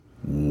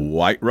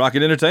White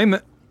Rocket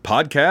Entertainment,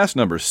 podcast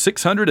number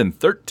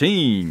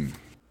 613.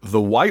 The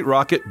White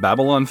Rocket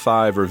Babylon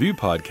 5 Review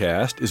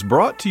Podcast is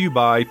brought to you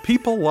by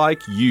people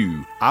like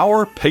you,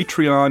 our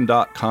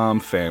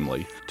Patreon.com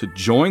family. To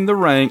join the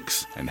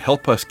ranks and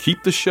help us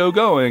keep the show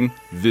going,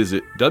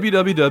 visit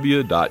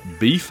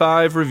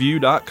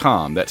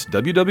www.b5review.com. That's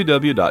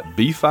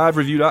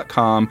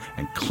www.b5review.com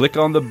and click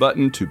on the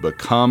button to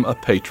become a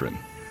patron.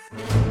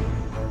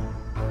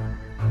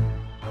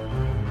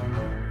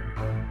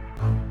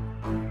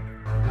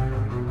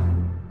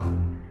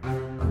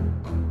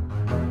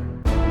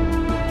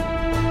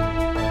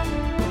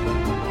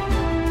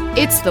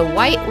 It's the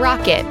White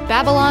Rocket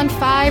Babylon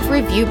 5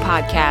 Review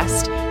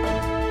Podcast.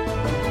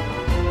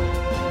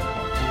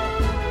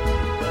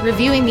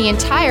 Reviewing the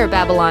entire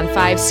Babylon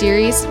 5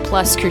 series,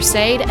 plus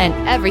Crusade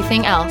and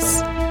everything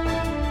else.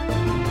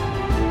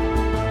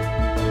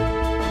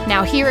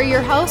 Now here are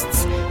your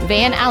hosts,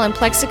 Van Allen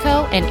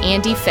Plexico and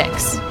Andy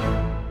Fix.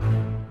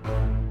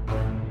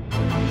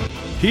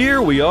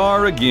 Here we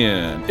are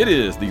again. It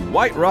is the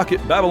White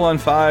Rocket Babylon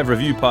 5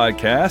 Review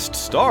Podcast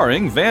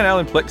starring Van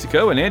Allen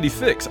Plexico and Andy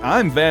Fix.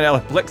 I'm Van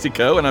Allen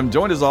Plexico, and I'm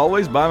joined as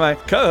always by my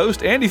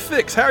co-host, Andy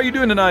Fix. How are you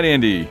doing tonight,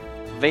 Andy?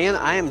 Van,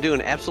 I am doing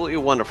absolutely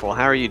wonderful.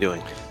 How are you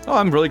doing? Oh,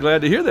 I'm really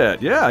glad to hear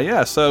that.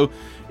 Yeah. So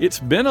it's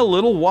been a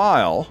little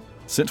while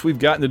since we've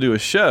gotten to do a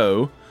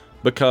show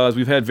because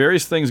we've had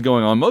various things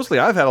going on. Mostly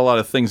I've had a lot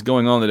of things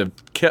going on that have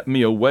kept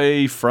me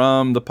away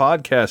from the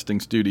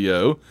podcasting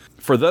studio.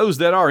 For those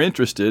that are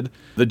interested,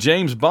 the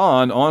James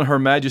Bond on Her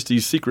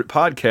Majesty's Secret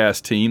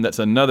Podcast team, that's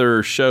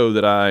another show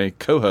that I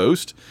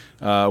co-host,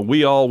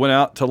 we all went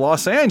out to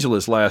Los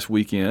Angeles last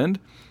weekend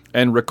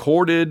and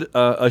recorded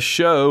a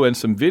show and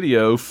some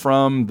video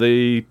from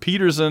the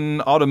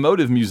Peterson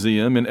Automotive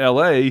Museum in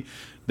L.A.,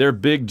 their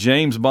big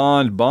James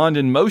Bond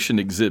in Motion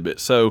exhibit.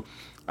 So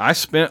I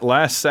spent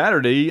last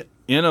Saturday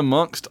in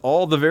amongst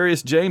all the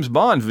various James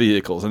Bond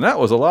vehicles, and that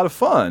was a lot of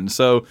fun.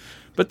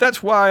 But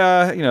that's why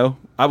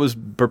I was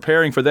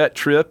preparing for that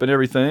trip and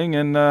everything,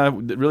 and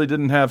really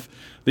didn't have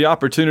the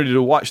opportunity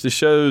to watch the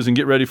shows and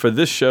get ready for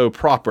this show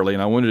properly,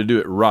 and I wanted to do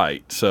it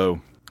right.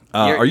 So,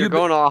 you're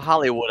going all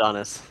Hollywood on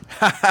us.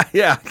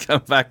 Yeah,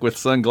 come back with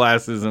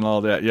sunglasses and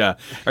all that. Yeah,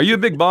 are you a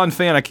big Bond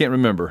fan? I can't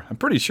remember. I'm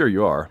pretty sure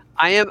you are.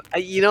 I am.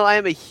 I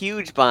am a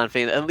huge Bond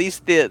fan. At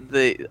least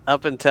the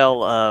up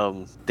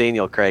until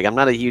Daniel Craig. I'm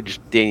not a huge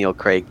Daniel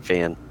Craig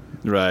fan.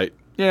 Right.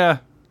 Yeah.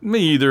 Me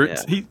either.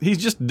 Yeah.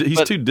 He's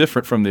too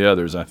different from the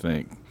others, I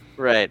think.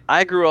 Right.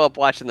 I grew up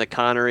watching the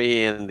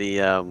Connery and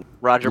the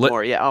Roger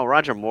Moore. Yeah. Oh,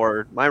 Roger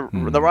Moore.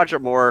 The Roger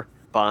Moore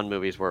Bond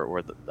movies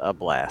were a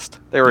blast.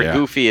 They were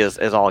goofy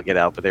as all get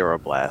out, but they were a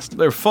blast.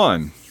 They're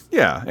fun.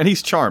 Yeah, and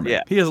he's charming.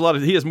 Yeah. He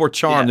has more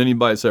charm than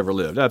anybody that's ever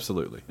lived.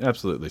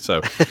 Absolutely.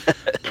 So,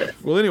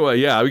 well, anyway,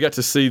 yeah, we got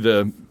to see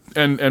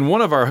and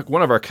one of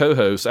our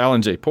co-hosts,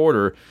 Alan J.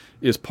 Porter,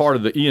 is part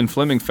of the Ian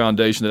Fleming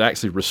Foundation that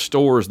actually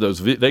restores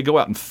those. They go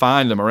out and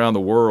find them around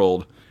the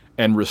world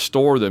and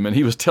restore them. And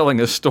he was telling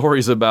us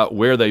stories about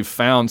where they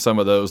found some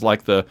of those,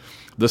 like the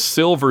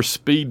silver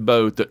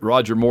speedboat that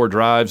Roger Moore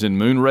drives in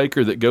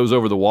Moonraker that goes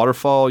over the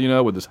waterfall,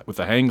 with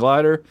the hang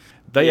glider.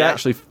 They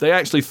actually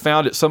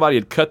found it. Somebody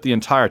had cut the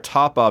entire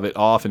top of it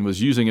off and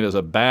was using it as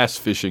a bass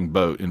fishing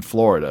boat in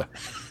Florida.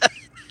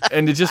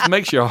 And it just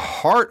makes your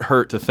heart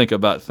hurt to think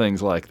about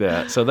things like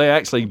that. So they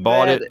actually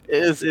bought it. That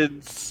is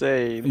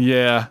insane.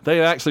 Yeah,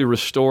 they actually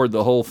restored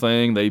the whole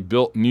thing. They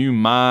built new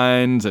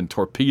mines and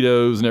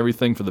torpedoes and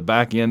everything for the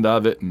back end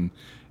of it, and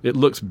it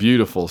looks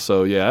beautiful.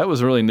 So yeah, it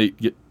was a really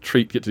neat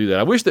treat to get to do that.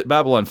 I wish that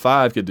Babylon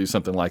 5 could do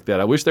something like that.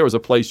 I wish there was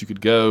a place you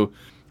could go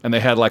and they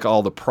had like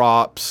all the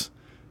props.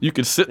 You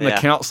could sit in the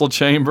council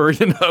chamber,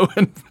 and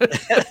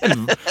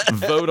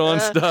vote on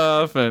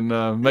stuff and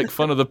make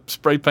fun of the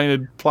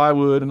spray-painted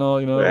plywood and all,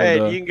 Right,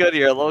 you can go to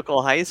your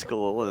local high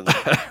school and, do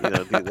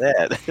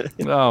that.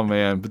 Oh,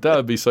 man, but that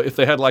would be so... If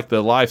they had, like,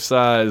 the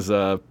life-size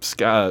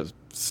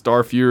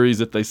Star Furies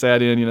that they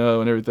sat in,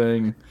 and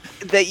everything.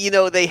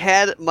 They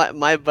had...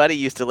 My buddy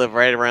used to live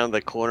right around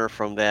the corner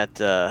from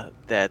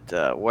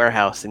that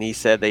warehouse, and he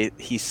said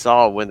he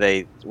saw when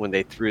they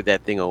threw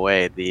that thing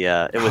away.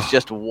 It was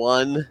just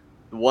one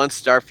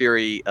Star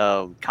Fury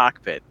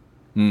cockpit,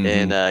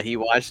 and he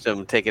watched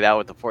them take it out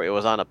with it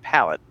was on a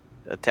pallet,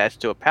 attached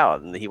to a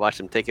pallet, and he watched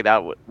them take it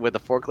out with a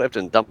forklift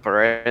and dump it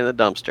right in the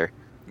dumpster.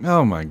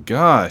 Oh my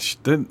gosh,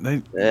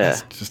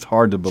 that's just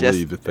hard to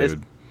believe that they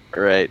would.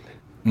 Right.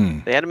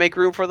 They had to make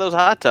room for those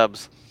hot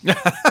tubs.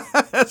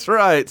 That's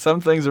right. Some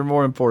things are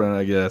more important,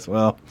 I guess.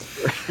 Well,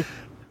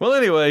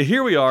 anyway,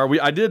 here we are.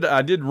 I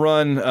did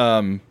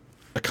run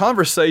a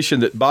conversation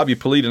that Bobby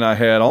Polite and I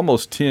had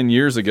almost 10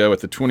 years ago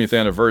at the 20th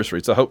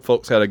anniversary. So I hope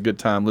folks had a good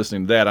time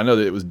listening to that. I know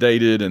that it was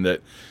dated and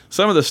that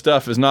some of the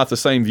stuff is not the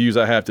same views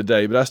I have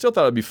today, but I still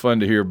thought it'd be fun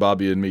to hear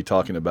Bobby and me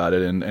talking about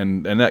it.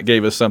 And that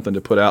gave us something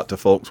to put out to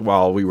folks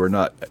while we were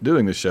not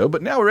doing the show.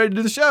 But now we're ready to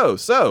do the show.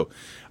 So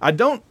I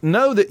don't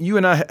know that you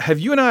and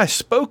I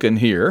spoken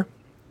here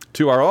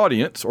to our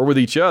audience or with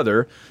each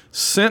other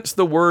since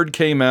the word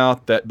came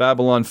out that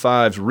Babylon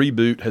 5's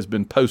reboot has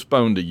been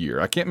postponed a year.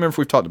 I can't remember if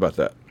we've talked about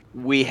that.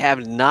 We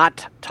have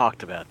not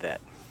talked about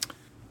that.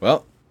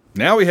 Well,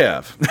 now we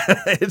have.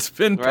 Right?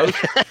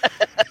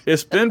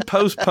 It's been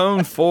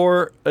postponed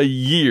for a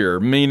year,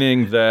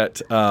 meaning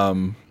that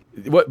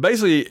what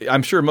basically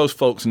I'm sure most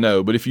folks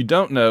know, but if you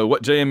don't know,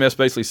 what JMS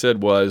basically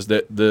said was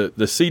that the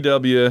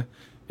CW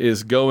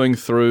is going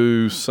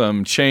through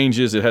some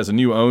changes. It has a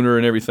new owner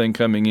and everything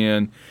coming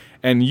in.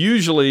 And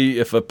usually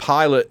if a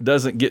pilot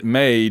doesn't get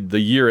made the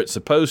year it's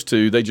supposed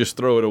to, they just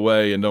throw it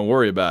away and don't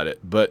worry about it.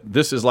 But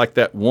this is like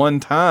that one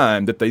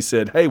time that they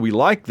said, hey, we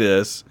like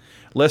this.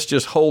 Let's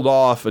just hold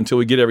off until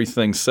we get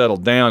everything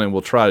settled down and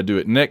we'll try to do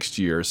it next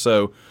year.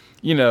 So,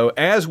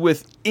 as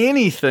with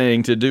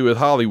anything to do with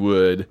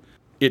Hollywood,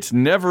 it's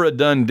never a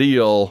done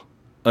deal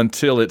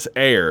until it's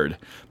aired.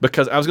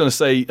 Because I was going to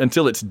say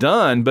until it's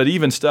done, but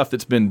even stuff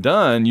that's been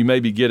done, you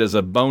maybe get as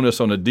a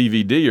bonus on a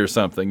DVD or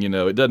something.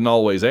 It doesn't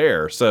always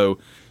air. So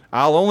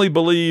I'll only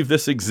believe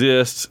this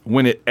exists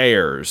when it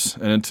airs.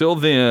 And until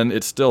then,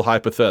 it's still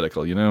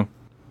hypothetical,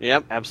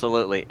 Yep,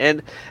 absolutely.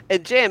 And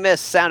JMS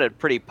sounded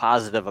pretty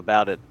positive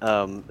about it.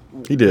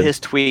 He did. His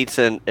tweets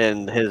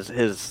and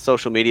his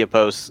social media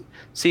posts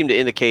seemed to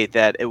indicate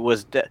that it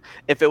was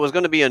if it was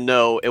going to be a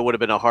no, it would have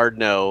been a hard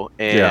no,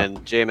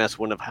 and JMS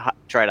wouldn't have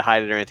tried to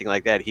hide it or anything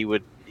like that. He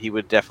would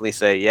definitely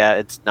say, yeah,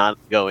 it's not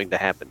going to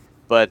happen.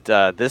 But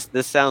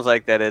this sounds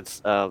like that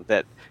it's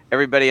that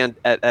everybody at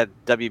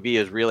WB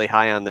is really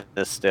high on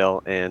this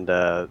still, and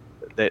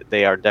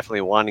they are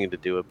definitely wanting to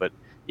do it. But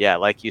yeah,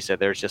 like you said,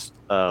 there's just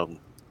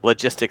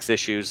logistics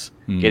issues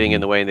getting in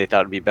the way, and they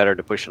thought it'd be better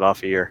to push it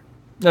off a year.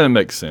 That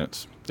makes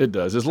sense. It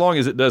does. As long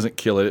as it doesn't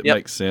kill it, it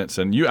makes sense.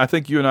 And I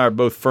think you and I are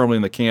both firmly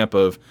in the camp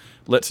of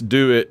let's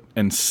do it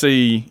and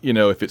see,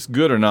 if it's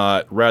good or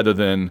not, rather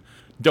than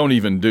don't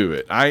even do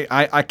it.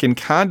 I can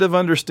kind of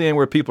understand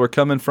where people are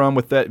coming from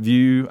with that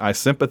view. I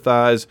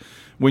sympathize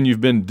when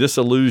you've been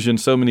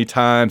disillusioned so many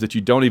times that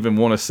you don't even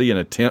want to see an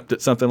attempt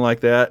at something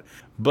like that.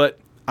 But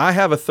I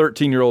have a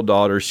 13-year-old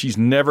daughter. She's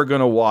never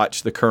going to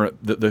watch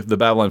the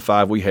Babylon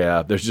 5 we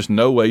have. There's just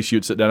no way she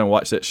would sit down and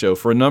watch that show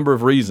for a number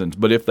of reasons.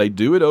 But if they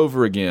do it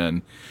over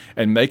again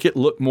and make it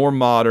look more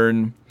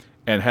modern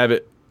and have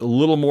it a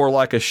little more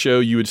like a show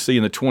you would see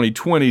in the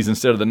 2020s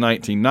instead of the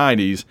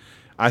 1990s,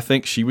 I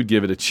think she would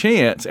give it a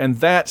chance.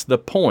 And that's the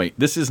point.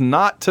 This is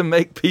not to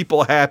make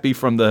people happy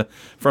from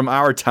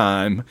our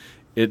time.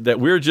 That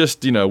we're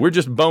just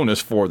bonus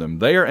for them.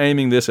 They are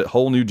aiming this at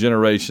whole new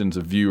generations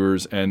of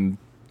viewers, and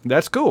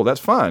that's cool.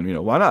 That's fine.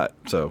 Why not?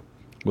 So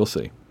we'll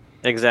see.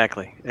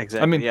 Exactly.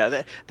 I mean,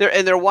 yeah,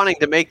 they're wanting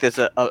to make this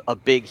a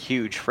big,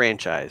 huge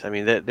franchise. I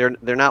mean,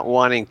 they're not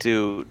wanting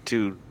to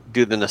do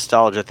the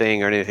nostalgia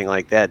thing or anything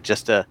like that.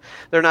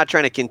 They're not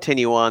trying to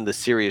continue on the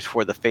series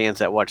for the fans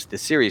that watched the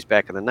series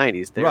back in the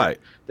 90s. Right.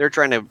 They're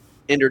trying to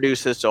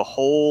introduce this to a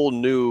whole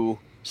new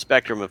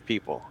spectrum of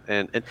people,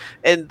 and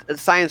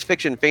science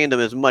fiction fandom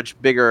is much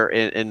bigger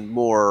and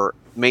more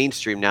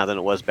mainstream now than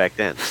it was back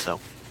then. So.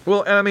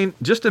 Well, and I mean,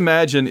 just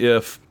imagine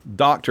if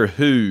Doctor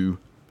Who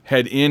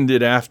had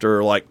ended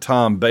after like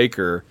Tom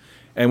Baker,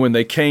 and when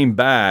they came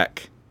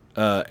back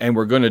and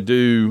were going to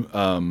do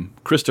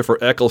Christopher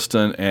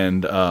Eccleston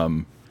and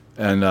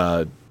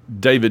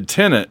David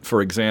Tennant,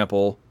 for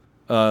example,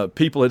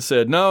 people had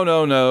said,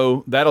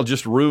 no, that'll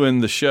just ruin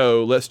the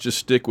show. Let's just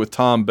stick with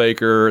Tom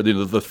Baker,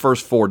 the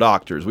first 4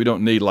 Doctors. We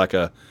don't need like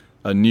a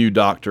new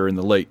Doctor in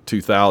the late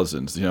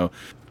 2000s,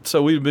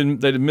 So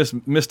they'd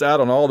missed out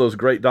on all those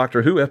great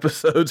Doctor Who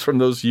episodes from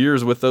those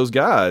years with those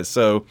guys.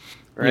 So,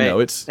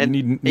 it's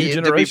new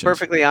generations. To be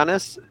perfectly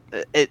honest,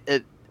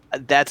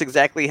 that's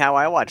exactly how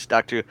I watched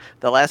Doctor Who.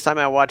 The last time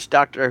I watched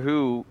Doctor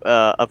Who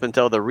up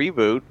until the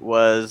reboot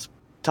was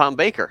Tom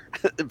Baker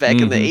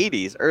back in the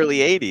 80s, early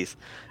 80s.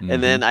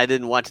 And then I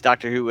didn't watch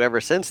Doctor Who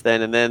ever since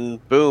then. And then,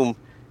 boom,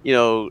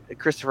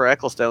 Christopher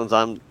Ecclestone's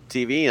on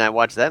TV, and I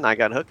watched that, and I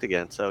got hooked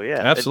again. So, yeah.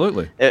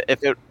 Absolutely.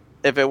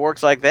 If it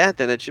works like that,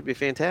 then it should be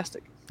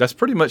fantastic. That's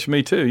pretty much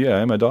me too. Yeah,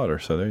 and my daughter.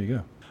 So there you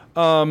go.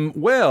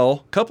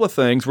 Well, a couple of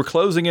things. We're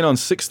closing in on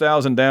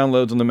 6,000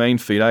 downloads on the main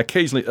feed. I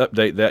occasionally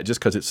update that just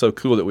because it's so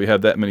cool that we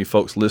have that many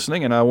folks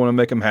listening, and I want to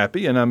make them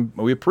happy, and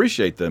we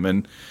appreciate them.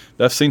 And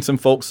I've seen some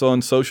folks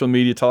on social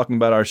media talking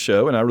about our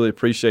show, and I really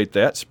appreciate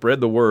that.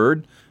 Spread the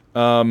word.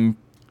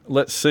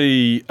 Let's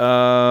see.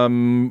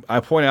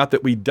 I point out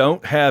that we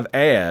don't have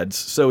ads,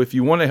 so if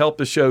you want to help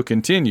the show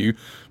continue,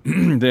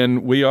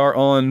 then we are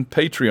on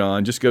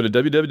Patreon. Just go to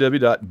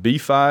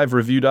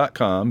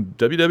www.b5review.com,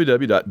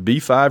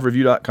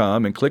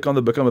 www.b5review.com, and click on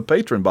the Become a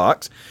Patron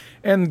box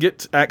and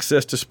get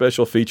access to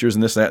special features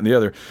and this, that, and the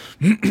other.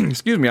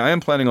 Excuse me, I am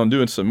planning on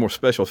doing some more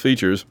special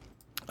features.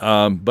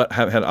 But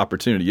haven't had an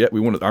opportunity yet.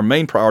 Our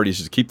main priority is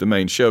just to keep the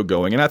main show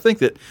going. And I think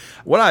that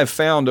what I've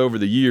found over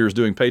the years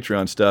doing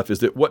Patreon stuff is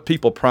that what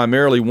people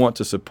primarily want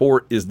to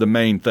support is the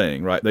main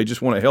thing, right? They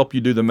just want to help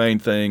you do the main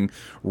thing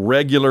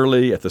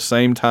regularly at the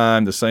same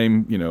time, the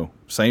same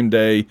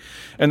day.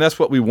 And that's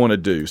what we want to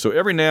do. So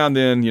every now and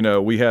then,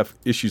 we have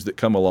issues that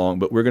come along,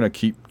 but we're going to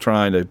keep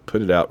trying to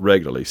put it out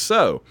regularly.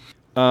 So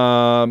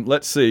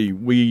let's see.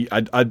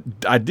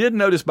 I did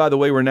notice, by the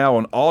way, we're now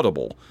on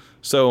Audible.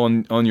 So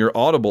on your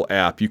Audible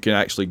app, you can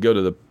actually go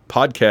to the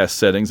podcast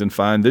settings and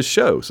find this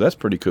show. So that's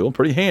pretty cool,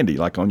 pretty handy,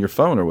 like on your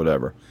phone or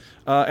whatever.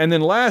 And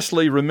then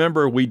lastly,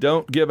 remember, we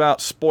don't give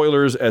out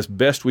spoilers as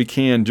best we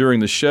can during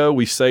the show.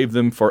 We save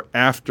them for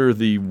after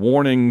the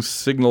warning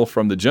signal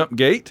from the jump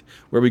gate,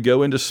 where we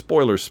go into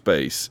spoiler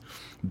space.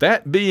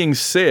 That being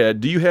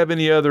said, do you have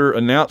any other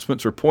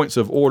announcements or points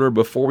of order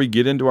before we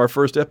get into our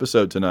first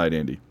episode tonight,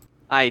 Andy?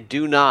 I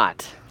do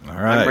not. All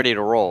right. I'm ready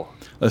to roll.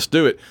 Let's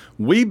do it.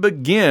 We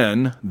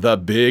begin the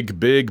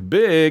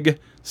big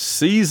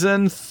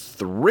season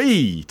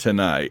 3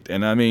 tonight.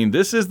 And I mean,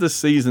 this is the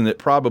season that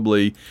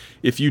probably,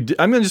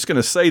 I'm just going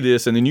to say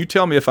this and then you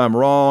tell me if I'm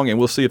wrong and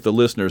we'll see if the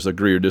listeners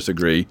agree or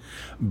disagree.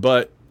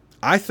 But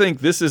I think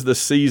this is the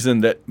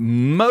season that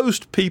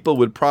most people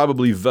would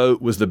probably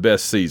vote was the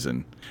best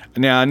season.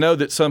 Now, I know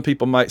that some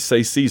people might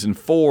say season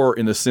 4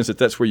 in the sense that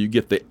that's where you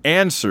get the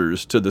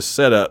answers to the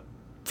setup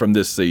from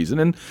this season.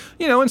 And,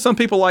 and some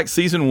people like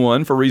season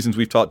 1 for reasons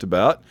we've talked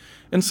about.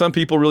 And some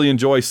people really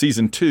enjoy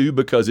season 2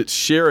 because it's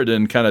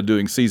Sheridan kind of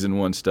doing season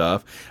 1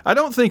 stuff. I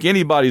don't think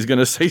anybody's going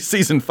to say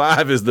season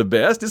 5 is the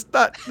best. It's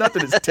not that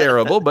it's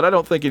terrible, but I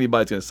don't think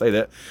anybody's going to say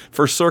that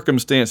for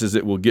circumstances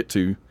that we'll get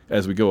to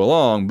as we go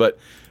along. But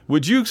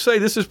would you say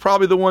this is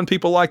probably the one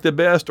people like the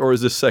best, or is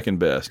this second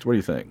best? What do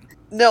you think?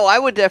 No, I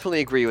would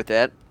definitely agree with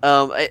that.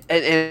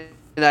 And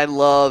I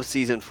love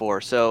season 4.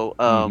 So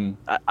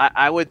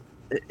I would.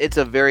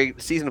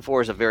 Season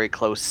 4 is a very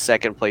close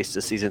second place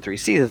to season 3.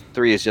 Season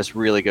 3 is just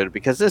really good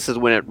because this is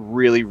when it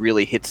really,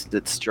 really hits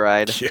its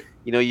stride.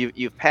 Yeah.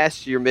 You've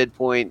passed your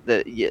midpoint.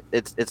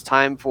 It's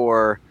time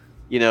for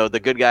the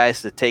good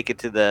guys to take it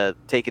to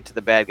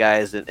the bad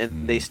guys,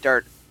 and they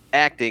start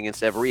acting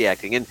instead of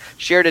reacting. And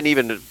Sheridan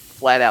even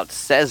flat out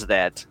says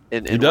that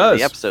in one of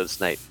the episodes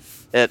tonight.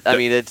 I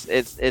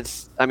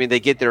mean, they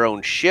get their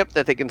own ship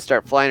that they can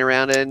start flying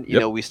around in.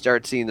 We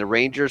start seeing the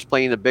Rangers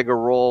playing a bigger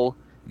role.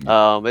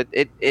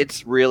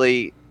 It's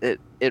really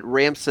it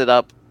ramps it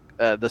up,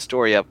 the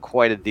story up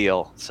quite a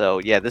deal. So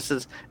yeah,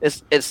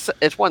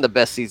 it's one of the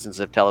best seasons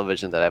of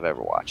television that I've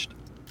ever watched.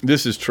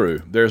 This is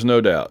true. There's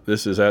no doubt.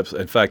 This is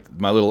in fact,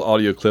 my little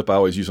audio clip I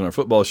always use on our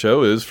football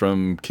show is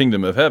from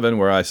Kingdom of Heaven,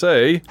 where I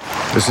say,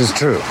 "This is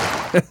true."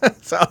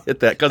 So I'll hit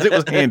that because it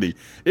was handy.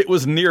 It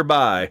was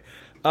nearby.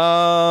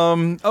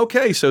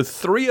 Okay, so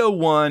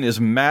 301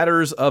 is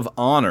Matters of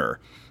Honor.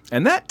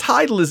 And that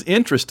title is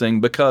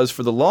interesting because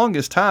for the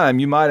longest time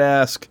you might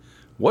ask,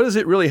 what does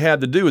it really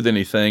have to do with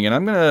anything?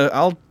 And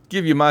I'll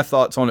give you my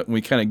thoughts on it when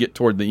we kind of get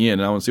toward the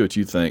end, and I want to see what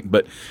you think.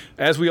 But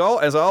as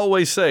I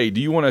always say, do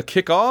you want to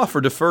kick off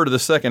or defer to the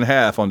second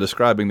half on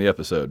describing the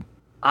episode?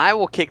 I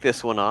will kick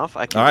this one off.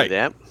 I can do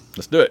that.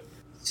 Let's do it.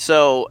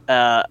 So,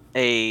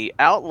 a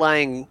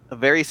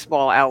very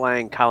small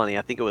outlying colony,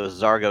 I think it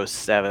was Zargo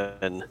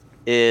 7,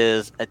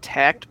 is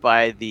attacked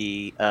by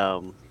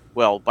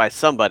by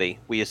somebody.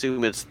 We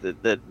assume it's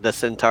the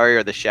Centauri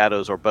or the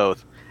Shadows or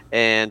both.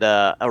 And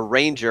a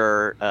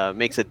ranger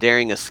makes a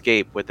daring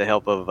escape with the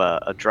help of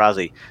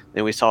Adrazi.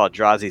 And we saw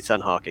Adrazi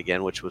Sunhawk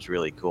again, which was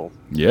really cool.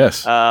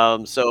 Yes.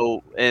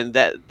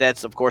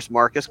 That's of course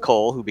Marcus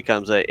Cole, who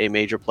becomes a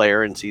major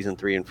player in season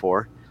 3 and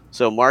 4.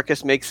 So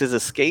Marcus makes his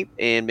escape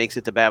and makes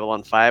it to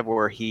Babylon 5,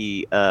 where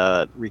he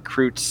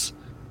recruits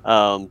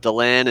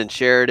Delenn and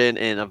Sheridan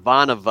and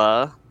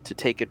Ivanova to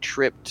take a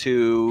trip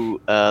to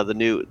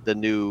the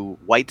new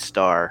White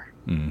Star.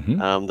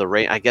 Mm-hmm.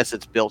 I guess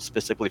it's built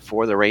specifically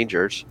for the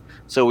Rangers.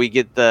 So we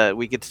get to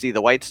see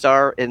the White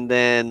Star, and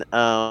then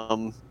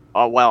while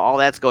all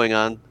that's going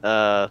on,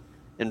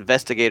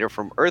 investigator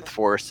from Earth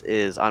Force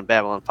is on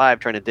Babylon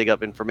 5 trying to dig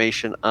up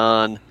information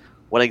on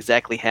what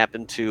exactly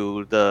happened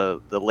to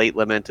the late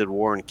lamented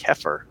Warren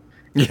Keffer.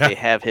 Yeah. They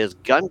have his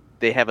gun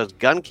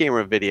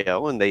camera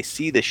video, and they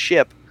see the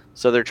ship.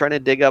 So they're trying to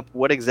dig up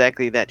what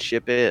exactly that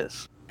ship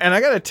is. And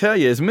I got to tell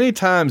you, as many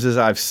times as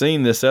I've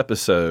seen this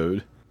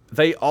episode,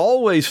 they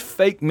always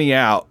fake me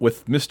out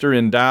with Mr.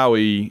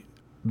 Indawi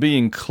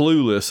being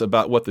clueless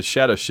about what the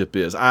shadow ship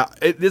is. I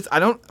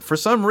don't, for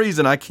some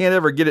reason, I can't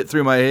ever get it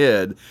through my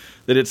head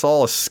that it's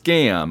all a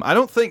scam. I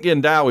don't think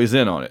Indawi's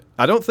in on it.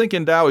 I don't think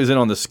Indawi's in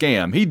on the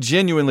scam. He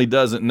genuinely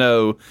doesn't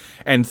know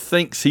and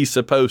thinks he's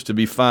supposed to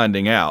be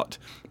finding out.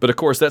 But of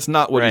course, that's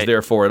not what he's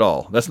there for at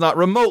all. That's not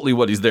remotely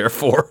what he's there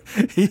for.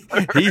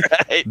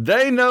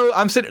 They know.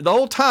 I'm sitting the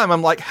whole time.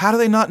 I'm like, how do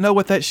they not know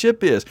what that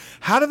ship is?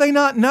 How do they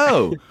not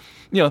know?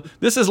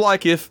 This is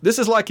like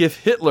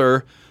if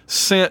Hitler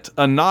sent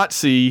a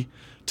Nazi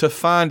to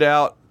find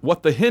out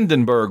what the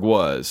Hindenburg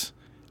was.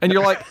 And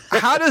you're like,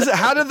 how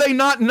do they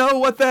not know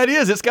what that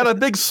is? It's got a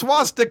big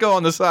swastika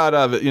on the side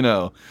of it,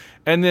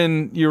 And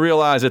then you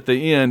realize at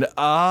the end,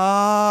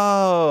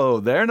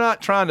 they're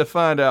not trying to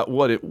find out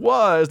what it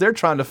was. They're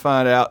trying to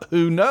find out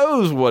who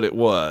knows what it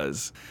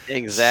was.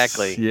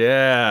 Exactly.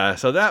 Yeah.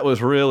 So that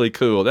was really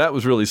cool. That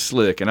was really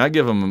slick. And I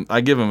give them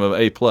an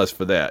A+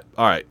 for that.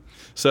 All right.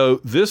 So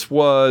this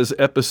was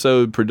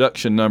episode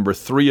production number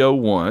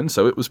 301.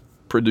 So it was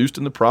produced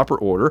in the proper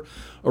order.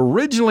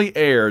 Originally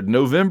aired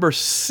November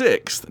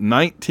 6th,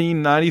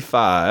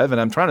 1995. And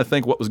I'm trying to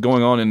think what was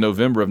going on in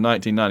November of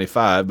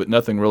 1995, but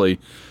nothing really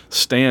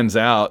stands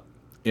out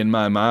in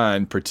my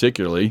mind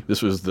particularly.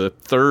 This was the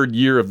third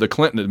year of the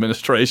Clinton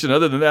administration.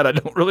 Other than that, I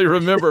don't really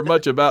remember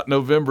much about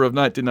November of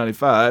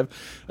 1995,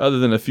 other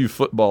than a few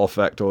football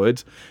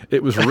factoids.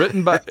 It was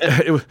written by,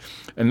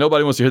 and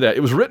nobody wants to hear that.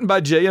 It was written by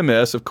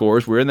JMS, of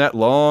course. We're in that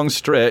long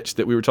stretch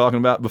that we were talking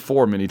about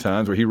before many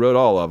times, where he wrote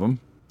all of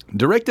them.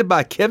 Directed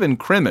by Kevin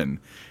Cremin.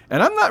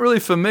 And I'm not really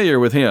familiar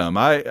with him.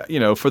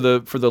 For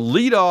the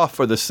lead off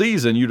for the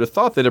season, you'd have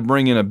thought they'd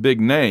bring in a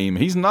big name.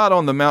 He's not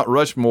on the Mount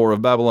Rushmore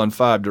of Babylon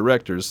 5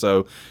 directors,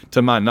 so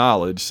to my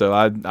knowledge. So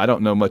I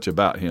don't know much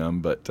about him.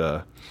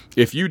 But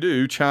if you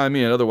do, chime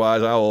in.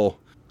 Otherwise, I will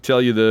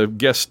tell you the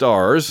guest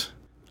stars.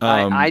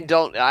 I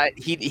don't.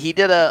 He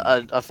did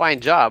a fine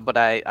job, but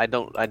I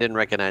didn't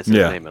recognize his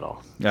name at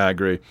all. I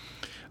agree.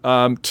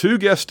 Two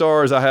guest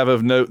stars I have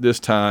of note this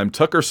time: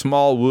 Tucker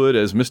Smallwood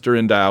as Mr.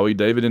 Indawi,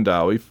 David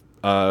Indawi.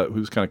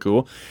 Who's kind of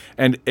cool,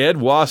 and Ed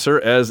Wasser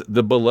as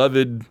the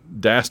beloved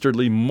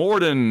dastardly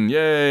Morden.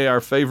 Yay,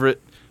 our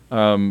favorite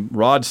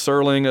Rod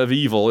Serling of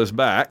evil is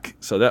back,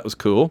 so that was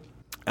cool.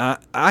 I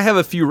have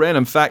a few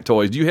random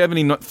factoids. Do you have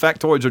any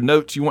factoids or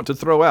notes you want to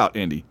throw out,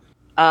 Andy?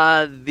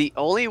 I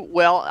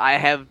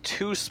have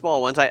two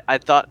small ones. I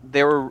thought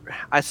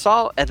I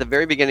saw at the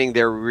very beginning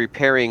they were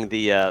repairing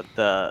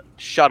the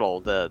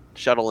shuttle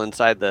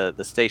inside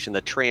the station,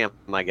 the tram,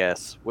 I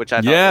guess, which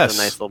I thought was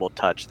a nice little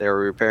touch. They were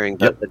repairing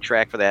the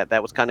track for that.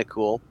 That was kind of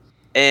cool.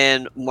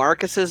 And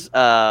Marcus's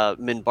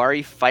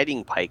Minbari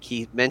fighting pike,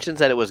 he mentions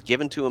that it was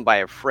given to him by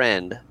a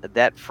friend.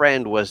 That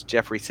friend was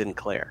Jeffrey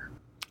Sinclair.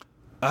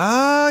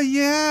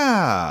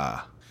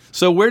 Yeah.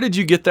 So where did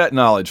you get that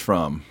knowledge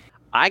from?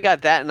 I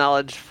got that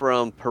knowledge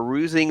from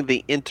perusing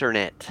the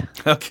internet.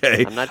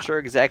 Okay. I'm not sure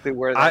exactly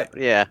where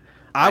that...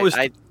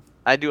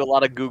 I do a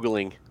lot of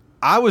Googling.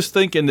 I was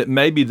thinking that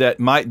maybe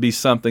that might be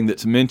something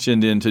that's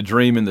mentioned in To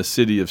Dream in the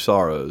City of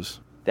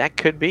Sorrows. That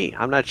could be.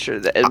 I'm not sure.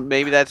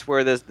 Maybe that's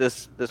where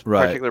this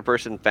particular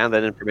person found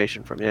that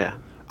information from, yeah.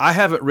 I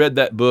haven't read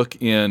that book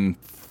in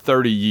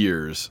 30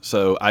 years,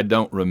 so I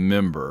don't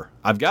remember.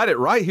 I've got it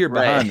right here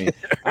behind me.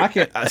 I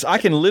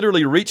can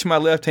literally reach my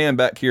left hand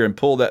back here and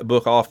pull that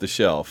book off the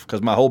shelf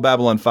because my whole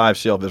Babylon 5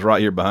 shelf is right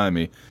here behind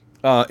me.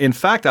 In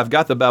fact, I've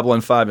got the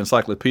Babylon 5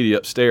 encyclopedia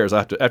upstairs.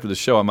 After the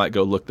show, I might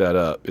go look that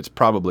up. It's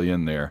probably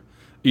in there,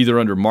 either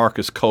under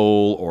Marcus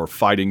Cole or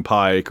Fighting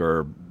Pike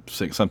or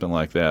something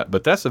like that.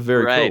 But that's a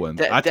very cool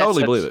one. I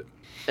totally believe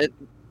it.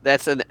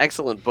 That's an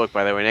excellent book,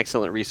 by the way, an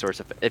excellent resource.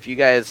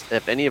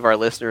 If any of our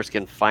listeners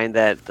can find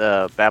that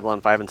Babylon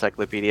 5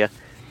 encyclopedia,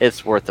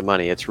 it's worth the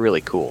money. It's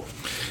really cool.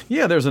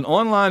 Yeah, there's an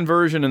online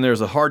version and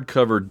there's a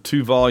hardcover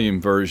 2-volume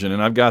version,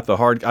 and I've got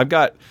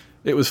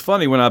It was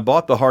funny when I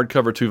bought the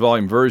hardcover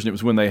 2-volume version. It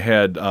was when they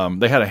had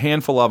a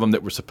handful of them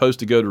that were supposed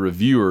to go to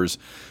reviewers,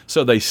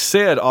 so they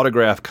said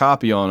autographed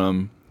copy on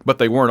them, but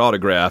they weren't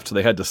autographed, so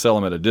they had to sell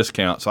them at a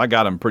discount. So I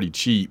got them pretty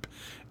cheap,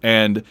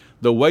 and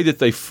the way that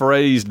they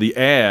phrased the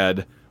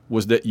ad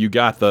was that you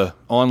got the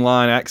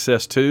online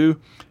access too.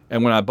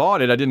 And when I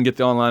bought it, I didn't get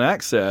the online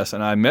access,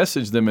 and I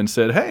messaged them and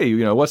said, "Hey,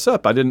 what's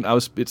up?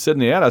 It said in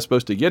the ad I was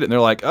supposed to get it." And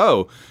they're like,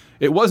 "Oh,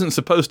 it wasn't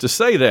supposed to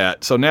say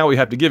that, so now we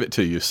have to give it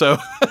to you." So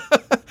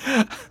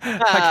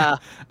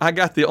I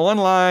got the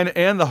online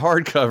and the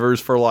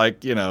hardcovers for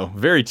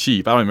very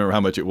cheap. I don't remember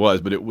how much it was,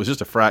 but it was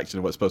just a fraction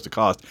of what it's supposed to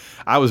cost.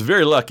 I was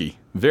very lucky,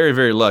 very,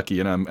 very lucky,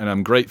 and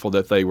I'm grateful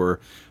that they were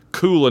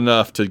cool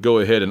enough to go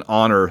ahead and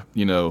honor,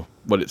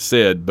 what it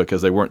said,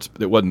 because it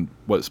wasn't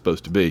what it's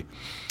supposed to be.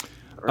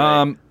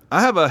 Right. I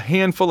have a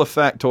handful of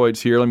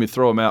factoids here. Let me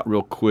throw them out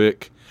real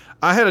quick.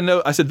 I had a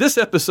note. I said this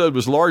episode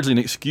was largely an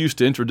excuse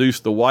to introduce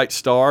the White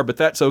Star, but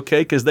that's okay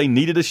because they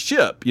needed a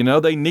ship.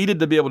 They needed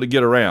to be able to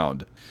get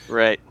around.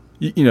 Right.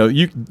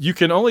 You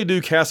can only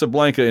do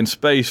Casablanca in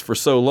space for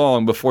so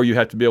long before you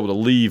have to be able to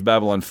leave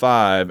Babylon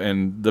 5,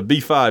 and the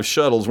B-5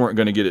 shuttles weren't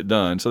going to get it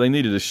done, so they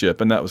needed a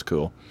ship, and that was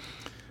cool.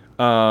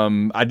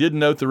 I did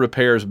note the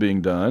repairs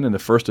being done and the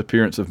first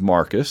appearance of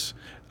Marcus.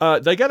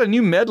 They got a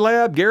new med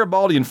lab.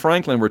 Garibaldi and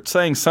Franklin were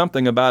saying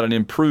something about an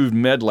improved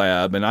med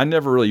lab, and I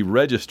never really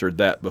registered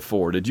that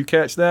before. Did you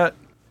catch that?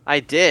 I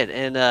did,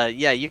 and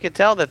you could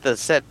tell that the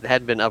set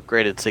had been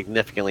upgraded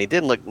significantly. It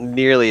didn't look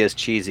nearly as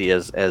cheesy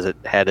as it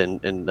had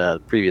in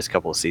the previous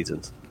couple of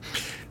seasons.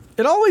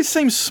 It always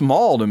seems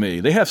small to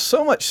me. They have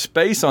so much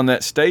space on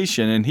that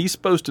station, and he's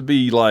supposed to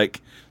be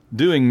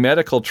doing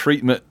medical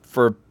treatment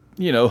for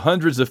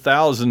hundreds of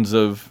thousands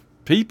of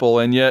people,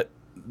 and yet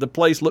the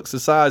place looks the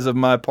size of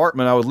my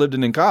apartment I was lived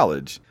in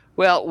college.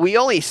 Well, we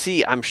only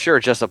see, I'm sure,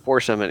 just a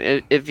portion of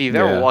it. If you've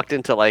ever walked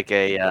into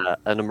an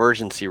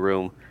emergency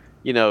room,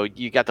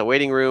 you got the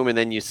waiting room, and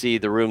then you see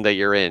the room that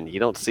you're in.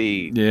 You don't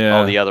see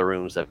all the other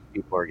rooms that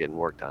people are getting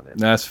worked on in.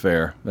 That's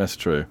fair. That's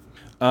true.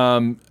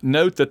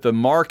 Note that the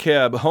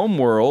Marcab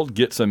homeworld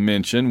gets a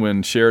mention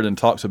when Sheridan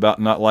talks about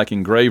not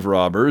liking grave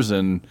robbers,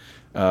 and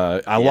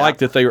I like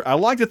that they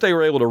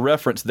were able to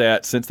reference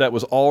that, since that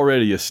was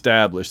already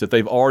established, that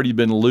they've already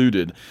been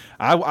looted.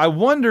 I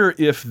wonder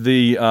if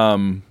the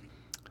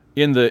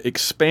in the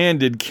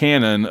expanded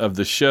canon of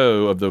the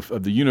show of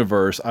the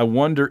universe, I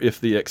wonder if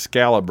the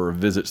Excalibur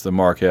visits the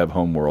Markab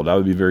homeworld. I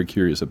would be very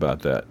curious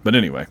about that. But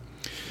anyway,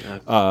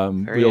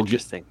 very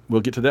interesting.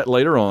 We'll get to that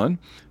later on.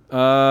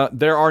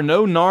 There are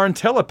no Narn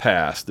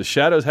telepaths. The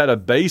Shadows had a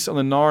base on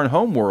the Narn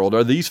homeworld.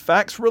 Are these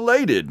facts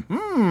related?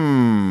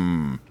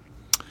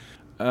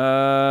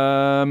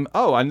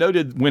 I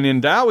noted when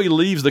Indawi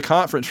leaves the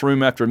conference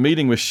room after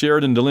meeting with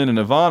Sheridan, Delenn, and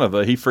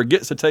Ivanova, he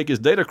forgets to take his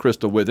data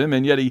crystal with him,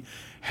 and yet he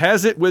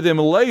has it with him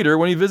later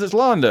when he visits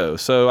Londo.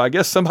 So I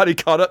guess somebody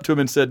caught up to him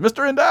and said,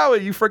 "Mr.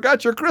 Indawi, you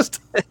forgot your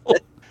crystal."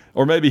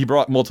 Or maybe he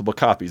brought multiple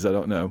copies. I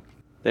don't know.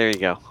 There you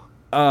go.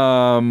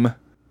 I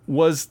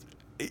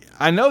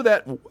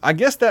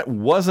guess that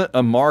wasn't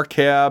a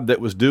Markab that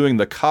was doing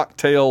the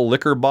cocktail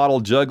liquor bottle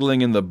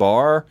juggling in the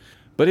bar,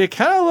 but it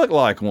kind of looked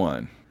like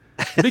one.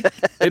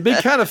 It'd be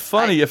kind of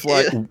funny if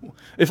one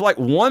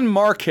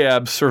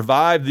Markab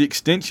survived the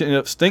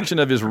extinction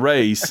of his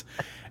race,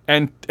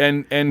 and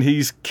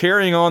he's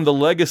carrying on the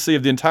legacy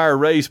of the entire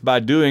race by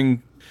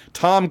doing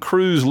Tom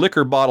Cruise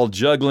liquor bottle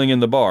juggling in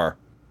the bar.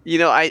 You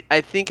know,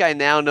 I think I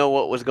now know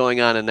what was going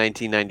on in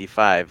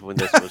 1995 when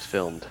this was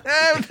filmed.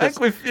 I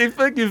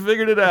think you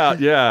figured it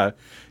out. Yeah,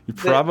 you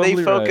probably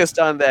they focused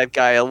on that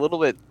guy a little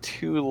bit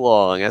too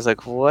long. I was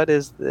like, what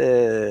is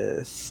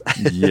this?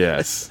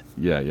 Yes.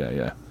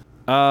 Yeah.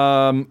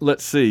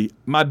 Let's see.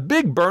 My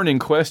big burning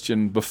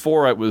question my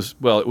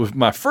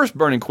first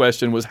burning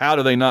question was, how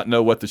do they not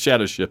know what the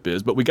Shadow Ship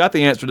is? But we got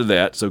the answer to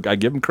that, so I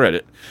give them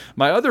credit.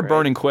 My other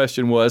burning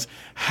question was,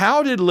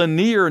 how did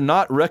Lanier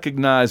not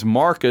recognize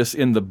Marcus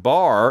in the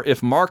bar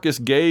if Marcus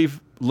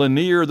gave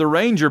Lanier the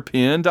Ranger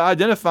pin to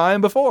identify him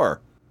before?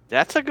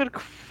 That's a good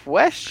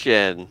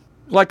question.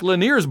 Like,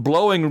 Lanier's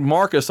blowing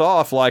Marcus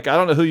off like, I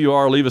don't know who you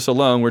are, leave us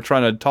alone, we're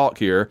trying to talk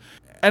here.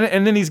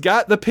 And then he's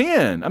got the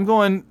pen. I'm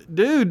going,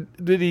 dude,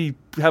 did he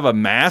have a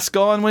mask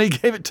on when he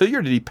gave it to you,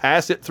 or did he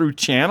pass it through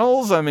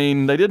channels? I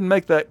mean, they didn't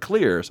make that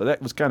clear, so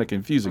that was kind of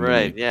confusing to me.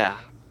 Right, yeah.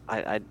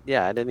 I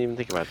didn't even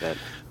think about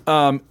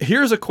that.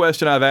 Here's a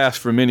question I've asked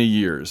for many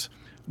years.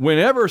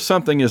 Whenever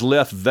something is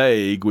left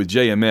vague with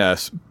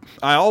JMS,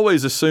 I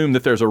always assume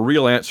that there's a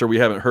real answer we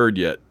haven't heard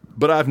yet.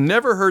 But I've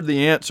never heard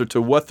the answer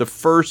to what the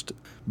first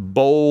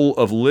bowl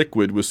of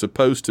liquid was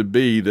supposed to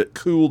be that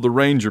cooled the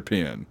Ranger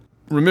pen.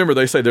 Remember,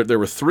 they say that there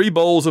were 3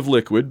 bowls of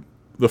liquid.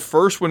 The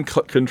first one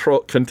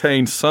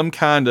contains some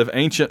kind of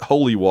ancient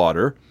holy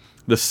water.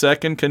 The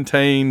second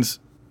contains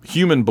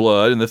human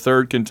blood, and the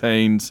third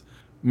contains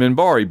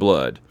Minbari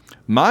blood.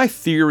 My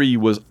theory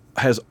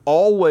has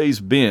always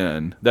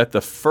been that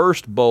the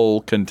first bowl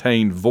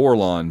contained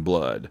Vorlon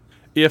blood.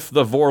 If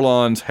the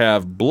Vorlons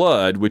have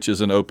blood, which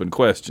is an open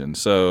question,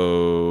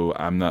 so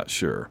I'm not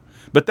sure.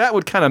 But that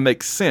would kind of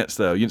make sense,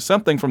 though.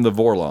 Something from the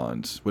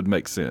Vorlons would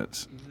make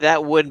sense.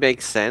 That would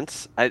make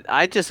sense.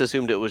 I just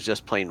assumed it was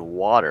just plain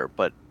water,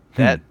 but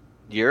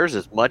yours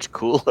is much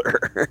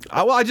cooler.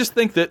 I just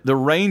think that the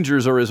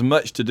Rangers are as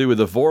much to do with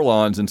the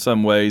Vorlons in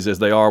some ways as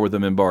they are with the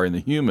Minbari and the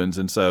humans,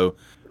 and so.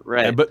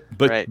 Right.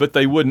 But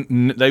they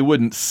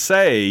wouldn't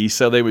say,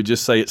 so they would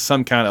just say it's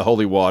some kind of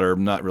holy water,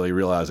 not really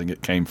realizing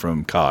it came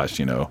from Kosh,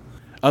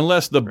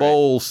 Unless the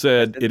bowl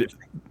said it.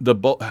 The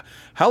bowl.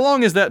 How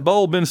long has that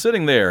bowl been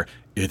sitting there?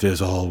 It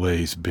has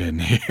always been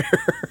here.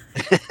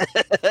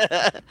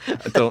 I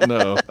don't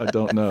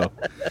know.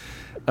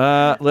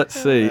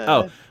 Let's see.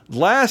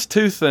 Last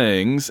 2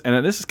 things,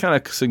 and this is kind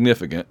of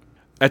significant.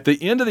 At the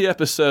end of the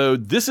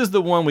episode, this is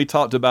the one we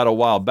talked about a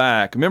while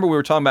back. Remember we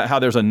were talking about how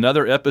there's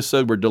another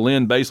episode where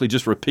Delenn basically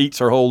just repeats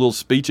her whole little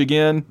speech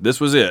again? This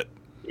was it.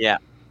 Yeah,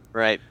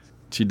 right.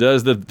 She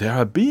does there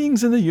are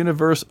beings in the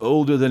universe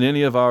older than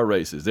any of our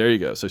races. There you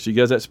go. So she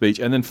does that speech.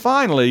 And then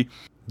finally,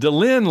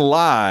 Delenn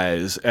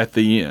lies at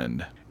the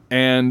end.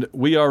 And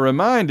we are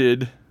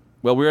reminded,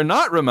 well, we are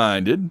not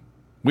reminded.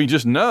 We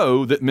just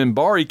know that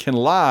Minbari can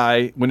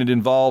lie when it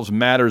involves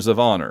matters of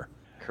honor.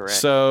 Correct.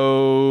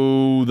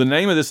 So the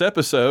name of this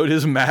episode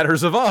is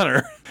Matters of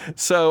Honor.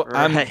 So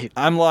right.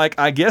 I'm like,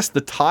 I guess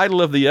the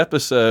title of the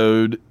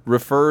episode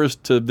refers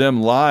to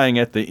them lying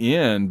at the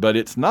end, but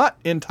it's not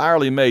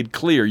entirely made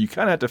clear. You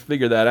kind of have to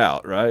figure that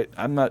out, right?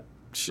 I'm not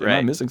sure. Am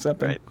I missing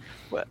something? Right.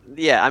 Well,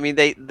 yeah, I mean,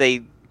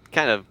 they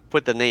kind of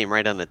put the name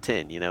right on the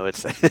tin,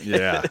 It's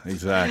yeah,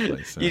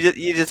 exactly. So.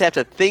 You just have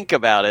to think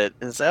about it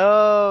and say,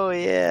 oh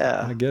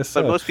yeah. I guess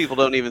so. But most people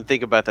don't even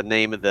think about the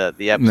name of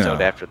the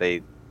episode after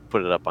they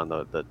put it up on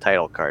the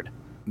title card.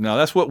 No,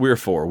 that's what we're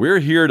for. We're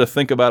here to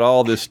think about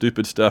all this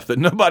stupid stuff that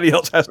nobody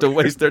else has to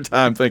waste their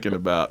time thinking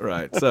about,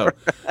 right? So,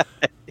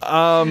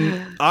 all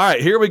right,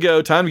 here we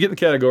go. Time to get in the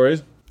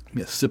categories. Give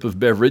me a sip of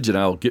beverage, and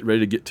I'll get ready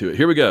to get to it.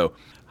 Here we go.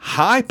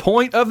 High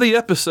point of the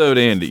episode,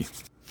 Andy.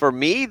 For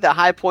me, the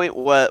high point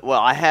was,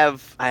 I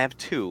have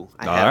 2.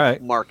 I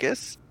have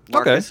Marcus.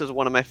 Marcus is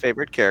one of my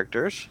favorite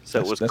characters, so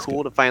it was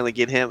cool to finally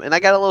get him. And I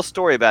got a little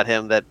story about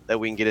him that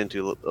we can get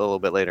into a little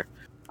bit later.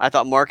 I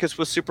thought Marcus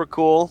was super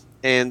cool,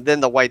 and then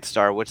the White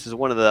Star, which is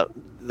one of the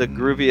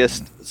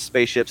grooviest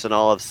spaceships in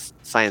all of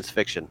science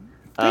fiction.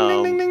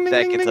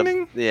 That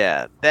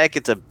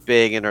gets a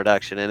big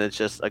introduction, and it's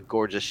just a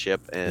gorgeous ship.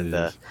 And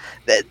the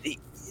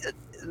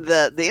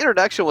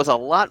introduction was a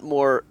lot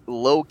more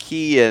low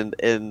key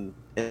and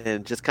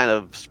just kind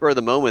of spur of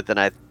the moment than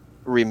I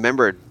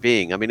remembered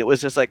being. I mean, it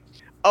was just like,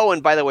 oh,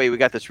 and by the way, we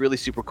got this really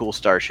super cool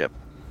starship.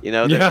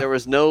 There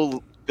was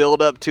no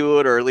build up to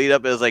it or lead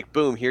up. It was like,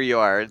 boom, here you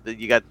are.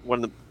 You got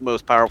one of the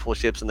most powerful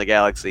ships in the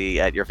galaxy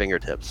at your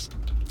fingertips.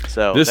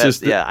 So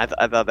I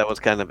thought that was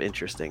kind of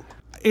interesting.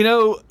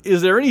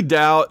 Is there any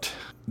doubt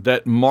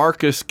that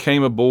Marcus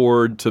came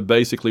aboard to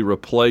basically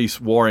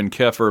replace Warren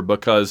Keffer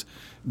because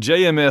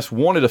JMS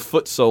wanted a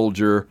foot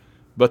soldier,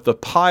 but the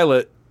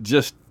pilot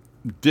just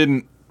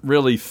didn't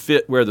really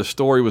fit where the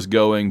story was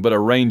going, but a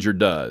Ranger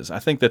does? I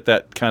think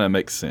that kind of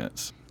makes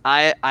sense.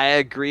 I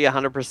agree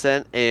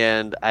 100%,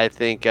 and I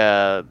think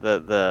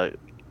the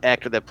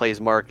actor that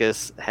plays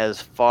Marcus has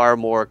far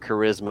more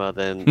charisma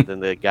than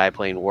the guy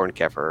playing Warren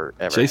Keffer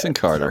ever Jason had.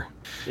 Carter.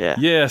 So, yeah.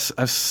 Yes,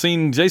 I've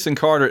seen Jason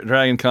Carter at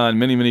Dragon Con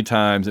many, many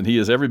times, and he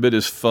is every bit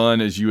as fun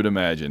as you would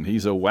imagine.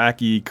 He's a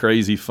wacky,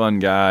 crazy, fun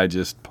guy,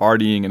 just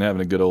partying and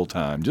having a good old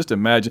time. Just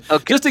imagine,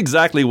 just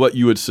exactly what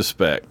you would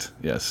suspect.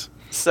 Yes.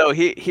 So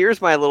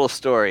here's my little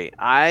story.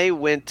 I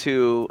worked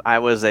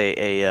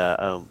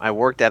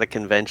at a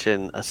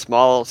convention, a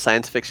small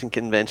science fiction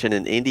convention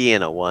in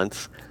Indiana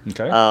once.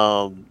 Okay.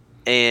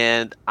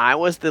 And I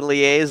was the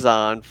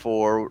liaison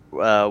for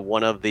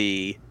one of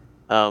the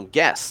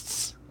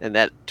guests, and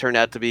that turned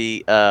out to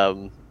be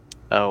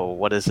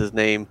what is his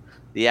name?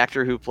 The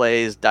actor who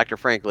plays Dr.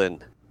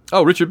 Franklin.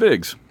 Oh, Richard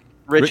Biggs.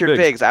 Richard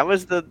Biggs. I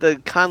was the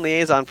con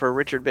liaison for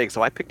Richard Biggs,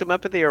 so I picked him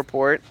up at the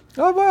airport.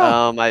 Oh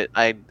wow!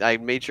 I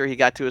made sure he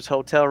got to his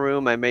hotel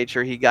room. I made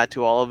sure he got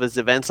to all of his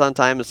events on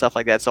time and stuff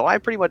like that. So I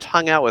pretty much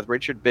hung out with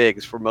Richard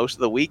Biggs for most of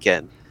the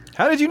weekend.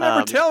 How did you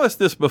never tell us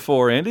this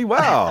before, Andy?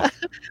 Wow!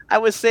 I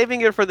was saving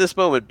it for this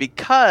moment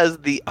because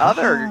the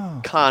other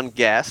con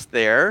guest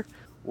there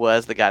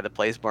was the guy that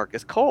plays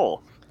Marcus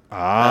Cole.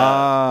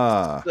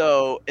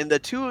 So, and the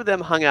two of them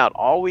hung out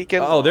all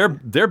weekend. Oh,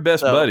 they're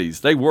best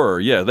buddies. They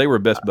were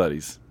best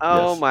buddies.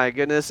 Oh yes. My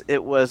goodness,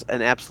 it was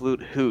an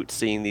absolute hoot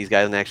seeing these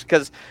guys in action.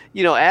 Because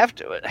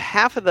after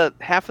half of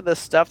the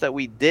stuff that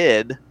we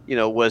did,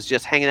 was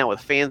just hanging out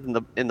with fans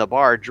in the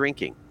bar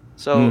drinking.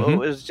 So it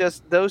was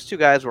just those two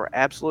guys were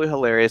absolutely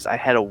hilarious. I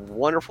had a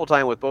wonderful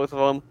time with both of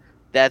them.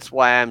 That's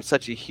why I'm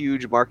such a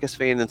huge Marcus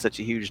fan and such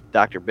a huge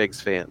Dr. Biggs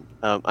fan.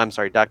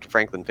 Dr.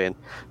 Franklin fan,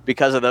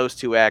 because of those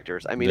two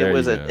actors. I mean,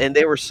 and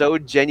they were so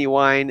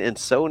genuine and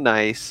so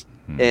nice.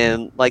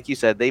 And like you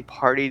said, they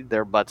partied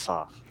their butts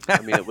off.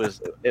 I mean,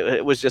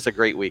 it was just a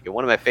great week. And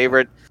one of my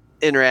favorite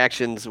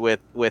interactions with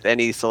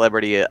any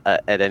celebrity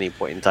at any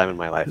point in time in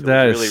my life. It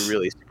was really,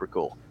 really super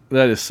cool.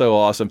 That is so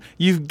awesome.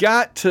 You've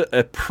got to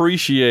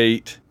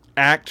appreciate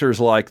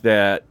actors like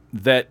that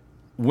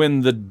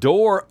when the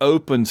door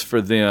opens for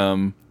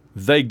them,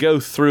 they go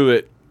through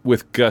it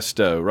with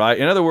gusto, right?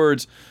 In other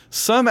words,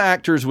 some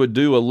actors would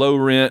do a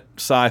low-rent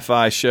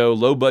sci-fi show,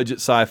 low-budget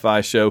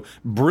sci-fi show,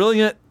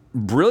 brilliant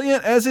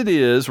as it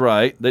is,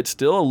 right? That's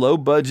still a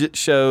low-budget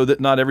show that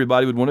not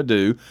everybody would want to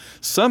do.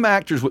 Some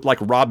actors would, like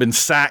Robin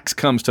Sachs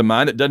comes to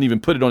mind, that doesn't even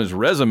put it on his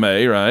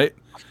resume, right?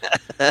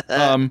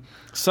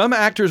 Some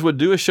actors would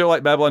do a show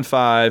like Babylon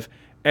 5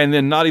 and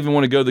then not even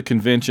want to go to the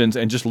conventions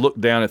and just look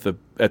down at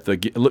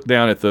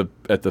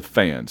the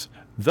fans.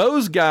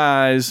 Those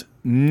guys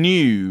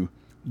knew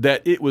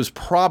that it was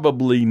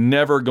probably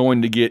never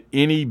going to get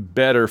any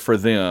better for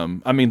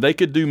them. I mean, they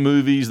could do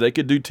movies, they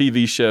could do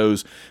TV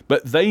shows,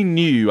 but they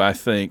knew, I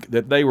think,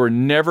 that they were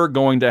never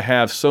going to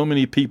have so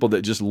many people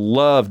that just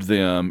loved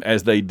them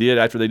as they did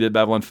after they did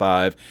Babylon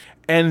 5.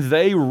 And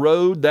they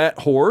rode that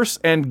horse,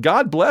 and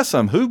God bless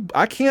them.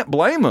 I can't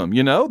blame them.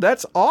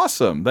 That's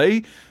awesome.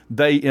 They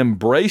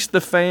embraced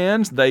the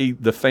fans.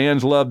 The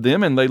fans loved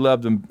them, and they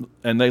loved them,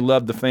 and they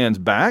loved the fans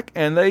back,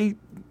 and they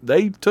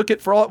took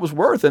it for all it was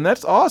worth, and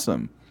that's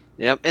awesome.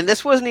 Yep, and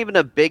this wasn't even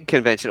a big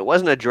convention. It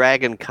wasn't a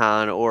Dragon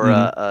Con or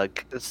a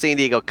San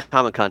Diego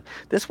Comic Con.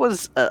 This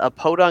was a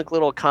podunk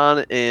little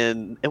con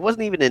it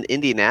wasn't even in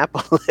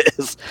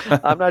Indianapolis.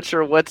 I'm not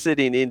sure what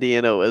city in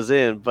Indiana it was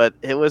in, but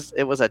it was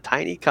a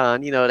tiny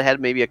con. It had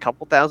maybe a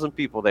couple thousand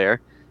people there,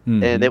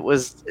 and it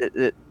was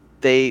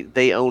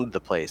they owned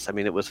the place. I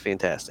mean, it was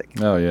fantastic.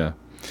 Oh yeah,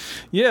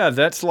 yeah.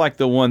 That's like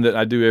the one that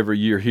I do every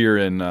year here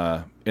in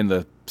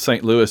the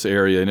St. Louis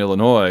area in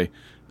Illinois.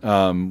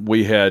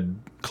 We had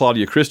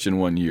Claudia Christian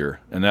one year,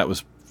 and that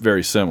was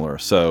very similar.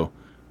 So,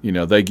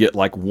 they get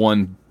like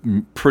one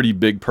pretty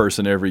big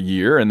person every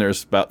year, and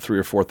there's about 3,000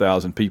 or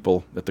 4,000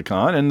 people at the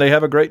con, and they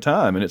have a great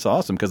time, and it's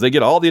awesome because they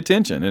get all the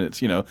attention. And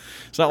it's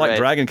it's not like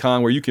Dragon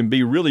Con where you can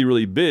be really,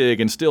 really big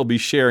and still be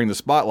sharing the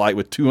spotlight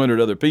with 200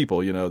 other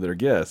people, that are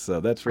guests. So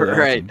that's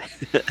really awesome.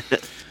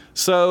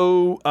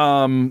 So,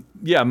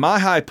 my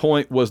high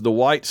point was the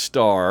White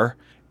Star,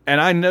 and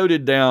I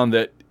noted down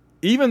that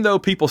even though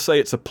people say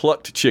it's a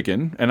plucked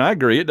chicken, and I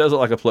agree, it does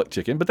look like a plucked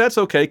chicken, but that's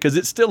okay because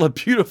it's still a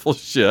beautiful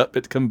ship.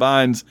 It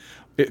combines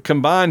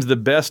the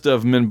best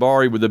of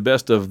Minbari with the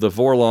best of the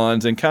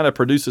Vorlons and kind of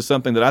produces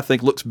something that I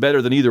think looks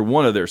better than either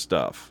one of their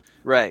stuff.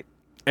 Right.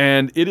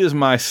 And it is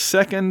my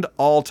second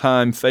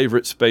all-time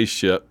favorite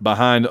spaceship,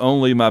 behind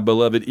only my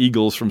beloved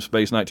Eagles from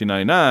Space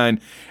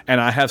 1999, and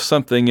I have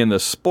something in the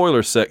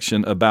spoiler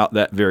section about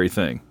that very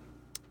thing.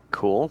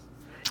 Cool.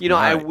 You know,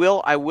 Right.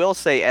 I will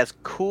say, as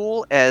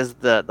cool as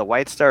the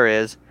White Star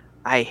is,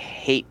 I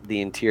hate the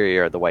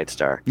interior of the White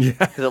Star. Yeah.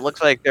 Because it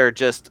looks like they're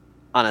just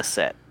on a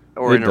set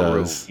or It in a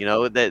room. does. You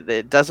know, that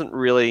it doesn't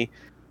really.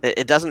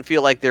 It doesn't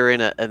feel like they're in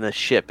a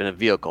ship, in a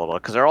vehicle,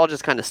 because they're all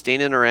just kind of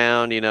standing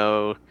around. You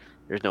know,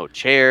 there's no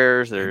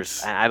chairs.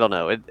 I don't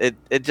know.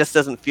 It just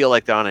doesn't feel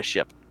like they're on a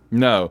ship.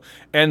 No,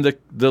 and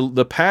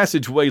the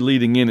passageway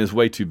leading in is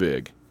way too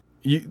big.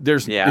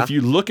 If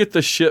you look at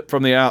the ship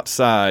from the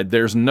outside,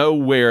 there's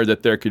nowhere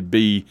that there could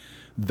be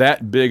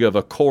that big of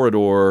a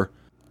corridor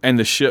and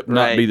the ship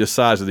not be the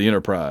size of the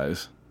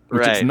Enterprise.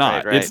 Which it's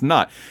not. Right. It's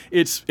not.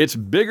 It's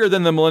bigger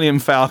than the Millennium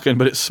Falcon,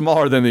 but it's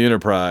smaller than the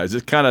Enterprise.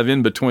 It's kind of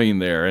in between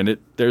there, and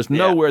there's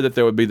nowhere that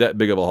there would be that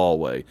big of a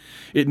hallway.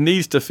 It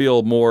needs to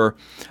feel more.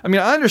 I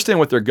mean, I understand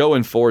what they're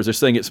going for. Is they're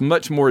saying it's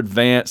much more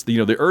advanced. You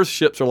know, the Earth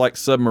ships are like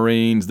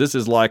submarines. This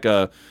is like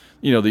the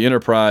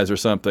Enterprise or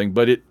something,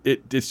 but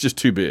it's just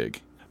too big.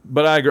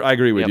 But I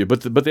agree with you.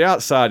 But the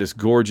outside is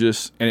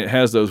gorgeous, and it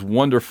has those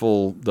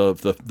wonderful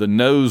the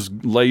nose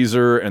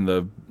laser and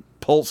the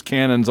pulse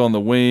cannons on the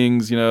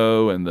wings,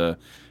 and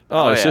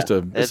it's just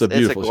a beautiful it's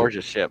a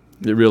gorgeous ship.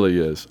 It really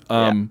is.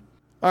 All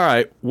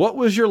right, what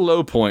was your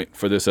low point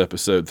for this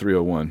episode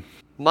 301?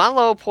 My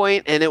low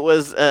point, and it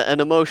was an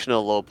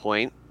emotional low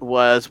point,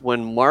 was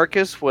when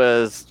Marcus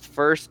was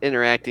first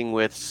interacting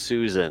with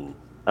Susan.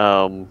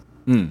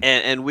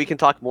 And we can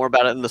talk more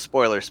about it in the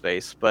spoiler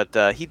space,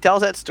 but he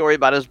tells that story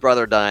about his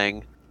brother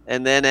dying,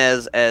 and then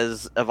as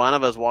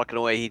Ivanova's walking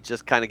away, he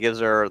just kind of gives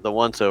her the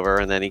once over,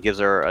 and then he gives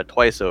her a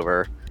twice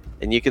over.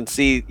 And you can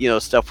see,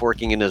 stuff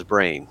working in his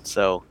brain.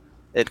 So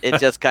it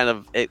just kind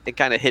of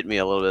hit me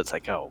a little bit. It's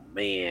like, oh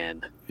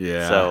man.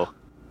 Yeah. So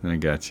I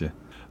got you.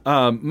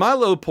 My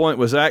low point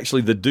was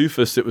actually the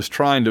doofus that was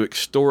trying to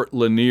extort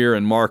Lanier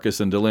and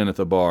Marcus and Delenn at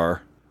the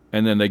bar,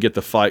 and then they get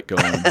the fight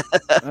going.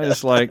 I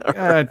just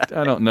I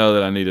don't know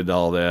that I needed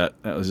all that.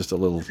 That was just a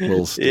little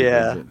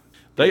stupid.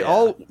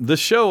 Yeah. The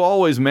show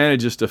always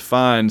manages to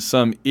find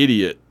some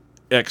idiot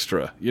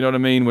extra. You know what I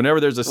mean? Whenever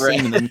there's a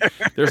scene, then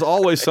there's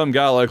always some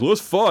guy like,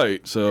 let's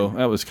fight. So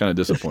that was kind of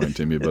disappointing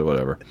to me, but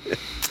whatever.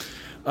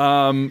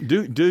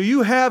 Do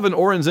you have an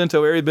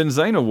Orinzento Ari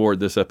Benzane award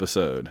this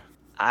episode?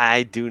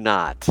 I do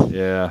not.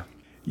 Yeah.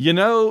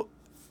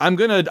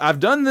 I've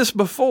done this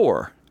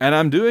before, and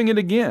I'm doing it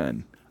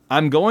again.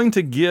 I'm going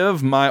to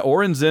give my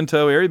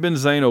Orinzento Ari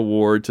Benzane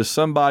award to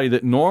somebody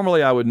that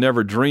normally I would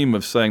never dream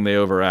of saying they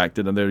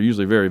overacted, and they're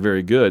usually very,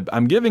 very good.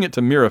 I'm giving it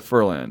to Mira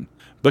Furlan.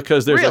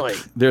 Because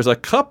there's a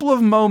couple of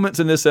moments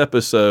in this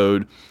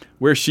episode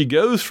where she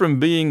goes from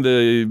being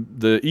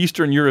the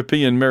Eastern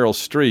European Meryl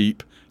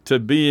Streep to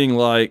being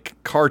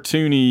like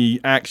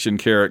cartoony action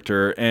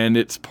character, and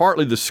it's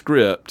partly the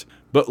script,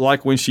 but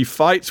like when she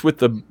fights with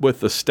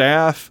the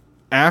staff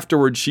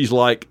afterwards, she's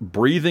like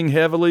breathing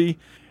heavily,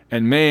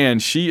 and man,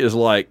 she is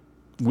like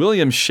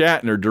William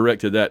Shatner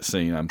directed that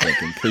scene, I'm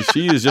thinking, because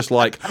she is just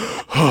like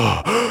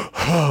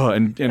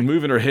and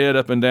moving her head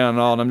up and down and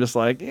all, and I'm just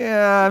like,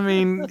 yeah, I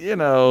mean,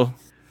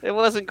 It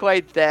wasn't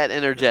quite that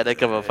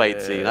energetic of a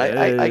fight scene.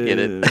 I get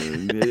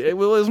it. It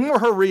was more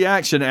her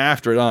reaction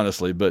after it,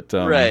 honestly, but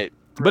right.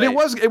 But it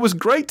was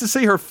great to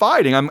see her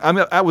fighting.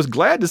 I was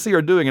glad to see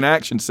her doing an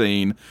action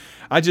scene.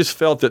 I just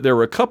felt that there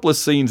were a couple of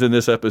scenes in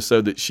this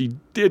episode that she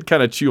did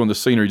kind of chew on the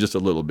scenery just a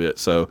little bit.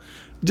 So,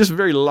 just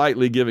very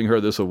lightly giving her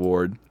this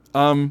award.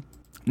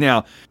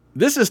 Now,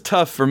 this is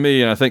tough for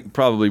me, and I think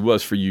probably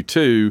was for you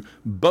too.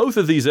 Both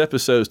of these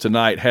episodes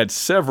tonight had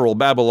several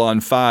Babylon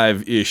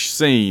 5-ish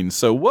scenes.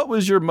 So what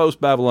was your most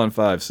Babylon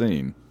 5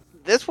 scene?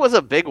 This was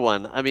a big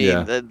one. I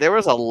mean, there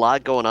was a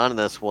lot going on in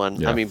this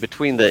one. Yeah. I mean,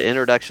 between the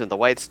introduction of the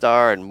White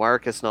Star and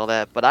Marcus and all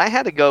that. But I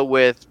had to go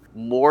with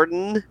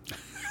Morden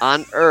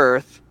on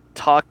Earth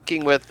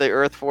talking with the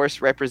Earth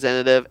Force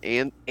representative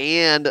and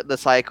the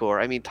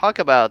Psychor. I mean, talk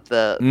about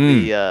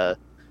the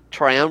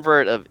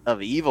triumvirate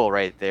of evil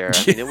right there.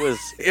 I mean, it was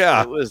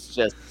it was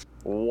just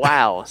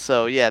wow.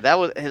 So that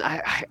was, and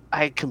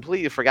I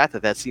completely forgot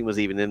that scene was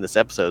even in this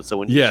episode. So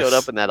when he showed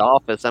up in that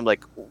office, I'm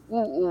like,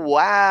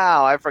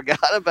 wow, I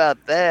forgot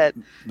about that.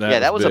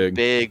 That was a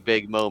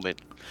big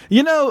moment.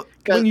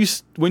 When you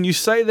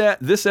say that,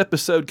 this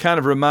episode kind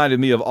of reminded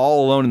me of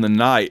All Alone in the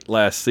Night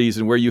last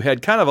season, where you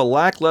had kind of a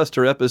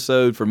lackluster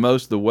episode for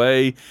most of the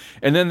way,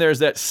 and then there's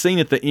that scene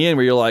at the end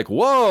where you're like,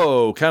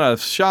 whoa, kind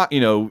of shocked.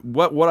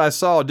 What I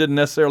saw didn't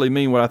necessarily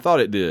mean what I thought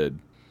it did.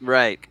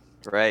 Right.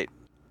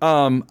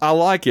 I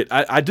like it.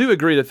 I do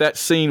agree that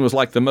scene was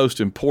like the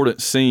most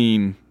important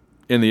scene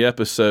in the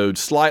episode,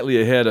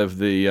 slightly ahead of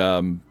the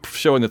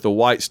showing that the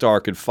White Star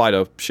could fight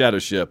a shadow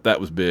ship. That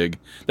was big.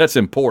 That's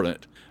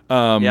important.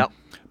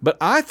 But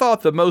I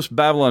thought the most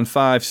Babylon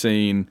 5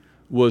 scene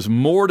was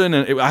Morden,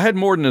 and I had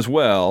Morden as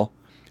well.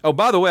 Oh,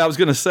 by the way, I was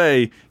going to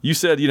say, you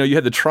said, you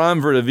had the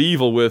triumvirate of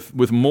evil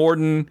with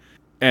Morden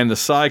and the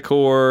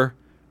Psychor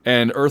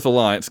and Earth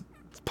Alliance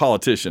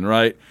politician,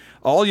 right?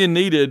 All you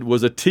needed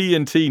was a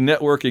TNT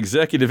network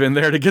executive in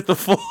there to get the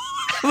full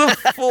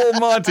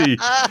Monty,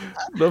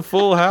 the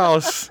full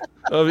house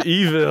of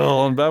evil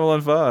on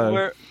Babylon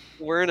 5.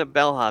 We're in a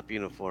bellhop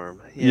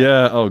uniform.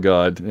 Yeah. Oh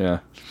God.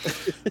 Yeah.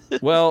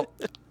 Well,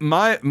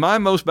 my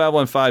most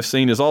Babylon 5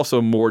 scene is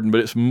also Morden,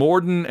 but it's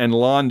Morden and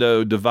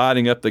Londo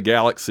dividing up the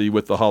galaxy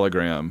with the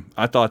hologram.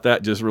 I thought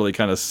that just really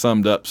kind of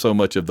summed up so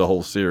much of the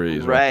whole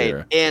series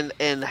right there. And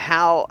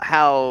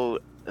how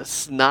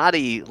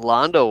snotty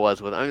Londo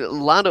was with. I mean,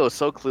 Londo is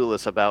so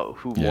clueless about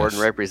who Morden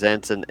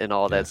represents and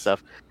all that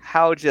stuff.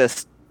 How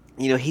just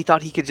he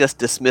thought he could just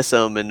dismiss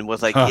him and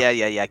was like,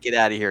 yeah, get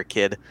out of here,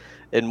 kid.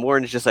 And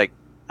Morden's just like,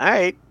 all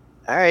right,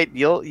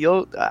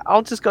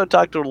 I'll just go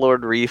talk to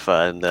Lord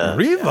Rifa and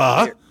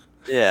Rifa.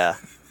 Yeah.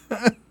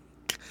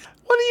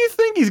 What do you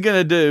think he's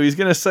gonna do? He's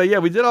gonna say, yeah,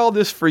 we did all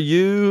this for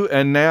you,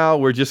 and now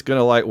we're just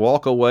gonna like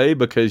walk away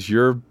because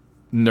you're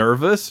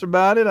nervous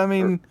about it. I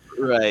mean,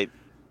 right.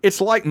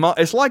 It's like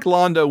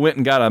Londo went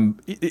and got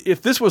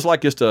if this was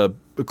like just a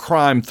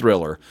crime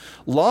thriller,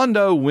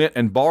 Londo went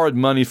and borrowed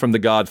money from the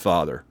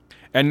Godfather,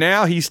 and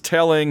now he's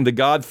telling the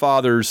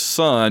Godfather's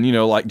son,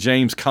 like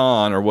James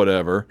Caan or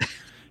whatever,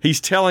 he's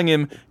telling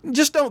him,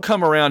 just don't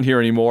come around here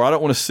anymore. I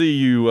don't want to see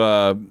you.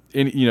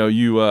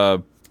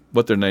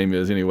 What their name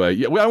is anyway.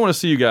 Yeah, I don't want to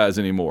see you guys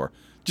anymore.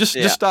 Just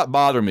stop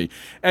bothering me.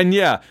 And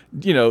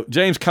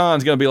James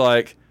Caan's gonna be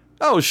like,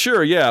 oh,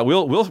 sure, yeah, we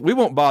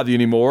won't bother you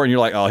anymore. And you're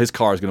like, oh, his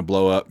car's going to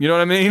blow up. You know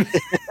what I mean?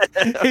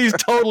 He's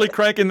totally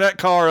cranking that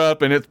car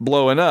up, and it's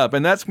blowing up.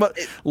 And that's what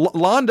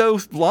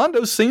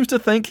Londo seems to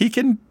think he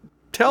can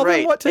tell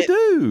them what to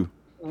do.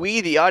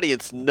 We, the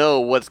audience, know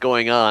what's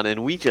going on,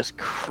 and we just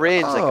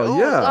cringe.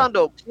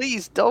 Londo,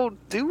 please don't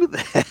do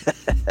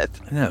that.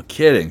 No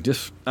kidding.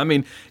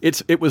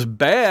 It was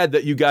bad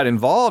that you got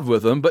involved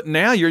with them, but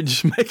now you're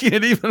just making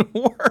it even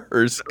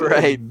worse.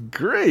 Right. Good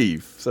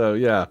grief. So,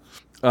 yeah.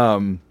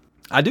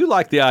 I do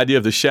like the idea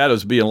of the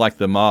shadows being like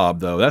the mob,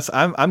 though.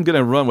 I'm going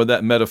to run with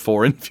that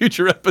metaphor in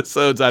future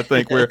episodes. I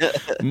think where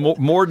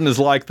Morden is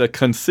like the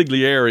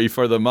consigliere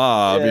for the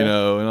mob, and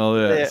all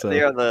that.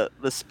 They are the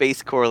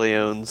space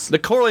Corleones. The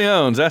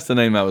Corleones. That's the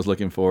name I was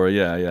looking for.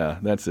 Yeah.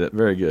 That's it.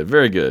 Very good.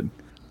 Very good.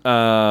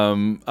 All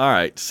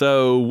right.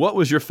 So, what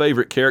was your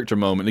favorite character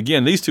moment?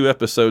 Again, these two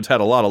episodes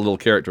had a lot of little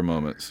character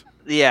moments.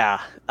 Yeah,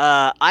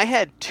 I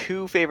had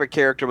two favorite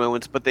character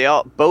moments, but they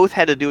both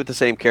had to do with the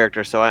same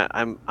character, so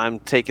I'm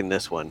taking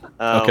this one.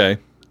 Okay.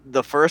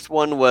 The first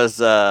one was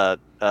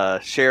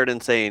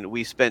Sheridan saying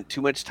we spent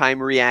too much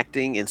time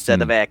reacting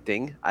instead of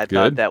acting. I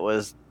thought that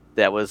was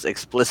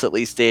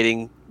explicitly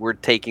stating we're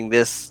taking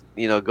this,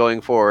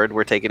 going forward,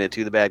 we're taking it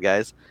to the bad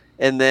guys.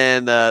 And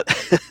then the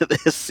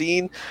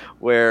scene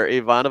where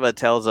Ivanova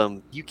tells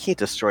him, "You can't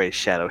destroy a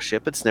shadow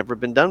ship; it's never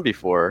been done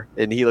before,"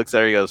 and he looks at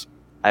her and goes,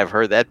 "I've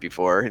heard that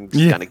before," and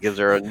just kind of gives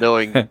her a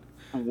knowing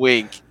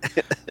wink.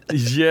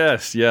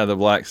 Yes, the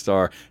Black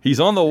Star. He's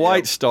on the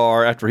White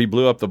Star after he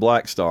blew up the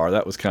Black Star.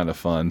 That was kind of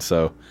fun.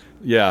 So,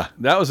 yeah,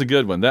 that was a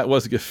good one. That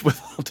was good.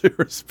 With all due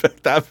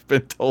respect, I've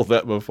been told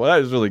that before. That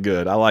was really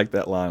good. I like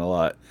that line a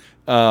lot.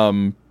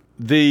 My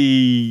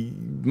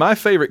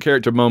favorite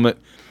character moment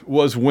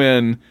was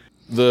when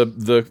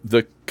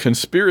the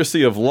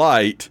conspiracy of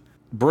light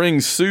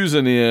brings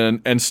Susan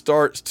in and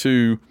starts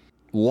to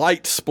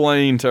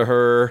light-splain to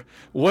her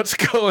what's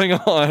going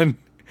on,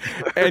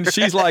 and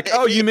she's like,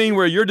 oh, you mean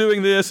where you're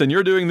doing this and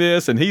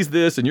he's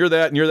this and you're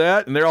that and you're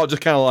that, and they're all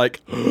just kind of like,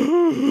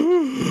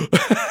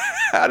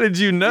 how did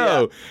you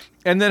know?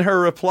 And then her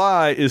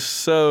reply is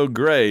so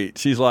great.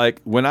 She's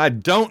like, when I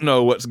don't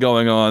know what's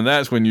going on,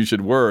 that's when you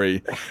should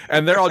worry.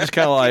 And they're all just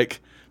kind of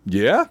like,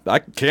 yeah, I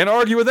can't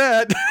argue with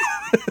that.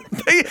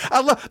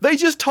 They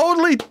just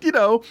totally,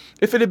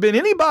 if it had been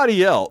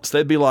anybody else,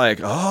 they'd be like,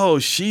 oh,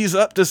 she's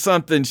up to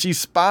something, she's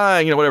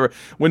spying, whatever.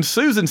 When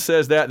Susan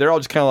says that, they're all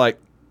just kind of like,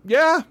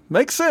 yeah,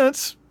 makes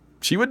sense.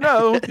 She would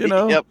know,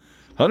 Yep.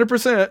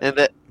 100%.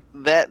 And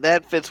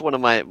that fits one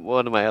of my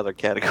other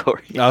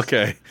categories.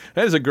 Okay,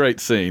 that is a great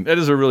scene. That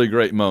is a really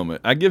great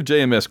moment. I give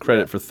JMS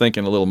credit for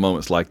thinking of little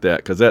moments like that,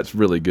 because that's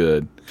really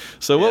good.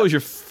 So, what was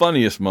your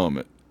funniest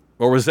moment?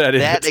 Or was that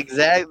that it?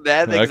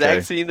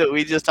 exact scene that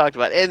we just talked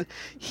about? And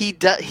he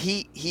treats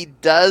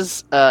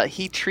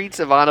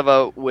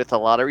Ivanova with a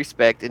lot of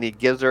respect, and he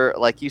gives her,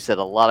 like you said,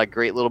 a lot of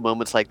great little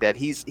moments like that.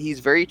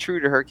 He's very true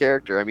to her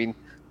character. I mean,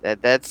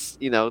 that's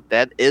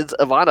that is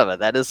Ivanova.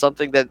 That is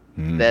something that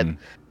it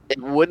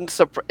wouldn't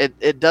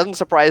it doesn't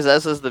surprise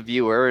us as the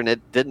viewer, and it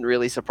didn't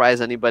really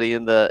surprise anybody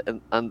in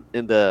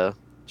the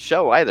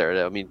show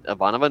either. I mean,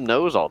 Ivanova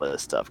knows all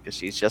this stuff because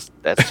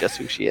that's just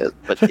who she is.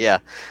 But yeah,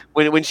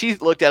 when she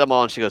looked at them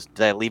all and she goes,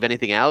 "Did I leave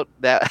anything out?"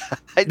 That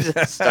I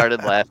just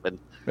started laughing.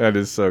 That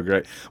is so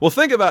great. Well,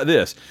 think about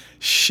this.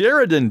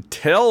 Sheridan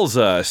tells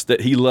us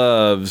that he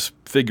loves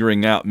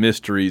figuring out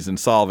mysteries and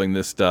solving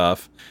this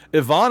stuff.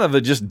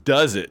 Ivanova just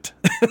does it.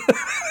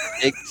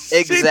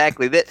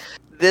 Exactly.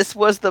 This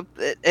was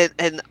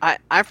and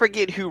I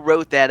forget who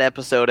wrote that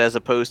episode as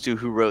opposed to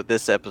who wrote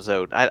this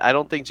episode. I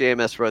don't think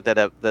JMS wrote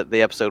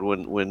the episode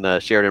when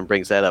Sheridan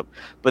brings that up.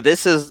 But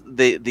this is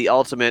the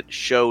ultimate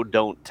show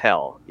don't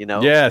tell. You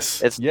know.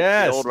 Yes. It's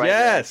the old writer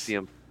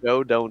axiom.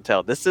 Show don't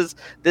tell. This is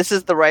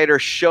the writer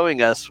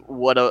showing us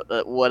what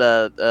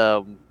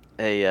a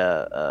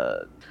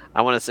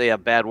I want to say a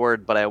bad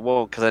word, but I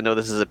won't because I know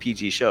this is a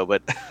PG show.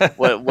 But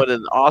what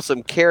an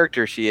awesome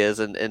character she is,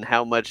 and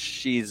how much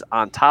she's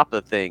on top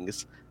of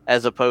things,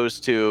 as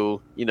opposed to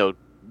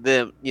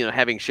them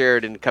having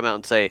Sheridan come out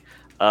and say,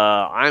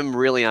 "I'm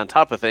really on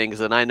top of things,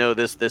 and I know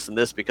this, and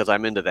this because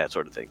I'm into that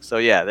sort of thing." So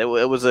yeah,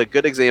 it was a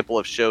good example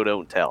of show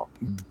don't tell.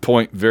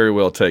 Point very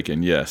well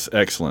taken. Yes,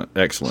 excellent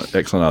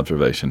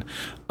observation.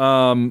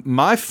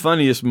 My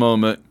funniest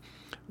moment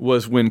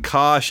was when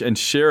Kosh and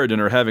Sheridan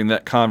are having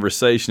that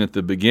conversation at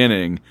the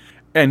beginning.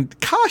 And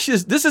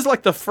this is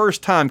like the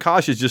first time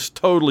Kosh is just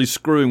totally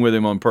screwing with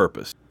him on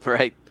purpose.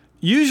 Right.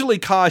 Usually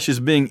Kosh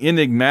is being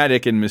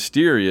enigmatic and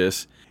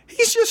mysterious.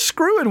 He's just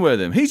screwing with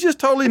him. He's just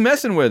totally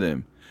messing with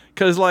him.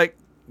 Because like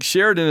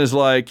Sheridan is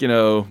like,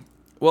 well,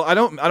 I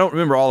don't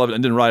remember all of it. I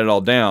didn't write it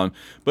all down.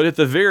 But at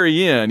the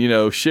very end,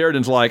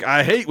 Sheridan's like,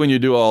 "I hate when you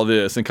do all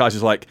this." And Kosh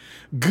is like,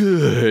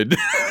 "Good."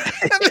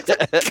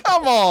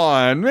 Come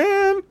on,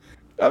 man.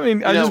 I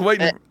mean, I'm just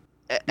waiting.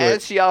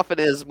 As she often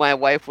is, my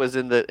wife was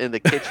in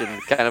the kitchen,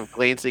 kind of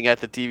glancing at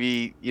the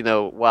TV,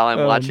 while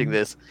I'm watching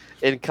this,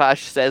 and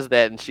Kosh says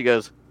that, and she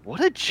goes, "What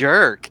a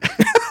jerk!"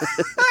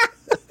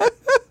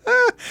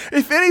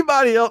 If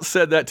anybody else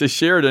said that to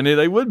Sheridan,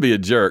 they would be a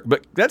jerk.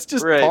 But that's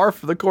just par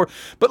for the course.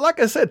 But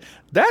like I said,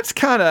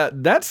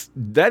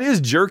 that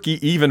is jerky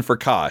even for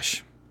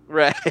Kosh.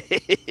 Right.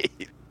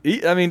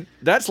 I mean,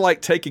 that's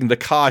like taking the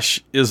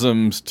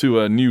Kosh-isms to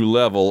a new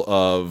level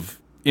of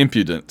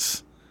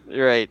impudence.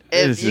 Right.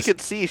 And you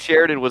could see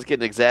Sheridan was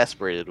getting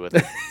exasperated with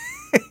it.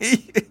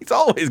 He's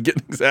always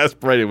getting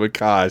exasperated with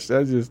Kosh.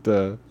 That's just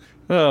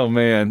oh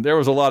man, there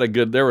were a lot of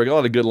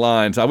good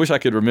lines. I wish I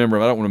could remember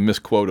them. I don't want to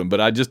misquote them,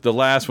 but the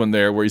last one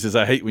there where he says,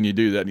 "I hate when you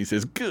do that," and he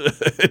says, "Good."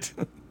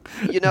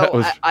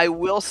 I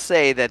will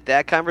say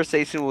that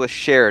conversation with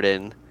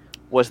Sheridan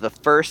was the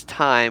first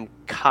time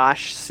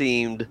Kosh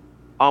seemed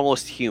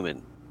almost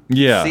human.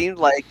 Yeah. Seemed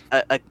like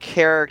a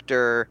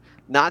character,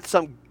 not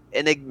some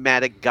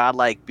enigmatic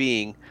godlike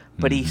being,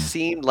 but he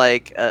seemed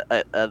like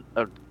a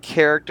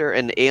character,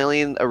 an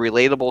alien, a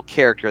relatable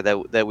character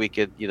that we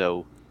could,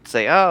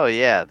 say, "Oh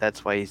yeah,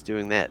 that's why he's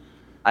doing that."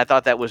 I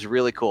thought that was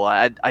really cool.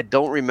 I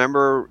don't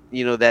remember,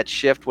 that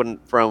shift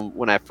from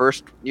when I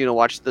first,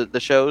 watched the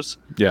shows.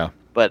 Yeah.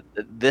 But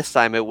this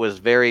time it was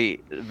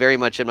very, very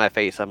much in my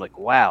face. I'm like,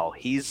 wow,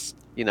 he's,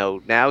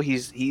 now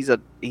he's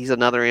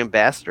another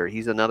ambassador.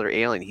 He's another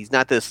alien. He's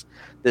not this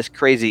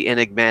crazy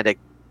enigmatic,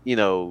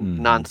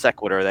 non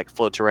sequitur that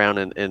floats around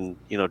and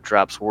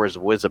drops words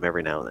of wisdom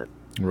every now and then.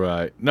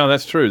 Right. No,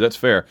 that's true. That's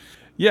fair.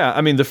 Yeah.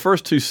 I mean, the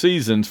first two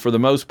seasons, for the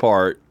most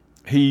part,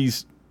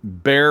 he's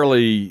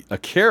barely a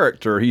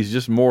character. He's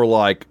just more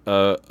like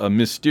a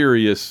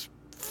mysterious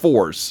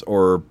force,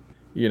 or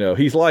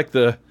he's like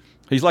the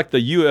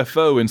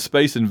UFO in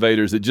Space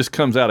Invaders that just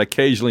comes out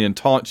occasionally and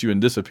taunts you and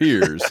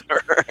disappears.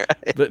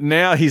 Right. But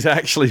now he's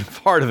actually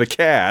part of the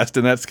cast,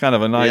 and that's kind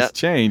of a nice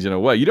change in a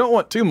way. You don't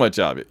want too much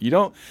of it.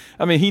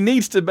 He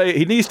needs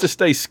to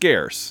stay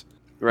scarce.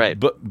 Right.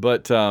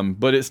 But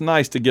it's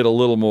nice to get a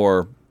little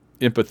more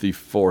empathy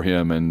for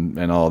him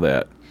and all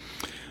that.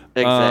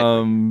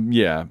 Exactly.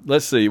 Yeah.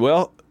 Let's see.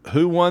 Well,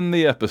 who won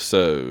the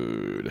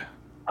episode?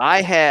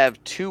 I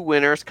have two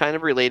winners, kind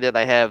of related.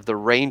 I have the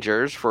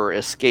Rangers for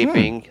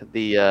escaping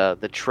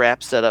the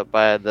trap set up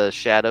by the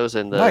Shadows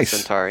and the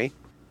Centauri.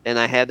 And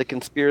I had the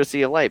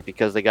Conspiracy of Light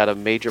because they got a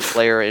major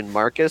player in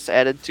Marcus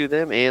added to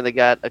them, and they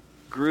got a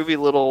groovy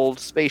little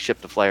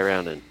spaceship to fly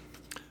around in.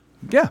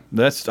 Yeah,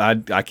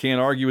 I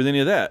can't argue with any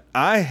of that.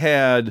 I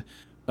had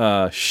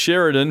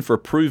Sheridan for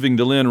proving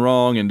Delenn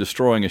wrong and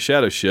destroying a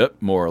shadow ship,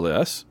 more or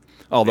less.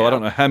 Although I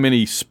don't know how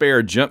many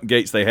spare jump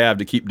gates they have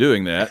to keep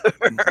doing that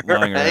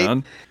lying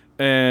around.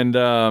 And,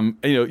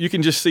 you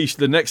can just see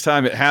the next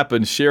time it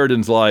happens,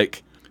 Sheridan's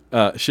like,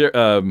 what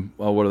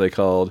are they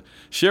called?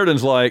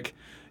 Sheridan's like,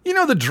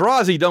 the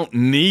Drazi don't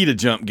need a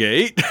jump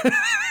gate.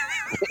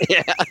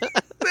 Yeah.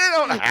 They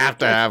don't have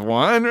to have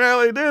one,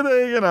 really, do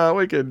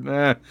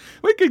they?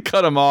 We could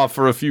cut them off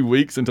for a few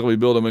weeks until we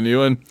build them a new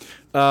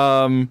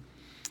one.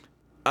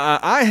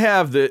 I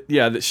have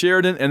that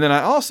Sheridan, and then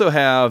I also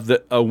have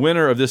that a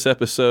winner of this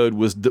episode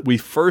was that we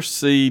first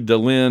see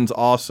Delenn's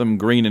awesome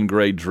green and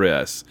gray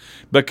dress,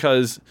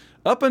 because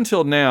up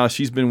until now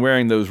she's been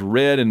wearing those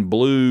red and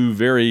blue,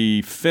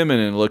 very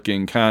feminine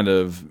looking, kind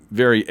of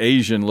very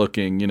Asian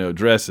looking,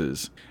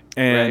 dresses,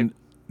 and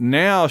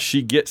now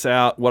she gets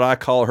out what I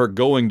call her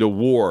going to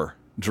war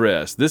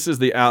dress. This is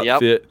the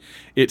outfit.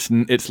 Yep.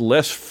 It's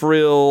less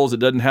frills. It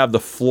doesn't have the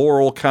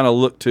floral kind of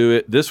look to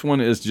it. This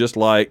one is just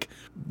like,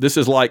 this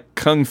is like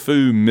Kung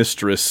Fu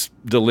Mistress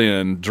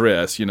Delenn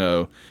dress, you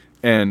know.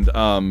 And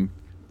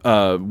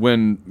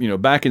when, you know,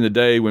 back in the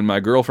day when my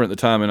girlfriend at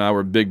the time and I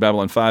were big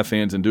Babylon 5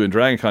 fans and doing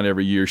Dragon Con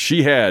every year,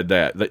 she had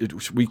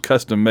that. We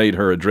custom made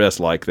her a dress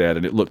like that,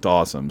 and it looked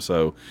awesome.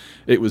 So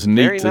it was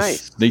neat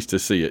to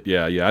see it.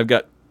 Yeah. I've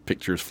got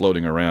pictures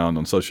floating around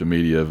on social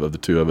media of the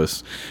two of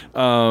us.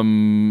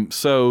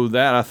 So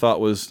that I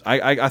thought was,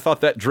 I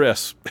thought that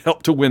dress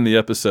helped to win the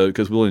episode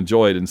because we'll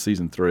enjoy it in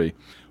season 3.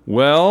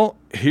 Well,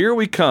 here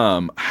we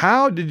come.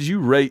 How did you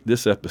rate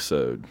this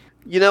episode?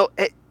 You know,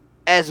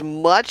 as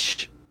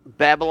much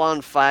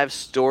Babylon 5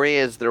 story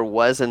as there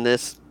was in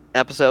this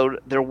episode,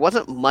 there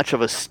wasn't much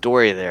of a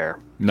story there.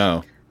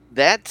 No.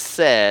 That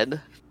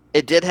said,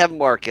 it did have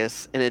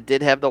Marcus and it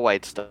did have the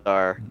White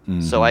Star,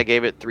 so I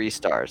gave it 3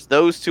 stars.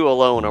 Those 2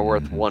 alone are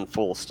worth 1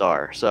 full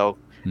star, so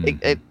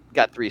it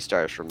got 3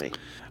 stars from me.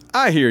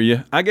 I hear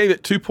you. I gave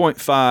it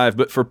 2.5,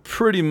 but for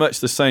pretty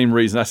much the same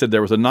reason. I said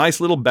there was a nice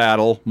little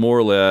battle, more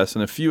or less,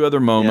 and a few other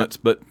moments,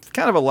 but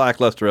kind of a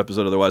lackluster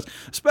episode otherwise,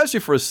 especially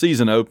for a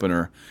season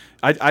opener.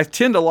 I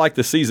tend to like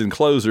the season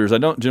closers. I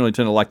don't generally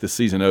tend to like the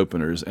season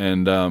openers,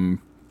 and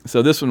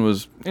so this one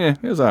was,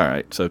 it was all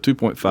right. So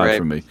 2.5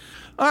 from me.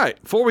 All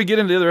right, before we get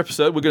into the other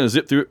episode, we're going to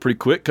zip through it pretty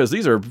quick because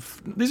these are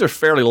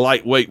fairly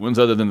lightweight ones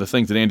other than the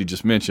things that Andy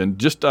just mentioned.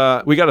 Just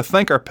we got to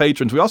thank our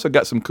patrons. We also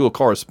got some cool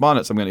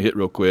correspondence I'm going to hit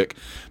real quick.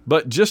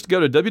 But just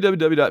go to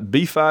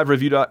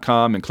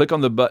www.b5review.com and click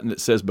on the button that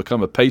says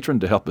Become a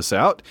Patron to help us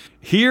out.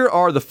 Here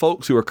are the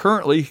folks who are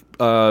currently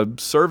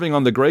serving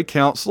on the Grey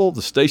Council,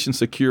 the station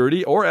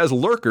security, or as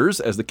lurkers,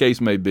 as the case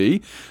may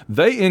be.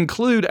 They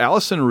include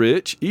Allison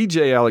Rich,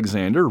 E.J.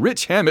 Alexander,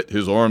 Rich Hammett,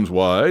 his arms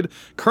wide,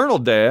 Colonel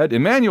Dad,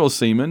 Emmanuel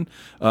Seaman,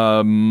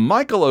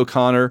 Michael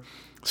O'Connor,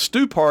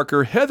 Stu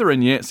Parker, Heather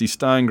and Yancey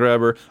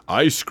Steingraber,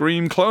 Ice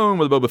Cream Clone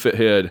with a Boba Fett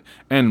head,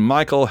 and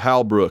Michael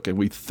Halbrook. And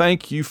we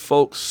thank you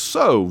folks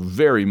so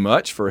very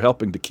much for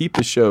helping to keep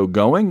the show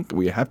going.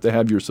 We have to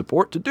have your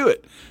support to do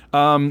it.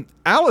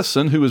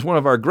 Allison, who is one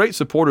of our great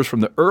supporters from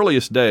the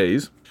earliest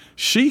days,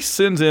 she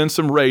sends in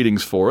some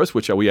ratings for us,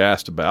 which we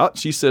asked about.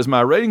 She says,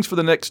 my ratings for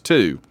the next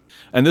 2.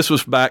 And this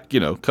was back,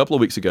 a couple of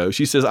weeks ago.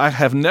 She says, I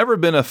have never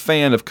been a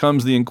fan of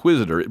Comes the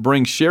Inquisitor. It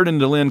brings Sheridan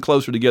and Delenn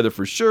closer together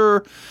for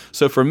sure.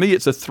 So for me,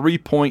 it's a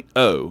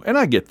 3.0. And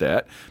I get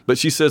that. But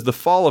she says The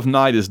Fall of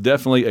Night is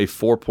definitely a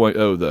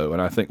 4.0, though.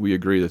 And I think we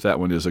agree that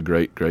one is a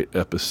great, great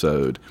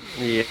episode.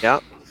 Yeah.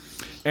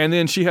 And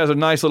then she has a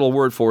nice little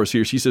word for us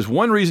here. She says,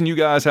 one reason you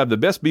guys have the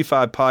best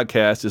B5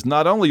 podcast is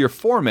not only your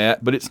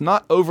format, but it's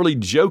not overly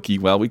jokey.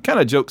 Well, we kind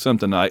of joked some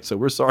tonight, so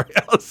we're sorry,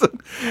 Allison.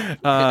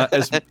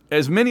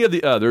 As many of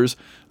the others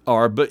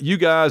are, but you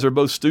guys are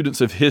both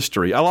students of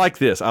history. I like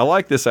this,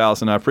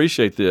 Allison. I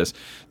appreciate this.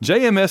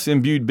 JMS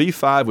imbued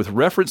B5 with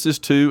references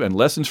to and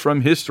lessons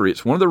from history.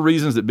 It's one of the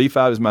reasons that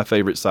B5 is my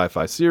favorite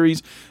sci-fi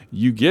series.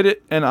 You get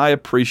it, and I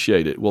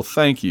appreciate it. Well,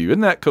 thank you.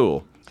 Isn't that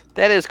cool?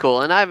 That is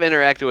cool, and I've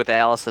interacted with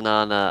Allison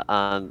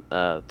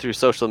on through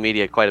social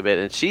media quite a bit,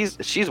 and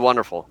she's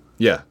wonderful.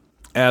 Yeah,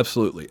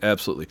 absolutely.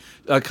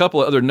 A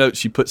couple of other notes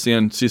she puts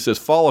in. She says,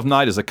 Fall of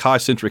Night is a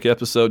Kai-centric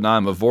episode, and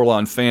I'm a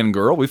Vorlon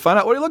fangirl. We find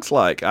out what he looks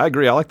like. I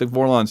agree. I like the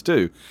Vorlons,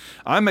 too.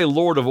 I'm a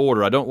Lord of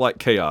Order. I don't like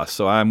chaos,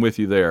 so I'm with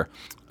you there.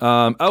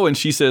 And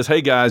she says,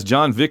 hey guys,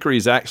 John Vickery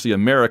is actually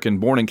American,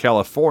 born in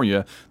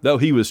California, though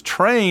he was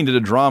trained at the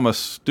drama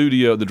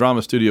studio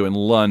in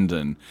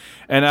London.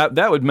 And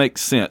that would make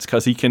sense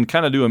because he can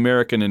kind of do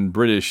American and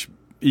British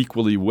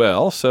equally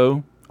well,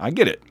 so I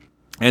get it.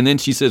 And then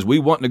she says, we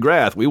want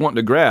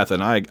DeGrath,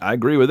 and I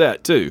agree with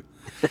that too.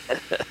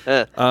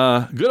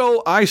 Good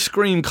old Ice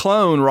Cream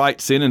Clone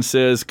writes in and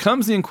says,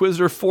 comes the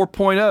Inquisitor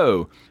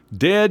 4.0.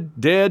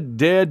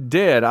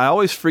 Dead. I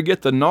always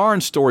forget the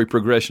Narn story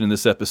progression in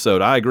this episode.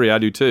 I agree, I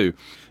do too.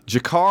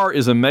 Jakar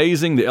is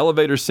amazing. The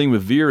elevator scene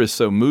with Veer is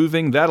so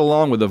moving. That,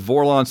 along with the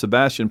Vorlon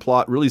Sebastian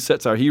plot, really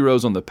sets our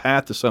heroes on the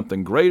path to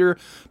something greater,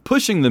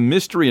 pushing the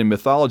mystery and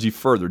mythology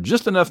further.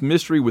 Just enough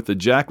mystery with the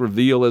Jack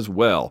reveal as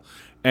well.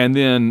 And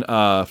then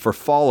for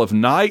Fall of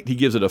Night, he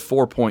gives it a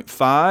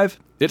 4.5.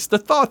 It's the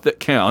thought that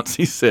counts,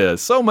 he says.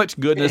 So much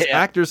goodness,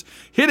 actors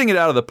hitting it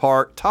out of the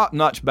park,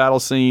 top-notch battle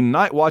scene,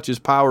 Night Watch's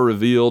power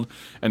revealed,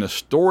 and a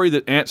story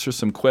that answers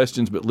some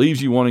questions but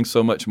leaves you wanting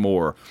so much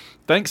more.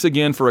 Thanks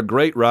again for a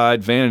great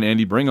ride, Van and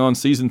Andy. Bring on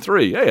Season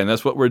 3. Hey, and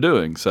that's what we're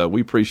doing, so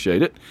we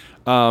appreciate it.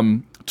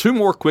 2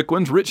 more quick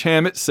ones. Rich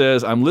Hammett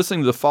says, I'm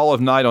listening to The Fall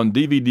of Night on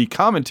DVD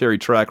commentary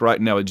track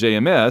right now at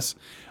JMS.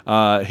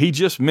 He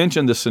just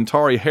mentioned the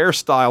Centauri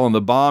hairstyle on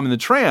the bomb in the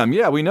tram.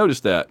 Yeah, we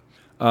noticed that.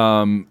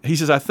 He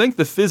says, I think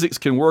the physics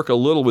can work a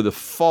little with a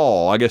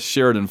fall. I guess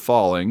Sheridan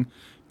falling.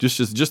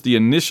 Just the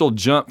initial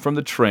jump from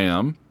the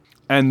tram.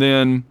 And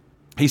then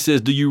he says,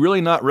 do you really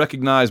not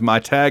recognize my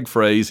tag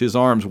phrase, his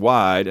arms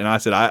wide? And I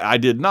said, I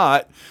did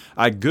not.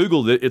 I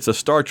Googled it. It's a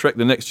Star Trek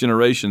The Next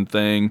Generation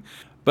thing.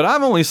 But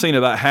I've only seen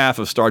about half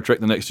of Star Trek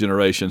The Next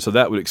Generation, so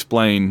that would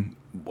explain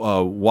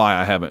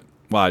why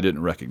I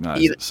didn't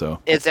recognize it. So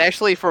it's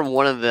actually from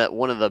one of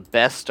the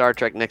best Star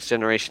Trek Next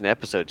Generation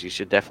episodes. You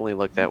should definitely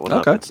look that one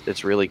up.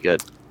 It's really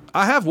good.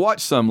 I have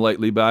watched some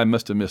lately, but I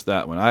must have missed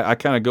that one. I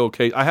kind of go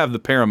okay. I have the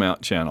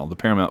Paramount channel, the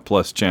Paramount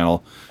Plus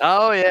channel.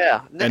 Oh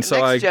yeah, and so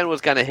Next Gen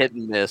was kind of hit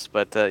and miss,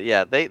 but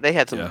yeah, they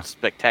had some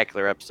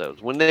spectacular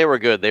episodes. When they were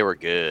good, they were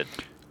good.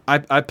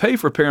 I pay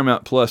for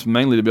Paramount Plus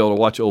mainly to be able to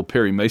watch old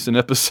Perry Mason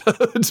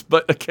episodes,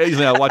 but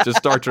occasionally I watch a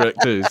Star Trek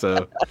too.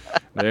 So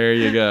there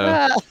you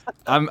go.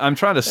 I'm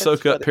trying to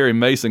soak up Perry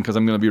Mason because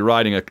I'm going to be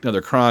writing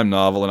another crime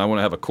novel, and I want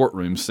to have a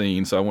courtroom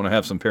scene, so I want to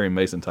have some Perry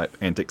Mason type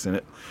antics in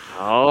it.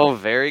 Oh,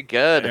 very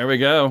good. There we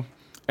go.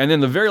 And then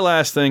the very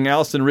last thing,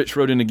 Allison Rich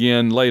wrote in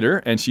again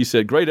later, and she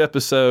said, "Great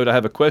episode. I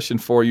have a question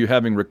for you.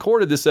 Having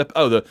recorded this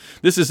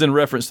this is in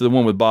reference to the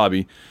one with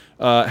Bobby.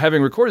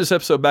 Having recorded this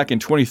episode back in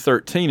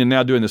 2013 and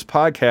now doing this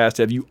podcast,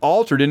 have you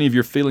altered any of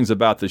your feelings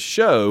about the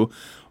show,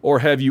 or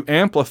have you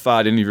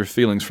amplified any of your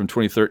feelings from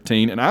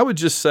 2013? And I would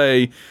just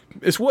say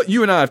it's what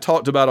you and I have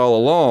talked about all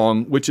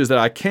along, which is that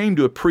I came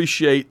to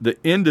appreciate the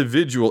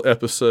individual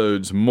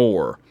episodes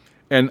more.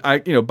 And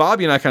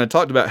Bobby and I kind of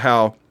talked about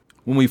how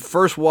when we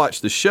first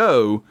watched the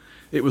show,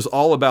 it was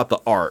all about the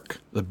arc,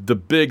 the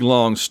big,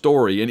 long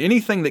story. And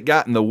anything that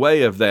got in the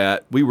way of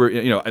that,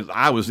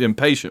 I was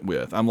impatient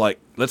with. I'm like,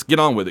 let's get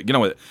on with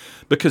it.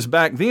 Because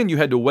back then you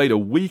had to wait a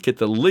week at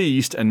the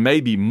least and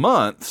maybe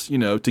months,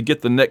 to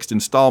get the next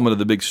installment of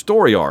the big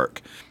story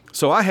arc.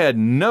 So I had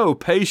no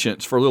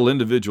patience for little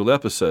individual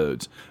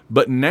episodes.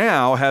 But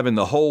now, having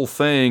the whole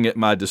thing at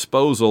my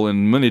disposal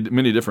in many,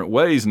 many different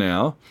ways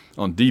now,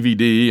 on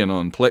DVD and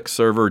on Plex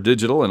Server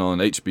Digital and on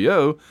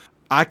HBO,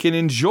 I can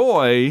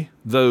enjoy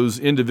those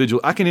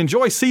individual. I can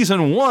enjoy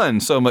season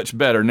 1 so much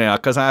better now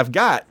because I've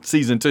got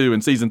season 2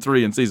 and season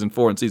 3 and season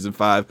 4 and season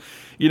 5.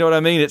 You know what I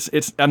mean?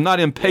 I'm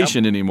not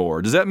impatient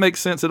anymore. Does that make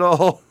sense at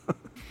all?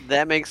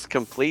 That makes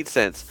complete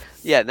sense.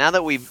 Yeah, now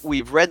that we've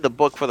read the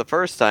book for the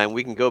first time,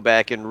 we can go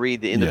back and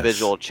read the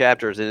individual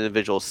chapters and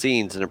individual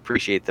scenes and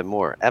appreciate them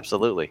more.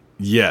 Absolutely.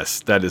 Yes,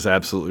 that is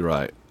absolutely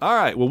right. All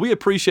right. Well, we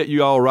appreciate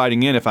you all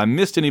writing in. If I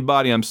missed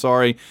anybody, I'm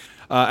sorry.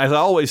 As I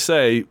always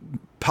say,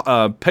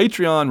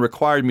 Patreon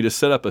required me to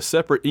set up a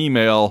separate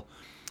email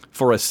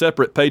for a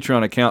separate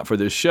Patreon account for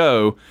this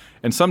show,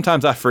 and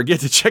sometimes I forget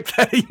to check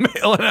that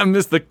email and I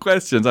miss the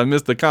questions, I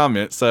miss the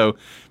comments. So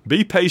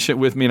be patient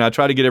with me, and I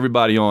try to get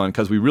everybody on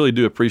because we really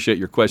do appreciate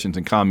your questions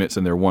and comments,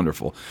 and they're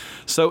wonderful.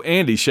 So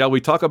Andy, shall we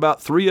talk about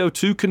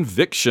 302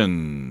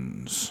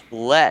 Convictions?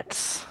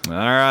 Let's. All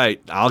right,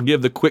 I'll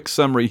give the quick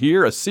summary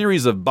here. A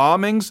series of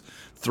bombings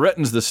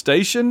threatens the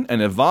station,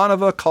 and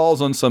Ivanova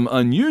calls on some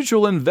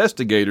unusual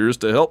investigators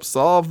to help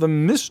solve the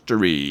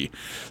mystery.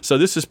 So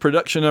this is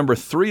production number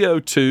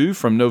 302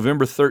 from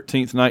November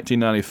 13th,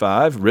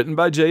 1995, written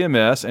by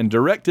JMS and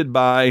directed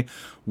by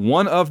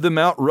one of the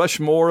Mount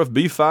Rushmore of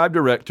B5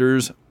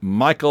 directors,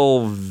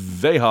 Michael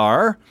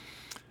Vehar.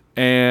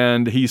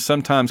 And he's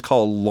sometimes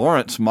called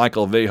Lawrence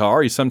Michael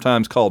Vehar. He's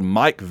sometimes called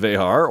Mike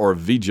Vehar or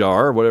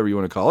Vijar, whatever you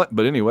want to call it.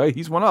 But anyway,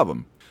 he's one of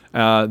them.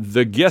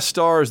 The guest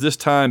stars this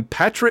time,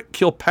 Patrick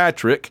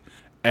Kilpatrick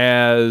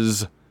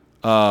as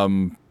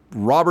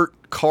Robert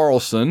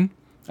Carlson.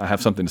 I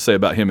have something to say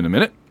about him in a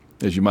minute,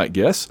 as you might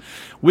guess.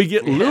 We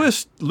get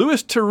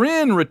Louis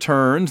Turin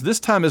returns, this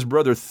time as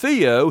brother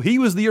Theo. He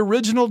was the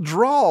original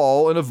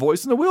Drawl in A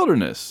Voice in the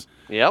Wilderness.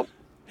 Yep.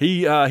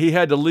 He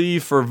had to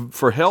leave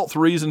for health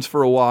reasons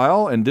for a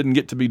while and didn't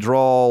get to be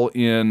Drawl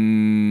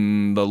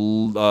in the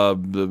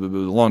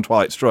Long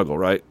Twilight Struggle,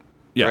 right?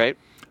 Yeah. Right.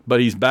 But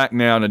he's back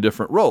now in a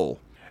different role.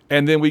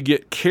 And then we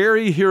get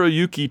Kari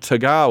Hiroyuki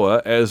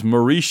Tagawa as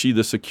Morishi,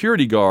 the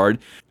security guard.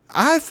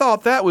 I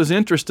thought that was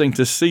interesting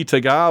to see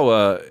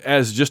Tagawa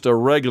as just a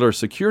regular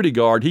security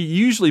guard. He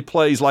usually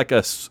plays like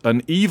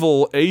an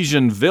evil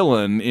Asian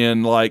villain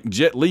in like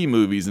Jet Li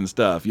movies and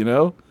stuff,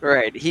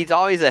 Right. He's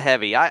always a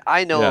heavy.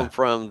 I know him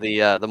from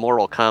the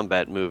Mortal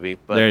Kombat movie.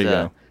 But, there you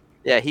go.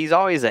 Yeah, he's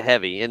always a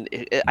heavy. And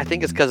I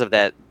think it's because of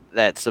that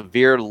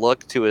severe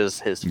look to his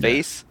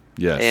face.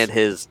 Yes. And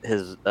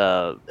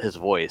his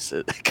voice,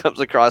 it comes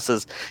across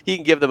as, he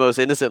can give the most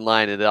innocent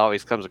line and it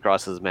always comes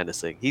across as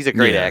menacing. He's a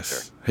great actor.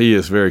 He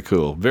is very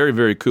cool. Very,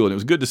 very cool. And it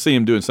was good to see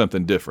him doing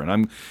something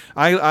different.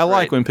 I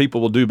like when people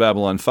will do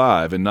Babylon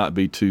 5 and not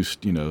be too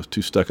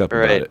stuck up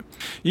about it.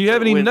 You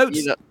have any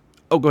notes?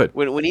 Oh, go ahead.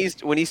 When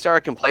he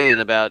started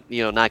complaining about,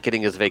 not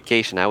getting his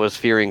vacation, I was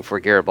fearing for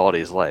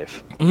Garibaldi's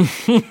life.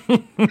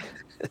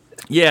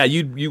 Yeah,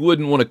 you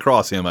wouldn't want to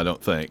cross him, I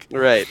don't think.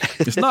 Right.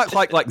 It's not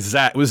like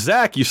Zach. With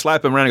Zach, you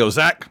slap him around and go,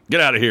 Zach,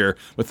 get out of here.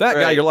 With that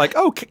guy, you're like,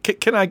 oh,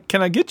 can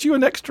I get you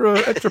an extra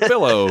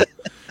pillow?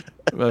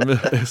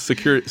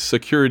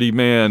 Security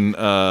man,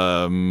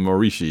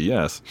 Morishi.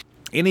 Yes.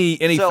 Any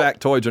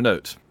factoids or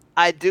notes?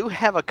 I do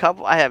have a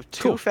couple. I have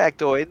two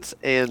factoids,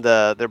 and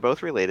they're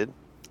both related.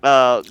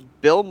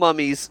 Bill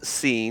Mummy's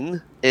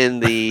scene in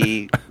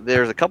the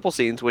there's a couple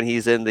scenes when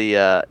he's in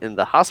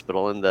the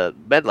hospital in the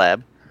med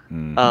lab.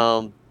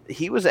 Mm-hmm.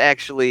 He was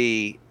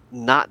actually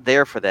not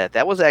there for that.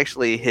 That was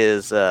actually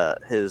his a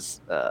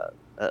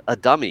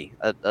dummy,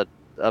 a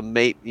a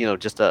mate,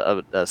 just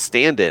a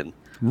stand-in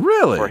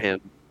Really? for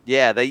him.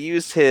 Yeah, they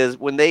used his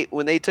when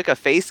they took a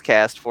face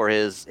cast for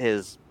his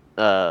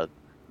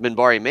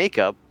Minbari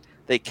makeup.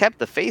 They kept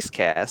the face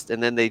cast,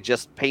 and then they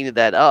just painted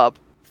that up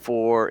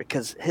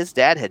because his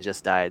dad had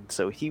just died,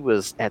 so he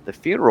was at the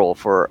funeral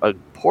for a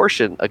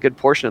good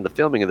portion of the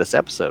filming of this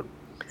episode.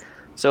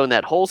 So in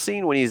that whole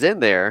scene when he's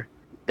in there,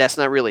 that's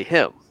not really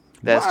him.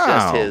 That's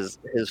just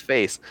his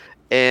face.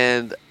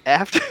 And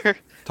after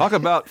talk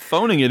about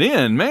phoning it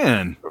in,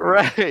 man.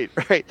 Right.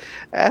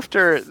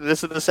 After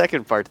this is the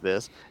second part to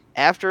this.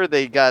 After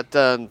they got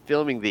done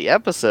filming the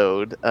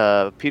episode,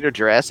 Peter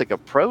Jurasik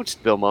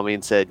approached Bill Mumy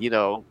and said,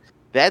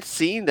 that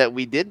scene that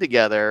we did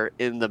together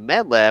in the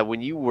med lab when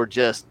you were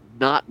just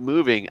not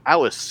moving, I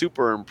was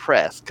super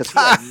impressed because he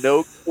had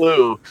no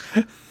clue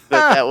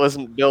that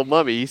wasn't Bill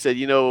Mumy. He said,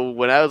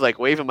 when I was like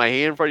waving my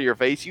hand in front of your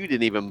face, you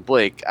didn't even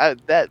blink.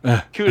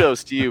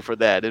 Kudos to you for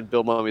that. And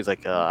Bill Mumy's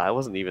like, I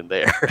wasn't even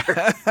there.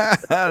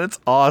 That's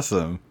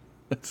awesome.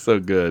 That's so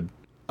good.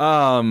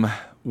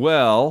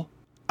 Well,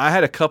 I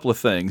had a couple of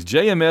things.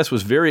 JMS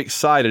was very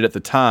excited at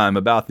the time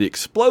about the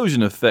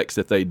explosion effects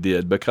that they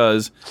did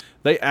because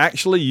they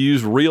actually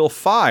used real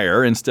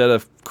fire instead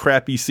of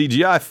crappy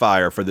CGI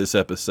fire for this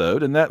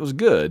episode, and that was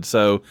good.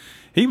 So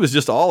he was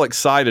just all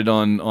excited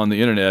on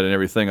the internet and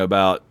everything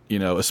about,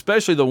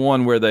 especially the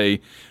one where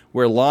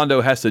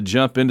Londo has to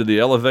jump into the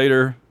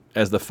elevator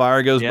as the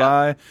fire goes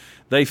by.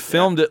 They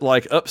filmed it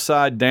like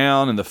upside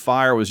down, and the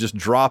fire was just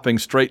dropping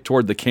straight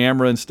toward the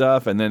camera and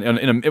stuff. And then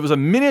it was a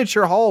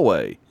miniature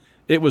hallway.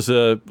 It was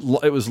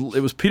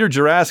Peter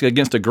Jurasik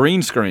against a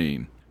green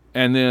screen,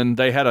 and then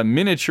they had a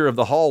miniature of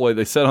the hallway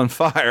they set on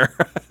fire.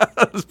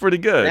 It was pretty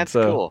good. That's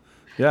cool.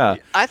 Yeah,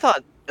 I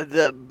thought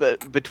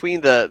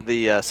between the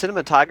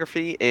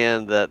cinematography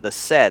and the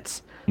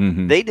sets,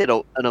 they did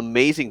an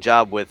amazing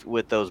job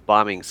with those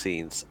bombing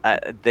scenes.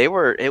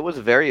 It was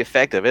very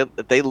effective.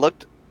 They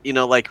looked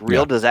like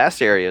real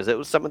disaster areas. It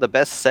was some of the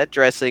best set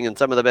dressing and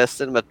some of the best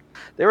cinema.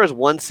 There was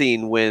one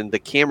scene when the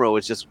camera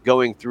was just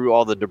going through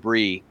all the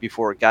debris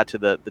before it got to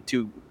the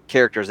two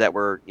characters that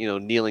were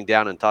kneeling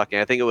down and talking.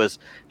 I think it was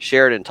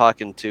Sheridan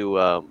talking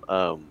to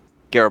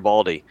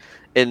Garibaldi,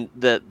 and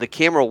the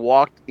camera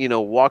walked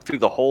through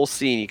the whole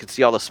scene. You could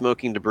see all the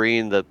smoking debris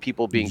and the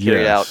people being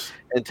carried out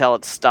until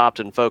it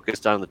stopped and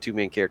focused on the two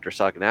main characters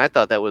talking. And I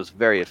thought that was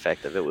very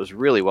effective. It was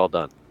really well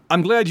done.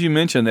 I'm glad you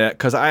mentioned that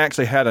because I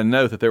actually had a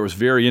note that there was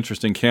very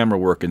interesting camera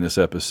work in this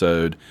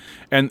episode,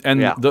 and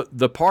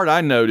the part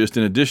I noticed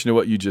in addition to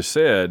what you just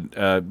said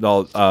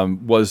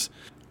was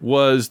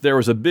there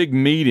was a big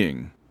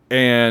meeting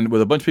and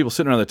with a bunch of people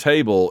sitting around the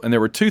table, and there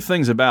were two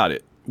things about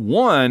it.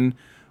 One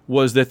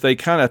was that they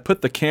kind of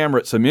put the camera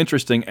at some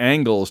interesting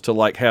angles to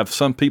like have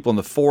some people in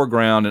the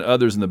foreground and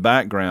others in the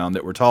background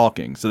that were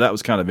talking. So that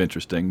was kind of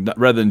interesting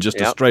rather than just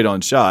a straight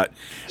on shot.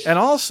 And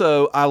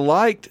also I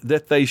liked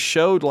that they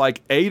showed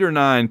like 8 or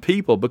 9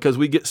 people because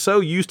we get so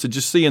used to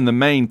just seeing the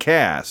main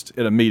cast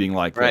at a meeting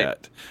like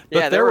that.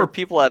 But there were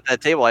people at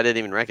that table I didn't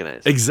even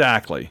recognize.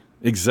 Exactly.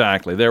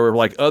 There were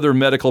like other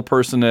medical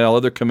personnel,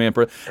 other command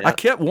I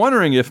kept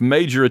wondering if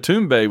Major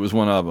Atumbe was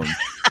one of them.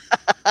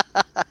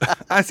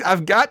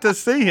 I've got to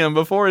see him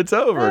before it's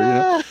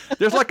over.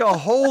 There's like a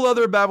whole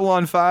other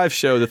Babylon 5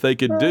 show that they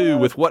could do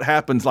with what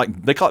happens.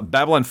 Like they call it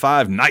Babylon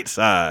 5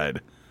 Nightside.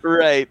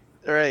 Right.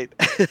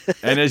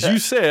 And as you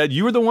said,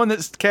 you were the one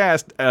that's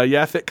cast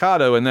Yaphet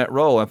Kotto in that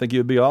role. I think he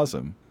would be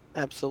awesome.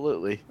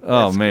 Absolutely.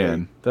 Oh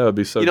man, that would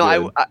be so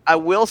good. I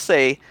will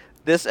say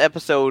this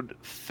episode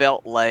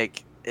felt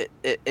like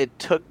it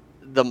took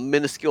the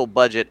minuscule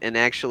budget and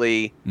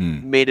actually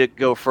made it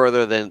go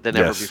further than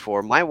ever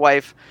before. My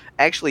wife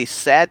actually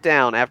sat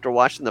down after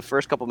watching the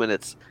first couple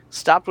minutes,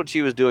 stopped what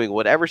she was doing,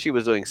 whatever she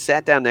was doing,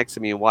 sat down next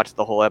to me and watched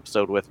the whole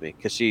episode with me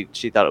because she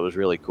thought it was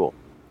really cool.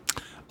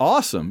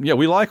 Awesome. Yeah,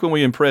 we like when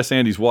we impress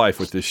Andy's wife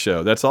with this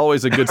show. That's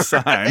always a good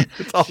sign.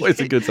 It's always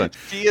a good sign.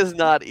 She is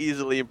not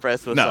easily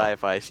impressed with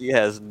sci-fi. She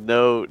has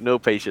no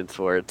patience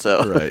for it.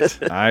 So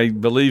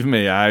right. Believe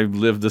me, I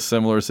lived a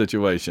similar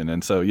situation,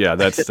 and so yeah,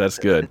 that's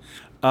good.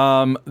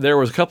 There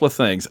was a couple of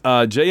things.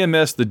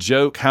 JMS, the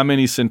joke, how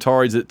many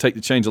Centaurs did it take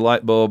to change a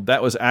light bulb?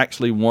 That was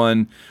actually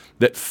one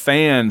that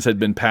fans had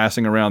been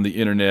passing around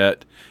the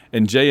internet.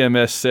 And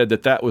JMS said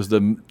that was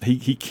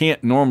he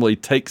can't normally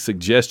take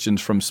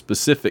suggestions from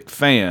specific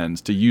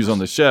fans to use on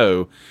the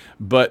show,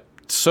 but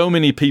so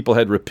many people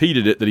had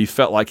repeated it that he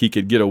felt like he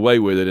could get away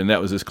with it, and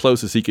that was as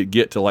close as he could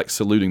get to like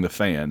saluting the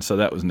fans. So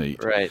that was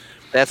neat. Right.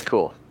 That's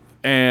cool.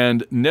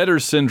 And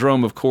Netter's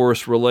syndrome, of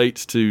course,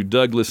 relates to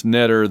Douglas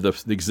Netter,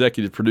 the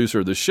executive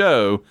producer of the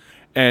show.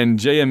 And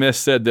JMS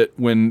said that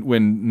when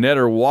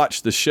Netter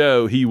watched the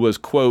show, he was,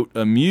 quote,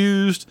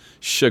 amused,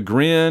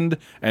 chagrined,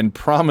 and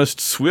promised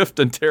swift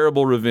and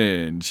terrible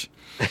revenge.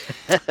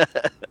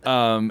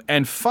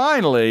 And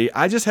finally,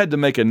 I just had to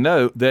make a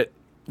note that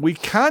we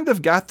kind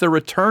of got the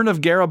return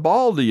of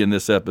Garibaldi in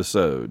this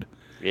episode.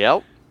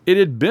 Yep. It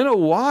had been a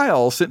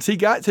while since he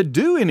got to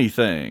do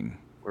anything.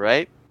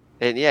 Right.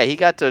 And yeah, he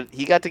got to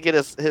get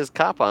his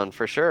cop on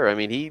for sure. I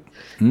mean, he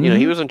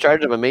was in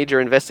charge of a major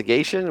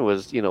investigation,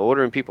 was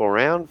ordering people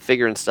around,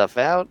 figuring stuff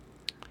out.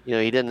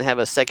 He didn't have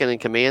a second in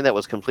command that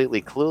was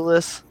completely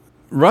clueless.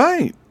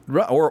 Right.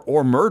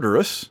 Or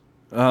murderous.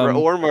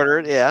 Or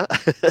murdered, yeah.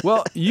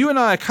 Well, you and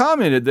I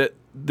commented that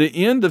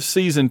the end of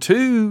season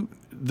 2,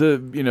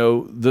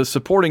 the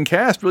supporting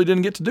cast really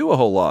didn't get to do a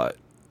whole lot.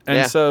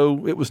 And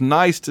so it was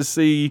nice to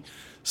see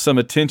some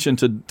attention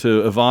to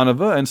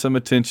Ivanova and some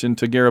attention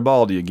to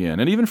Garibaldi again.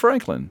 And even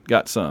Franklin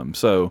got some.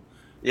 So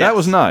that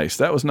was nice.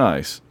 That was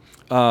nice.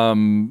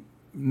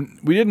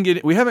 We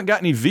haven't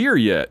got any Veer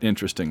yet,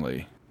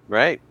 interestingly.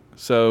 Right.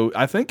 So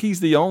I think he's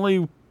the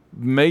only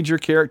major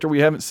character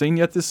we haven't seen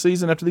yet this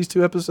season after these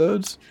 2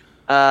 episodes.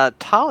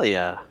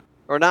 Talia.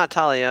 Or not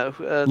Talia.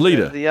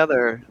 Lita. The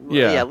other.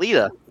 Yeah,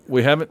 Lita.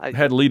 We haven't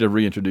had Lita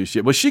reintroduced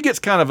yet. Well, she gets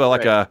kind of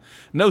a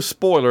no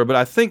spoiler, but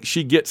I think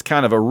she gets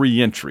kind of a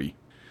re-entry.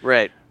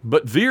 Right.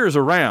 But Veer's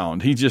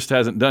around. He just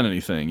hasn't done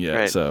anything yet,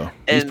 right. So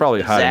he's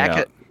probably hiding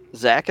out.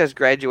 Zach has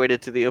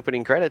graduated to the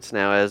opening credits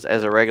now as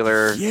a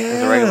regular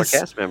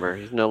cast member.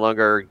 He's no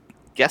longer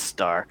guest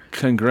star.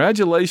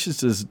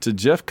 Congratulations to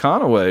Jeff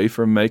Conaway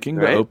for making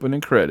the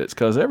opening credits,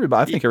 because I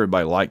think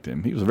everybody liked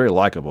him. He was a very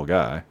likable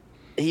guy.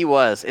 He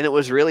was, and it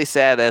was really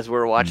sad as we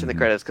were watching the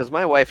credits, because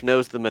my wife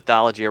knows the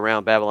mythology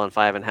around Babylon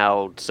 5 and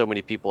how so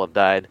many people have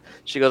died.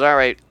 She goes, all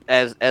right,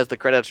 as the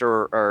credits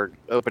are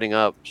opening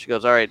up, she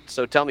goes, all right,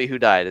 so tell me who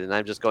died. And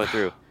I'm just going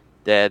through,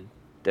 dead,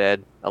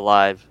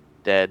 alive,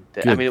 dead.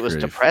 I mean, it was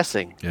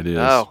depressing. It is.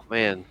 Oh,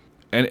 man.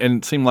 And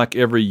it seemed like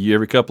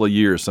every couple of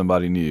years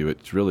somebody knew.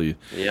 It's really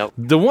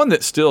the one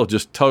that still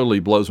just totally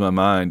blows my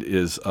mind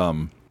is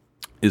Mira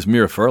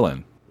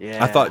Furlan.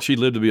 Yeah. I thought she'd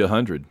live to be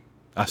 100.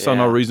 I saw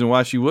no reason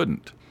why she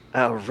wouldn't.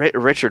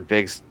 Richard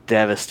Biggs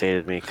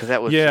devastated me because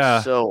that was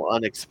just so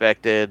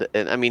unexpected.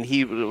 And I mean,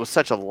 he was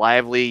such a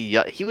lively.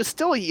 He was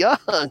still young.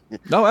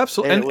 No,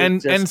 absolutely,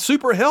 and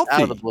super healthy.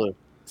 Out of the blue.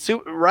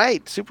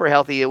 Super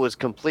healthy. It was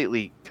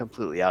completely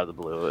out of the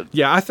blue.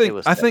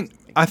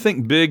 I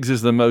think Biggs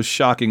is the most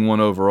shocking one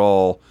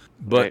overall,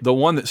 but the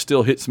one that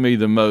still hits me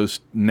the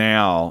most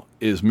now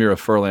is Mira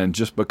Furlan,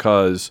 just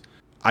because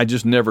I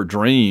just never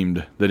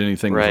dreamed that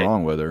anything was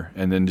wrong with her,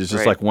 and then just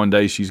like one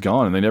day she's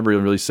gone, and they never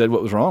really said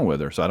what was wrong with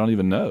her, so I don't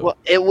even know. Well,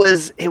 it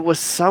was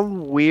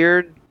some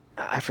weird.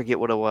 I forget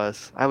what it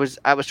was. I was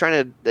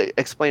trying to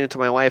explain it to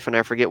my wife, and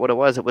I forget what it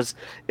was. It was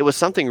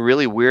something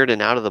really weird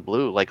and out of the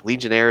blue, like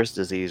Legionnaire's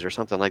disease or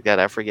something like that.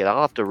 I forget.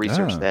 I'll have to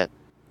research that.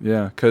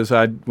 Yeah, because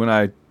when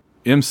I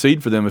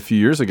emceed for them a few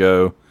years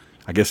ago,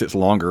 I guess it's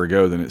longer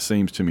ago than it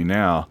seems to me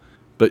now,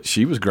 but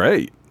she was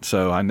great.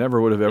 So I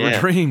never would have ever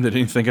dreamed that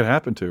anything could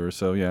happen to her.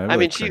 So yeah, I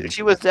mean,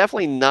 she was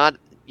definitely not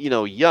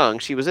young.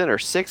 She was in her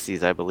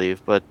 60s, I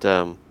believe. But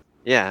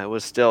it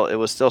was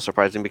still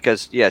surprising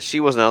because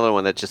she was another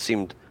one that just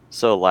seemed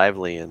so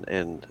lively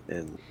and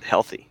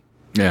healthy.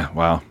 Yeah,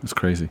 wow, that's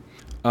crazy.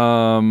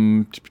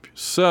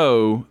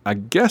 So I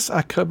guess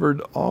I covered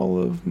all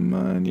of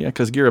mine. Yeah,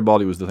 because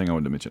Garibaldi was the thing I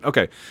wanted to mention.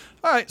 Okay,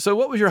 all right. So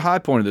what was your high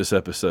point of this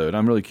episode?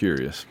 I'm really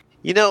curious.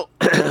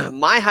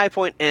 My high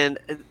point, and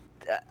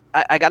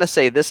I got to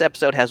say, this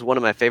episode has one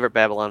of my favorite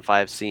Babylon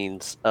 5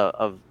 scenes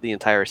of the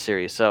entire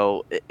series.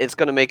 So it's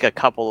going to make a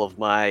couple of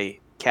my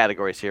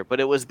categories here, but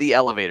it was the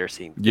elevator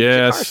scene.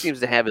 Yes. Jakar seems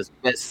to have his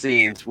best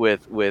scenes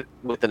with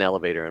an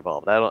elevator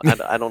involved.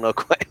 I don't know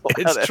quite what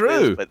it's that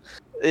true. Is, but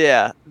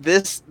yeah,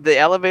 the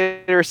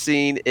elevator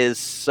scene is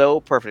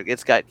so perfect.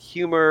 It's got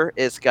humor.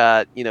 It's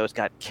got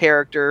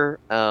character.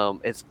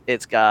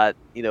 It's got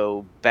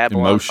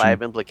Babylon emotion.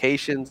 5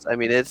 implications. I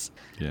mean, it's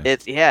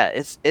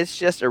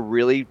just a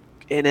really.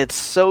 And it's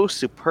so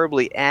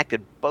superbly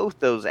acted. Both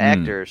those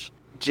actors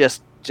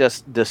just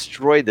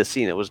destroyed the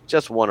scene. It was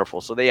just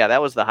wonderful. So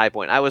that was the high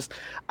point.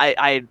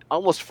 I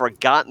almost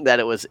forgotten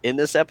that it was in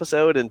this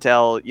episode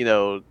until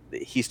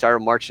he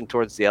started marching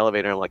towards the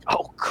elevator. I'm like,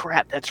 oh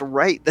crap, that's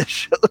right. That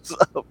shows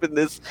up in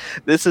this.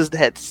 This is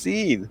that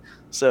scene.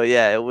 So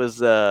yeah, it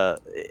was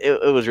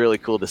it was really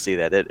cool to see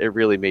that. It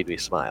really made me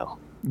smile.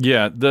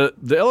 Yeah,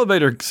 the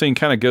elevator scene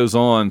kind of goes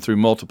on through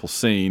multiple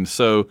scenes.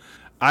 So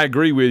I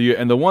agree with you,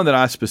 and the one that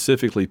I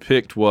specifically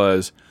picked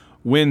was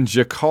when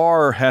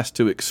Jakar has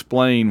to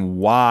explain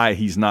why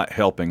he's not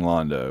helping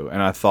Londo,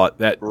 and I thought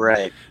that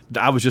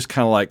I was just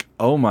kind of like,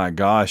 oh my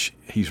gosh,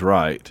 he's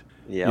right.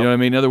 Yep. You know what I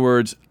mean? In other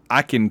words,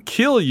 I can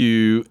kill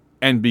you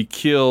and be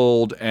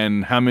killed,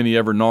 and how many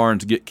ever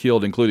Narns get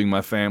killed, including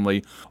my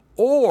family,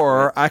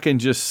 or I can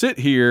just sit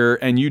here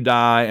and you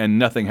die and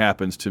nothing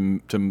happens to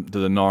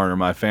the Narn or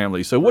my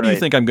family. So what do you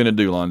think I'm going to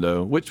do,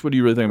 Londo? What do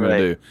you really think I'm going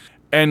to do?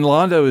 And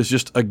Londo is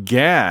just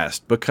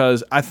aghast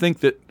because I think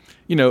that,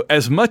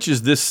 as much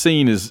as this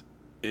scene is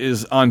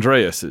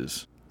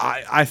Andreas's,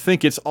 I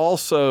think it's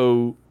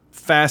also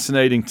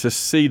fascinating to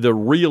see the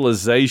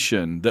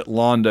realization that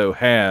Londo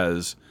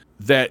has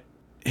that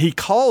he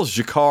calls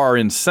Jakar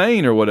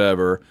insane or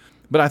whatever.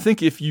 But I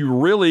think if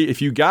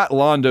you got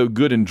Londo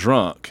good and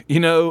drunk,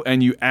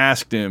 and you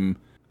asked him,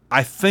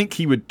 I think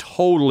he would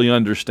totally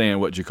understand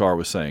what Jakar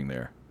was saying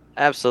there.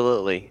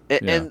 Absolutely. Yeah.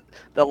 And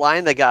the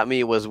line that got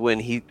me was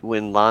when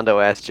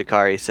Londo asked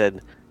Jakar, he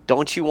said,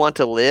 "Don't you want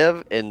to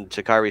live?" And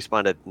Jakar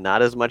responded,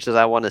 "Not as much as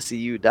I want to see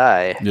you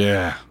die."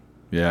 Yeah,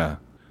 yeah.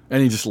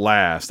 And he just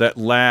laughs. That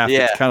laugh,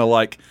 Yeah. it's kind of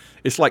like,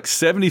 it's like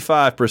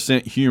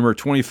 75% humor,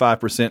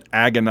 25%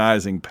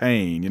 agonizing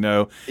pain, you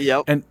know?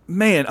 Yep. And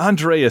man,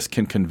 Andreas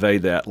can convey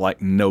that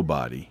like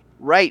nobody.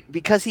 Right,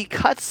 because he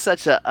cuts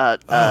such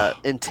a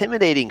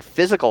intimidating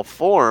physical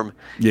form.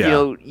 Yeah. You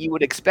know, you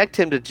would expect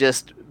him to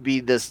just be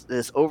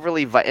this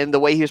overly and the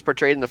way he was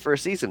portrayed in the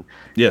first season,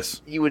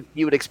 Yes. you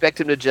would expect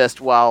him to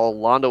just, while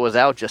Londo was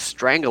out, just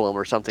strangle him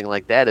or something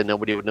like that, and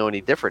nobody would know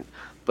any different.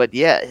 But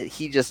yeah,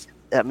 he just,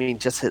 I mean,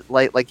 just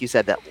like you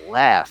said, that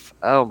laugh.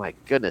 Oh my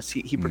goodness,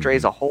 he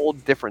portrays a whole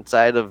different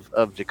side of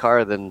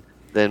Jakar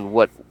than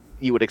what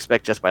you would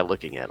expect just by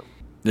looking at him.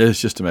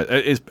 It's just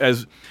amazing.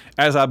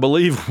 As I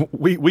believe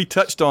we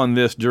touched on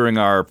this during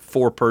our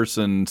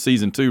 4-person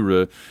season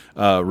 2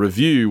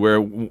 review,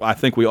 where I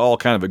think we all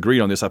kind of agreed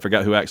on this. I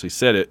forgot who actually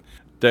said it.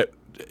 That,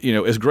 you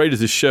know, as great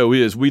as this show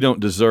is, we don't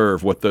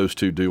deserve what those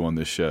two do on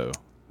this show.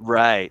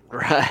 Right.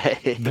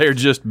 They're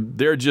just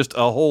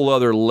a whole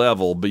other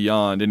level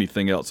beyond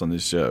anything else on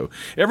this show.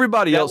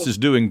 Everybody else is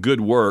doing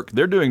good work.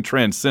 They're doing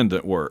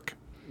transcendent work.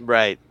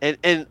 Right.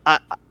 And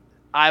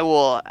I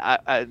will.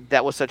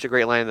 That was such a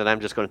great line that I'm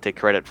just going to take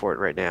credit for it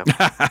right now.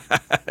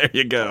 There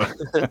you go.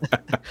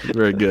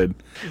 Very good.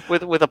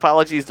 With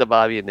apologies to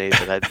Bobby and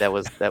Nathan, that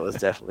was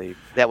absolutely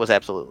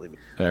me.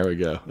 There we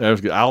go. That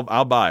was good.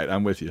 I'll buy it.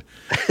 I'm with you.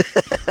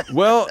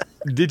 Well,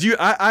 did you?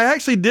 I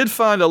actually did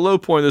find a low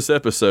point of this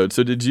episode.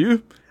 So did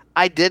you?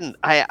 I didn't.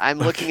 I'm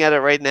looking at it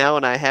right now,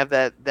 and I have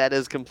that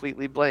is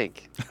completely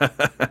blank. All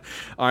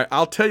right.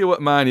 I'll tell you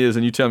what mine is,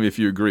 and you tell me if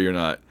you agree or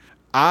not.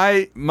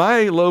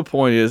 My low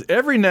point is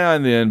every now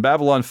and then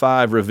Babylon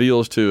 5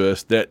 reveals to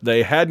us that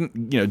they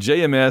hadn't,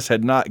 JMS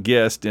had not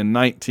guessed in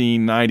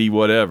 1990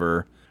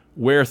 whatever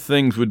where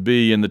things would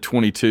be in the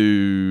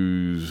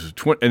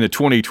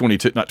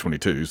 2022, not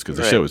 22s because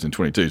the show is in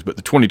 22s, but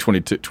the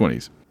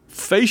 2020s.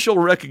 Facial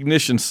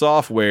recognition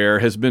software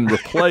has been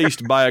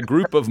replaced by a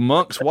group of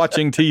monks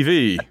watching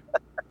TV.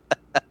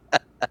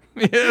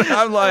 Yeah,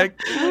 I'm like,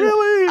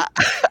 really?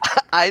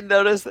 I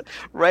noticed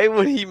right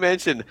when he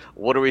mentioned,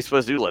 "What are we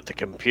supposed to do? Let the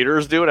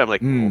computers do it?" I'm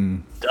like,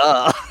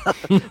 duh.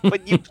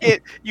 But you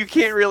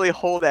can't really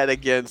hold that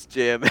against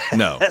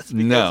JMS.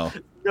 No.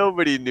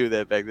 Nobody knew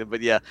that back then. But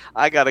yeah,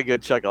 I got a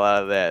good chuckle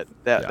out of that.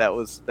 That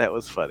was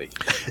funny.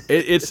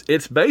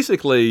 It's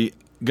basically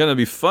going to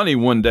be funny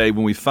one day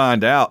when we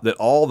find out that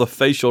all the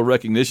facial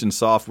recognition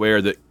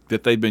software that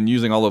they've been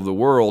using all over the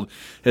world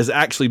has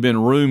actually been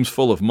rooms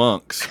full of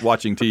monks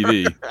watching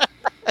TV.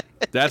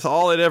 That's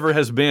all it ever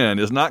has been.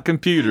 It's not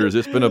computers.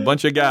 It's been a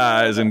bunch of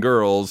guys and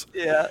girls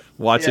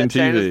watching TV.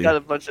 China's got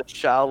a bunch of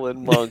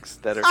Shaolin monks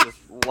that are just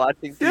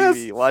watching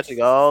TV,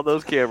 watching all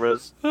those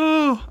cameras.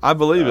 Oh, I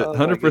believe it.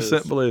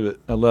 100% believe it.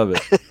 I love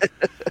it.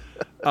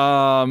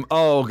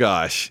 Oh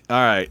gosh.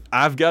 All right.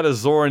 I've got a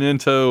Zoran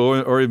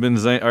Into Ari Ben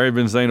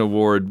Zayn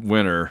Award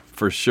winner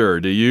for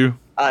sure. Do you?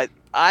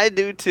 I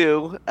do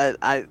too.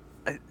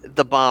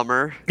 The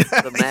bomber,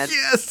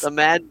 the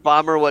mad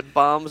bomber, what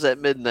bombs at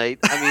midnight.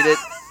 I mean it.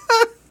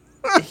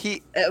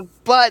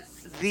 But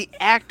the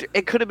actor,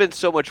 it could have been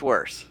so much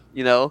worse.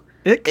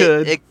 It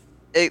could.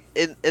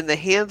 In the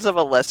hands of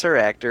a lesser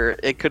actor,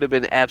 it could have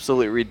been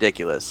absolutely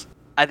ridiculous.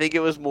 I think it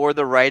was more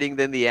the writing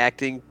than the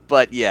acting,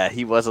 but yeah,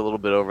 he was a little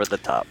bit over the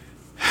top.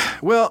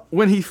 Well,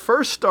 when he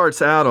first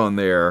starts out on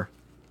there,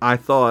 I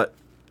thought,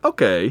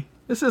 okay,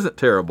 this isn't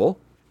terrible.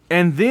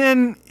 And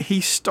then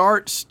he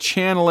starts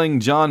channeling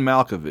John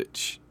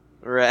Malkovich.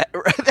 Right.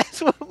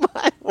 That's what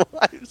my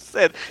wife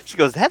said. She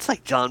goes, "That's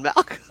like John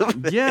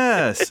Malkovich."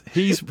 Yes,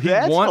 That's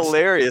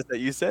hilarious that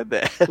you said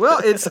that.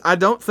 Well, I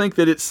don't think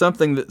that it's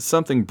something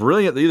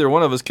brilliant that either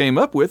one of us came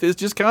up with. It's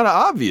just kind of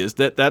obvious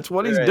that that's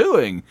what he's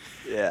doing.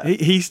 Yeah.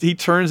 He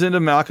turns into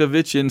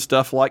Malkovich in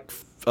stuff like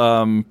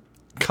Con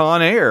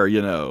Air,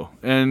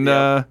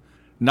 and.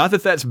 Not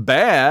that that's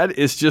bad.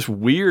 It's just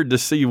weird to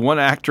see one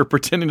actor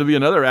pretending to be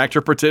another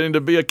actor pretending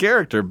to be a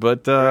character.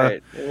 But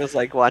right. It was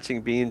like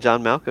being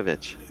John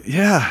Malkovich.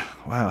 Yeah,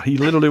 wow, he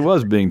literally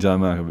was being John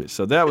Malkovich.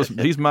 So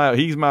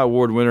he's my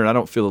award winner, and I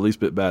don't feel the least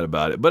bit bad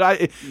about it. But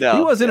he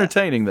was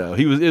entertaining though.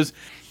 He was.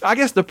 I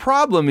guess the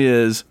problem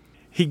is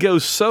he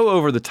goes so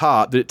over the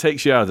top that it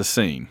takes you out of the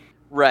scene.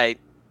 Right.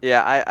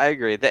 Yeah, I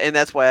agree. And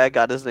that's why I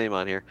got his name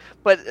on here.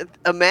 But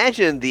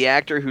imagine the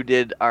actor who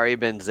did Ari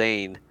Ben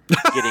Zayn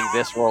getting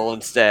this role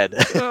instead.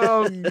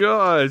 Oh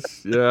gosh,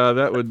 yeah,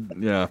 that would,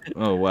 yeah.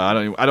 Oh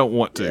wow, I don't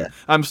want to. Yeah.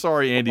 I'm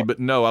sorry, Andy, but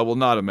no, I will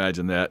not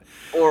imagine that.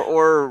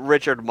 Or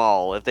Richard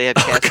Mall, if they had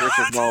cast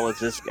Richard Mall as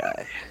this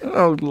guy.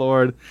 Oh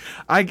Lord,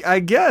 I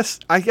guess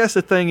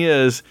the thing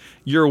is,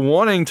 you're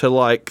wanting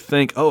to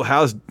think, oh,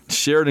 how's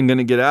Sheridan going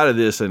to get out of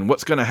this, and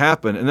what's going to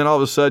happen, and then all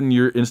of a sudden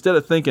instead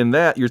of thinking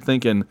that, you're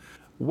thinking,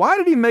 why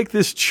did he make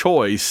this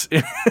choice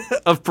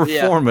of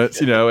performance,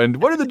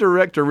 and what did the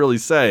director really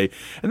say?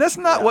 And that's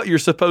not what you're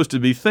supposed to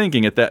be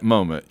thinking at that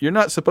moment. You're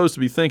not supposed to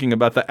be thinking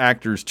about the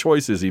actor's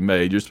choices he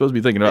made. You're supposed to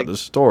be thinking about the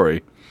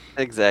story.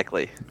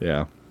 Exactly.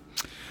 Yeah.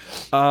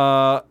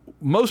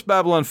 Most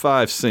Babylon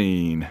 5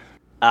 scene.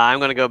 I'm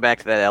going to go back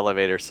to that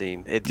elevator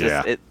scene. It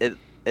just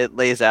it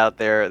lays out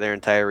their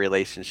entire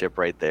relationship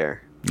right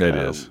there. It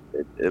is.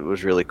 It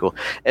was really cool.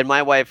 And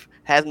my wife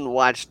hasn't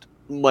watched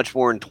much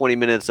more than 20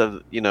 minutes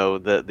of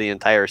the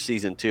entire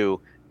season 2.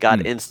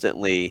 Got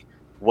instantly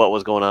what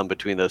was going on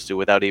between those two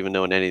without even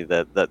knowing any of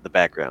the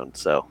background.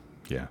 So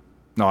yeah,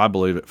 no, I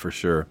believe it for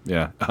sure.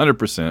 Yeah,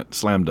 100%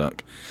 slam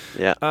dunk.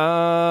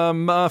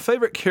 Yeah.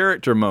 Favorite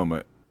character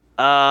moment.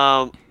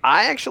 I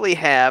actually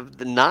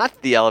have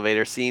not the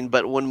elevator scene,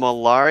 but when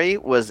Mollari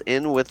was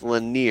in with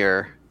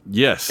Lennier.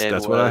 Yes,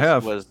 that's what I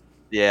have.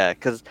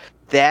 Because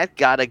that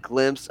got a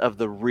glimpse of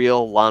the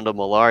real Londo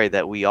Mollari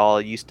that we all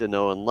used to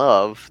know and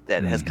love,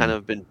 that has kind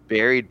of been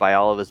buried by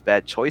all of his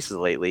bad choices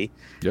lately.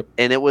 Yep.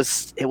 And it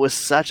was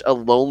such a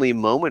lonely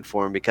moment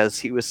for him, because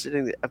he was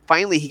sitting there.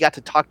 Finally he got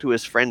to talk to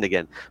his friend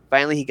again.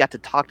 Finally he got to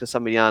talk to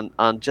somebody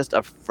on just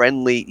a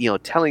friendly,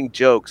 telling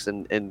jokes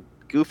and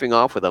goofing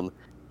off with him,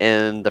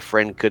 and the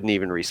friend couldn't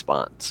even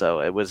respond. So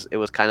it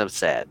was kind of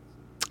sad.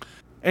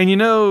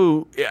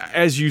 And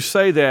as you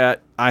say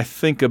that, I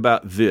think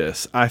about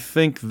this. I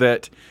think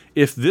that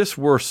if this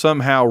were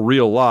somehow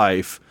real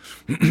life,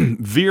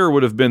 Veer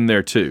would have been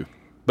there too.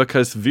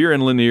 Because Veer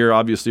and Lennier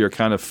obviously are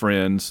kind of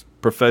friends,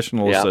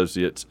 professional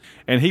associates.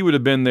 And he would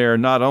have been there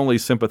not only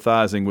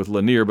sympathizing with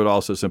Lennier, but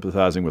also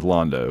sympathizing with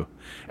Londo.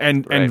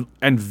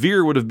 And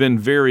Veer would have been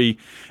very,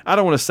 I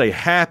don't want to say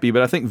happy,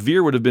 but I think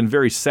Veer would have been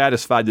very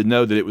satisfied to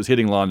know that it was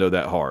hitting Londo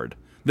that hard.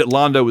 That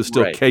Londo was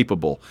still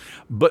capable.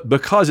 But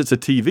because it's a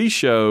TV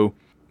show,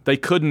 they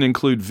couldn't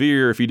include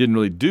Veer if he didn't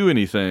really do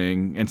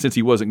anything. And since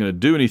he wasn't going to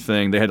do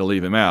anything, they had to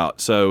leave him out.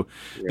 So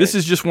this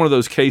is just one of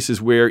those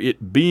cases where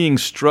it being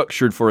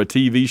structured for a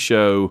TV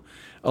show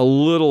a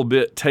little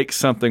bit takes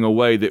something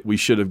away that we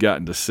should have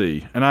gotten to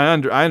see. And I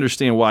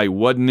understand why he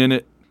wasn't in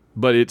it,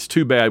 but it's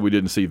too bad we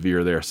didn't see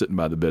Veer there sitting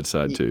by the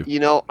bedside too.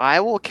 I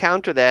will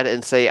counter that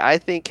and say I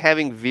think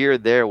having Veer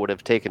there would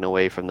have taken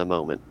away from the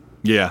moment.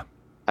 Yeah.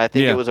 I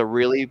think it was a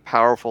really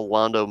powerful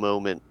Londo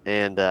moment,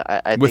 and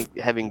I think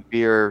having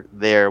Veer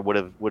there would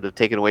have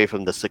taken away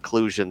from the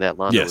seclusion that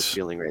Londo was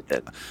feeling right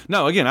then.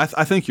 No, again, I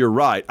think you're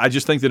right. I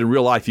just think that in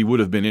real life he would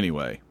have been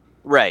anyway.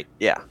 Right,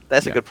 yeah.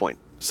 That's a good point.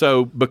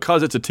 So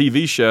because it's a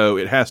TV show,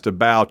 it has to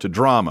bow to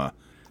drama.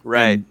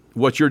 Right. And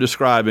what you're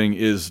describing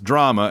is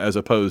drama as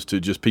opposed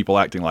to just people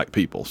acting like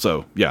people.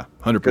 So, yeah,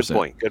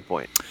 100%. Good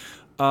point.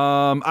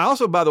 I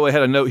also, by the way,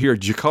 had a note here,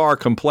 G'Kar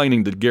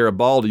complaining to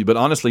Garibaldi, but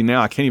honestly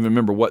now I can't even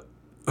remember what...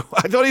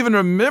 I don't even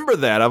remember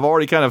that. I've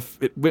already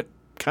it went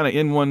kind of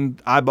in one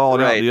eyeball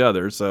and out the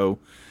other. So,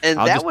 and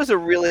that was a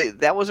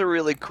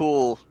really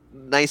cool,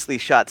 nicely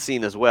shot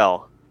scene as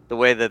well. The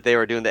way that they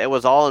were doing that, it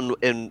was all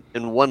in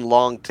one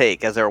long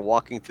take as they were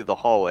walking through the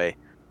hallway.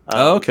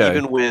 Okay.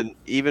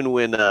 Even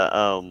when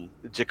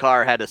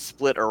G'Kar had to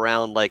split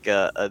around like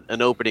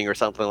an opening or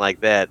something like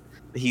that,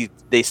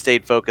 they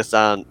stayed focused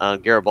on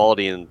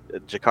Garibaldi, and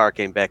G'Kar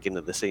came back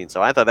into the scene.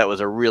 So I thought that was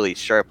a really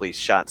sharply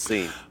shot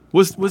scene.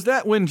 Was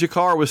that when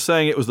G'Kar was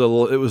saying it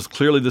was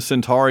clearly the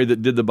Centauri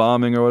that did the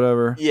bombing or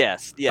whatever?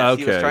 Yes.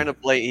 Okay. He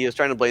was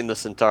trying to blame the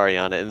Centauri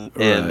on it,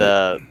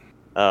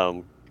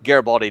 and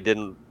Garibaldi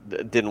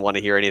didn't want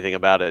to hear anything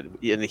about it.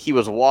 And he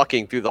was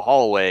walking through the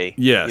hallway,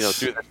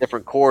 through the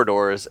different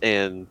corridors,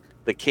 and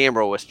the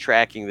camera was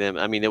tracking them.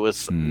 I mean, it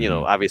was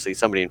obviously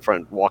somebody in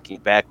front walking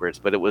backwards,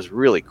 but it was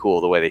really cool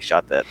the way they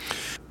shot that.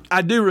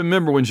 I do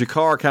remember when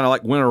G'Kar kind of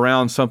like went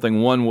around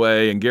something one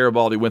way and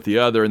Garibaldi went the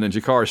other, and then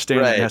G'Kar is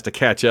standing and has to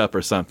catch up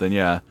or something.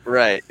 Yeah.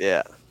 Right.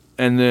 Yeah.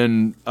 And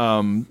then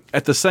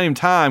at the same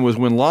time was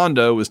when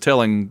Londo was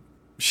telling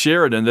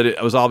Sheridan that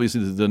it was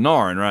obviously the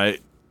Narn, right?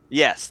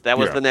 Yes, that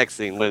was the next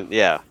thing.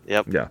 Yep.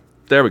 Yeah.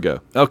 There we go.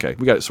 Okay,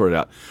 we got it sorted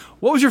out.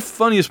 What was your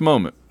funniest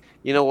moment?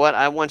 You know what?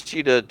 I want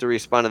you to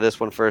respond to this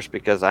one first,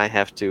 because I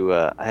have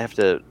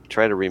to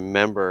try to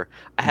remember.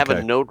 I have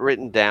a note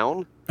written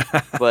down,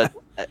 but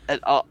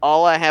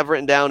all I have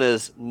written down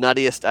is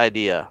nuttiest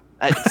idea.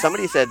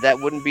 Somebody said that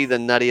wouldn't be the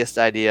nuttiest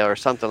idea or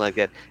something like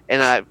that,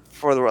 and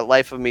for the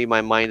life of me,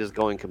 my mind is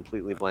going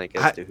completely blank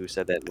as to who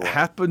said that. It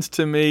happens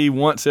to me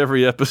once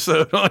every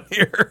episode on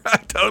here. I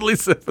totally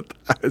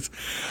sympathize.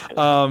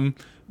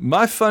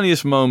 My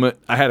funniest moment,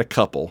 I had a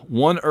couple.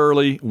 One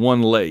early,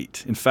 one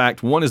late. In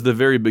fact, one is the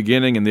very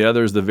beginning and the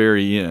other is the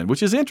very end,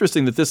 which is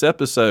interesting that this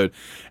episode,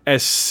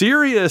 as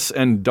serious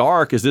and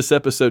dark as this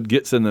episode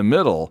gets in the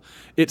middle,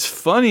 it's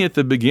funny at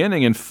the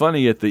beginning and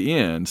funny at the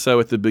end. So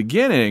at the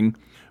beginning,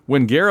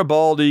 when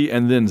Garibaldi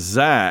and then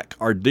Zach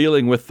are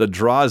dealing with the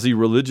Drazi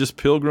religious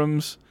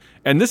pilgrims,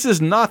 And this is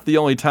not the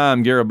only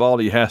time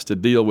Garibaldi has to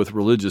deal with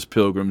religious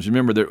pilgrims. You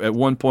remember at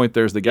one point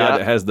there's the guy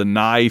that has the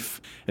knife,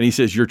 and he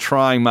says, "You're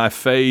trying my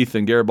faith,"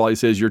 and Garibaldi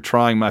says, "You're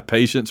trying my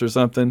patience," or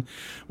something.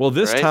 Well,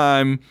 this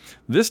time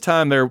they've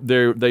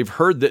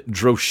heard that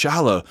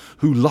Droshala,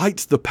 who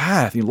lights the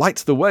path, he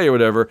lights the way or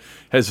whatever,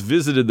 has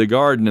visited the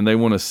garden, and they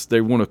want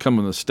to come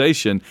on the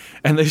station,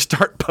 and they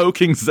start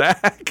poking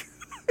Zach.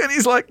 And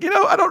he's like,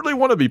 I don't really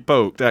want to be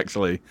poked,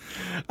 actually.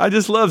 I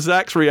just love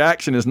Zach's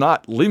reaction is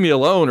not leave me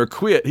alone or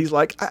quit. He's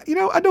like, I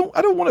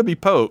don't want to be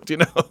poked,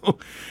 And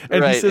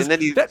right. he says, and then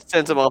he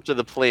sends him off to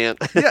the plant.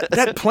 yeah,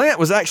 that plant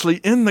was actually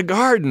in the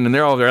garden, and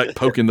they're all there like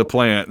poking the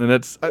plant. And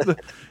that's,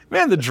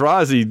 man, the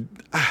Drazi,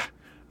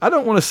 I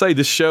don't want to say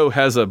this show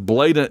has a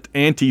blatant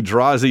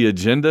anti-Drazi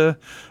agenda,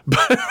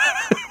 but...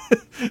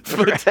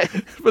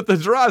 but the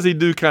Drazi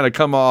do kind of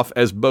come off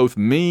as both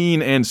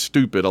mean and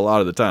stupid a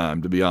lot of the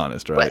time, to be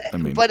honest, right?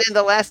 But in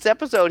the last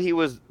episode,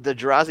 the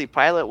Drazi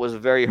pilot was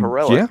very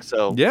heroic. Yeah,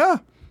 so yeah.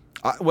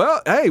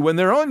 Well, hey, when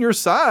they're on your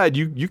side,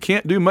 you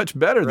can't do much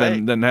better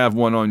than have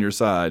one on your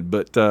side.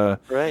 But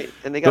right,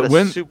 and they got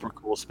super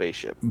cool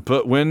spaceship.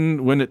 But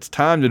when it's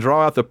time to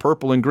draw out the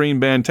purple and green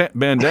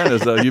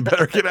bandanas, though, you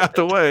better get out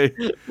the way.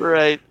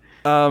 Right.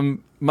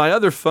 My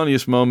other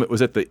funniest moment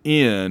was at the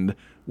end,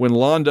 when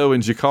Londo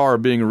and G'Kar are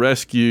being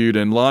rescued,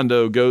 and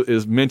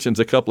Londo mentions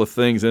a couple of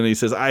things, and he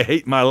says, "I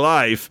hate my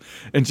life,"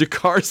 and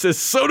G'Kar says,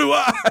 "So do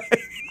I."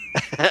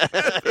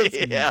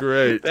 That's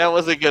great. That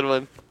was a good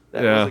one.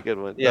 That was a good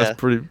one. Yeah, that's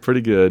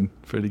pretty good.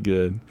 Pretty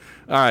good.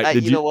 All right,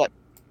 you know what?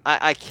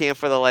 I can't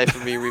for the life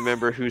of me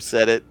remember who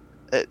said it,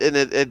 and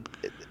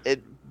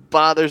it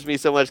bothers me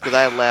so much because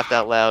I laughed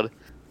out loud.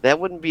 That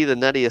wouldn't be the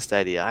nuttiest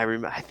idea. I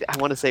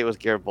want to say it was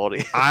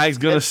Garibaldi. I was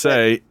gonna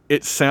say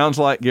it sounds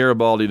like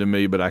Garibaldi to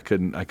me, but I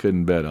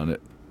couldn't bet on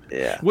it.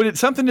 Yeah. Would it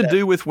something to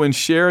do with when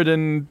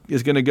Sheridan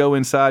is going to go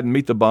inside and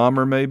meet the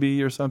bomber,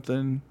 maybe, or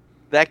something?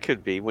 That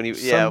could be when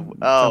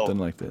something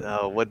like that.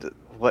 Oh,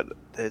 what?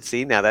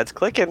 See, now that's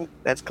clicking.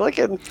 That's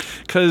clicking.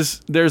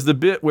 Because there's the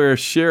bit where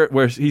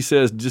he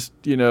says, just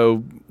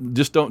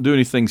don't do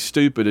anything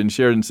stupid, and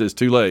Sheridan says,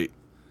 "Too late."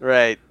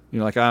 Right.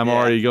 Like I'm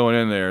already going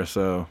in there,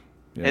 so.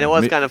 Yeah. And it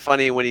was kind of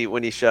funny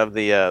when he shoved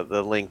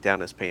the link down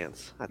his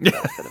pants. I thought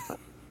that was kind of fun.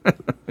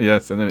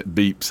 Yes, and then it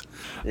beeps.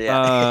 Yeah.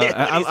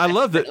 I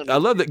love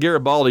that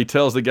Garibaldi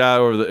tells the guy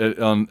over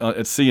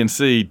at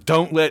CNC,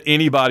 "Don't let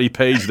anybody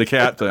page the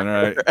captain."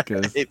 Right.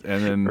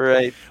 And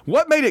then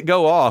what made it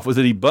go off? Was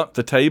it he bumped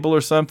the table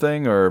or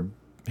something, or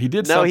he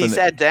did something? No, he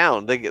sat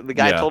down. The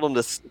guy told him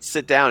to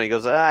sit down. He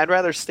goes, "I'd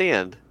rather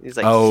stand." He's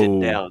like,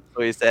 "Sit down."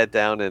 So he sat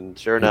down, and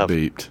sure enough,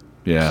 it beeped.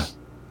 Yeah,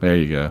 there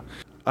you go.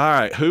 All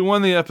right, who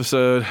won the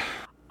episode?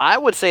 I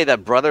would say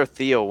that Brother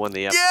Theo won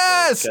the episode.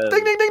 Yes! Ding,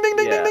 ding, ding, ding,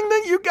 ding, ding, ding,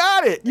 ding. You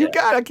got it. You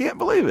got it. I can't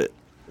believe it.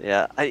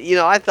 Yeah.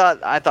 I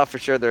thought for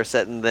sure they're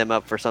setting them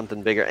up for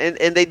something bigger.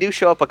 And they do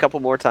show up a couple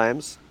more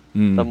times,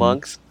 the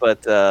monks,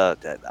 but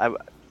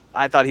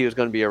I thought he was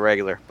going to be a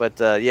regular. But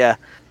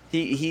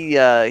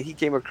he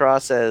came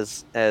across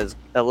as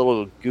a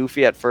little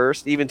goofy at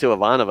first, even to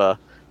Ivanova,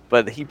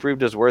 but he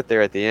proved his worth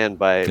there at the end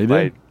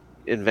by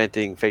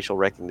inventing facial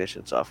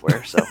recognition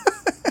software. So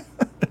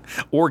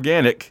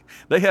organic.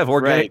 They have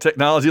organic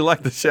technology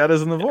like the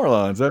Shadows and the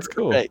Vorlons. That's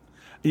cool. Right.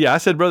 Yeah, I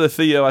said Brother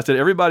Theo. I said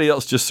everybody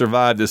else just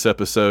survived this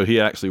episode. He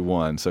actually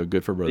won, so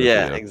good for Brother Theo.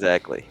 Yeah,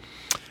 exactly.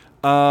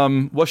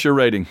 What's your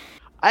rating?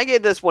 I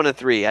gave this one a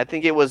 3. I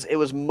think it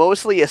was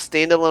mostly a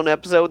standalone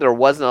episode. There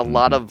wasn't a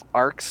lot of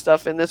arc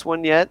stuff in this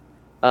one yet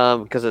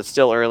because it's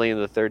still early in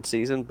the 3rd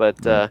season,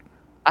 but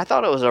I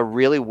thought it was a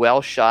really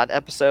well-shot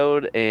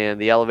episode,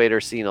 and the elevator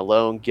scene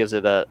alone gives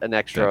it an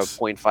extra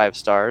 0.5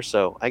 stars,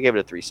 so I gave it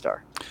a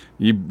 3-star.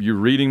 You're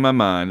reading my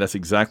mind. That's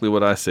exactly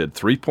what I said.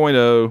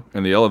 3.0,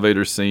 and the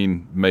elevator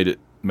scene made it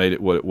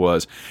what it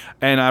was.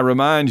 And I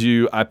remind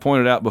you, I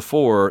pointed out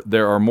before,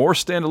 there are more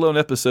standalone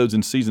episodes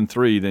in Season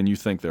 3 than you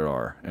think there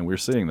are, and we're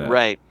seeing that.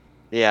 Right.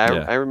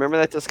 Yeah, I remember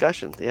that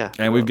discussion. Yeah.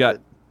 And we've got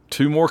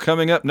 2 more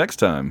coming up next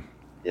time.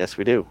 Yes,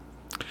 we do.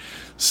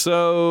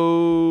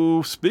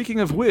 So,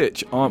 speaking of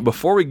which,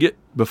 before we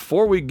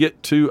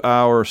get to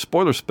our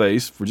spoiler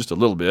space for just a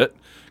little bit,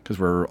 because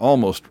we're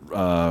almost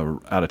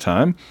out of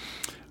time,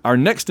 our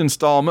next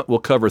installment will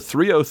cover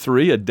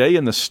 303, A Day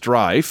in the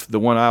Strife, the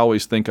one I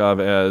always think of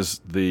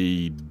as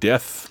the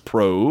Death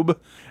Probe,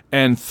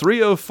 and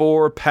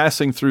 304,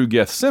 Passing Through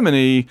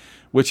Gethsemane,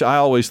 which I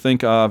always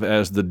think of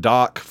as the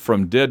Doc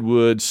from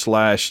Deadwood /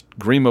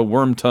 Grima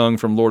Wormtongue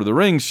from Lord of the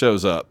Rings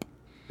shows up.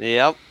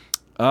 Yep.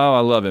 Oh,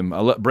 I love him.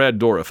 Brad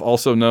Dourif,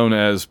 also known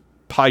as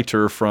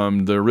Piter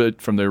from the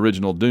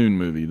original Dune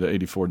movie, the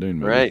 84 Dune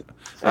movie. Right.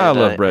 I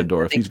love Brad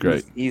Dourif. He's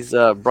great. He's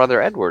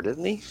Brother Edward,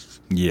 isn't he?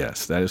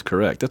 Yes, that is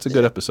correct. That's a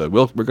good episode.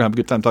 We're going to have a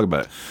good time talking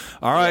about it.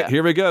 All right,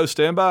 here we go.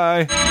 Stand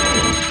by.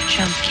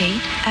 Jump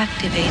gate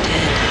activated.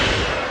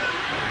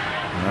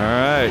 All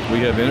right, we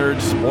have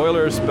entered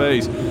spoiler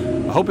space.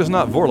 I hope it's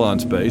not Vorlon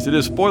space. It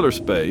is spoiler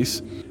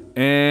space.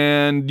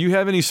 And do you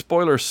have any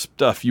spoiler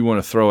stuff you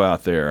want to throw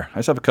out there? I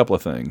just have a couple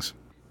of things.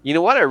 You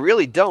know what? I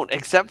really don't,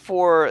 except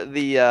for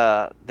the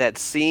that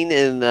scene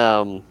in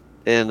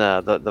in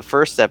the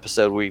first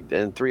episode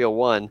in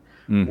 301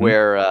 Mm-hmm.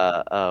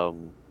 where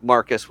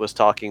Marcus was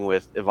talking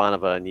with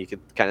Ivanova, and you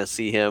could kind of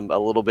see him a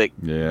little bit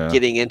Yeah.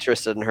 getting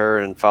interested in her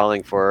and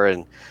falling for her,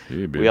 and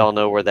Hey, baby. we all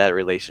know where that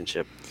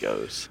relationship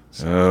goes.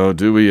 So. Oh,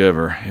 do we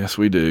ever? Yes,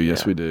 we do.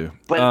 Yes, we do.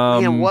 But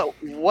man,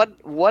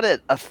 what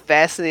a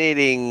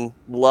fascinating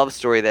love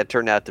story that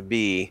turned out to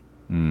be.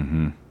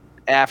 Mm-hmm.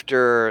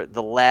 After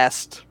the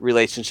last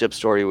relationship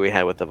story we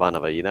had with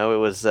Ivanova, it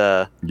was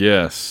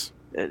Yes.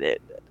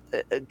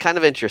 kind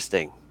of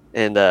interesting,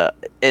 and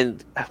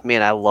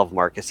man, I love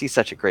Marcus. He's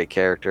such a great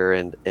character,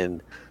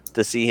 and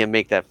to see him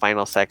make that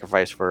final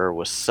sacrifice for her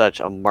was such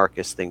a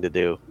Marcus thing to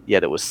do.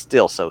 Yet it was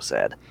still so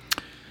sad.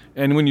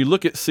 And when you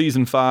look at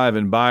season 5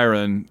 and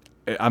Byron,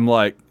 I'm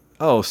like,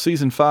 oh,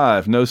 season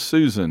 5, no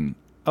Susan.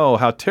 Oh,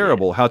 how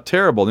terrible, how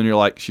terrible. Then you're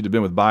like, she'd have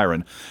been with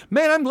Byron.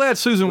 Man, I'm glad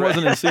Susan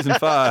wasn't in season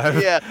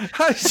 5. Yeah.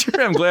 I sure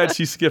am glad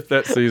she skipped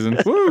that season.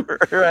 Woo.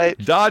 Right.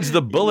 Dodged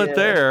the bullet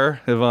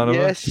there, Ivanova.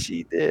 Yes,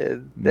 she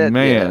did.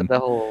 Man. The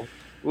whole.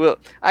 Well,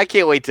 I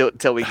can't wait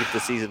till we get to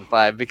season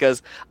 5,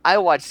 because I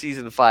watched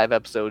season 5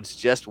 episodes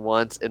just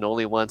once and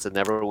only once and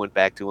never went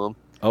back to them.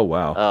 Oh,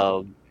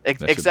 wow.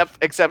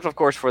 Except of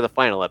course for the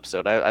final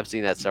episode. I've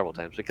seen that several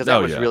times, because that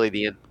was really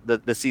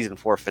the season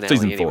 4 finale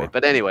Season anyway. 4.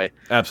 But anyway,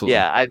 Absolutely.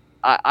 yeah,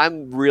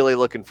 I'm really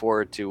looking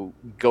forward to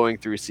going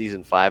through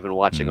season 5 and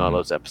watching all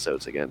those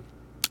episodes again.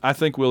 I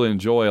think we'll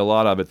enjoy a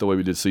lot of it the way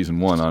we did season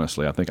 1,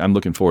 honestly. I think I'm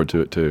looking forward to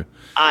it, too.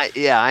 I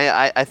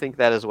think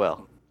that as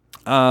well.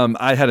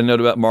 I had a note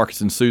about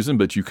Marcus and Susan,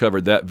 but you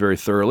covered that very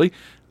thoroughly.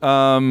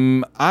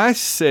 I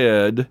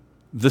said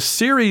the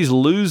series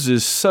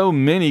loses so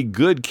many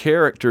good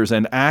characters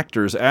and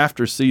actors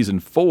after season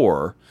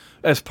 4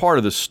 as part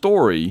of the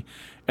story,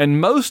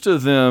 and most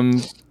of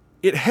them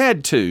it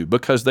had to,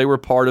 because they were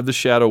part of the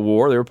Shadow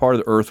War, they were part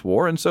of the Earth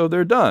War, and so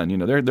they're done.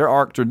 Their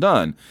arcs are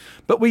done.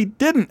 But we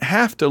didn't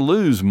have to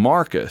lose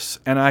Marcus,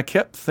 and I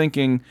kept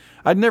thinking,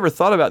 I'd never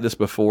thought about this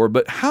before,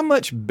 but how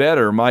much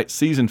better might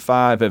season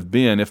 5 have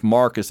been if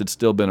Marcus had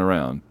still been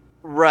around?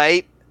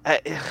 Right.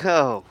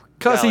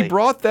 Because he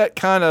brought that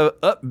kind of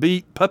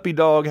upbeat puppy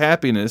dog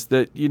happiness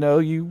that,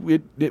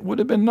 it would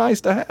have been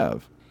nice to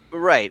have.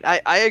 Right.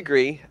 I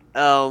agree.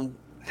 Oh,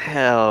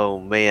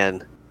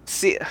 man.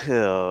 See,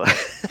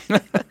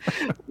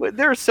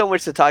 there's so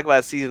much to talk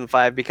about season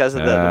 5 because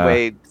of the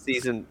way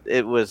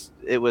it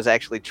was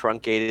actually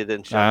truncated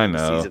and shown in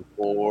season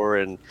 4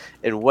 and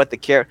what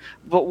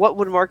but what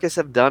would Marcus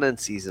have done in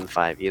season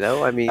 5?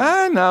 I mean,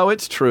 I know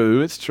it's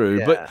true,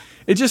 yeah. but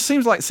it just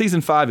seems like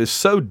season 5 is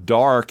so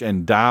dark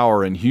and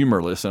dour and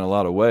humorless in a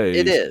lot of ways.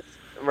 It is.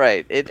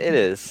 Right, it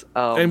is.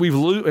 And we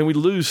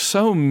lose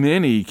so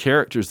many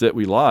characters that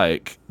we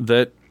like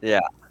that.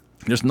 Yeah.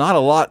 There's not a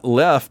lot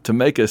left to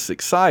make us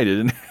excited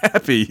and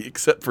happy,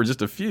 except for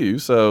just a few.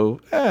 So,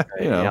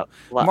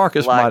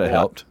 Marcus might have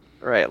helped.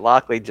 Right,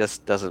 Lockley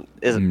just doesn't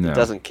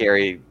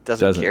carry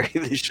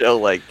the show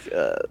like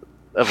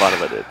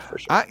Ivanova did, for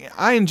sure.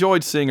 I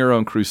enjoyed seeing her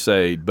on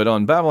Crusade, but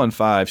on Babylon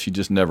 5, she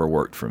just never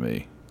worked for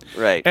me.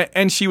 Right,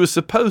 and she was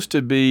supposed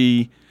to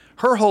be.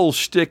 Her whole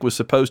shtick was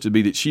supposed to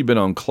be that she'd been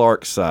on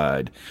Clark's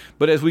side.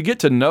 But as we get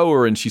to know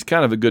her and she's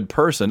kind of a good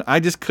person, I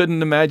just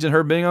couldn't imagine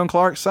her being on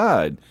Clark's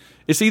side.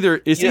 It's either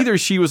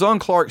she was on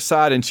Clark's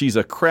side and she's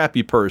a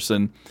crappy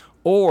person,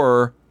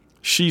 or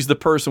she's the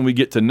person we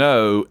get to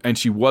know and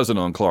she wasn't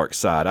on Clark's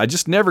side. I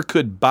just never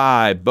could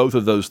buy both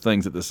of those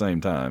things at the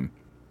same time.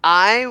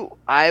 I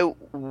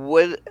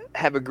would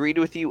have agreed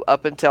with you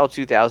up until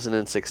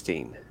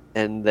 2016.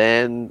 And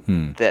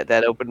then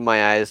that opened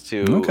my eyes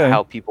to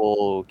how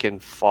people can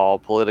fall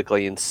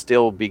politically and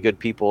still be good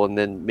people, and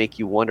then make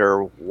you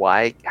wonder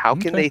how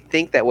can they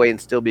think that way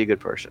and still be a good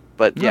person?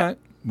 But yeah. Right.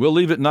 We'll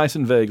leave it nice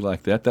and vague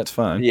like that. That's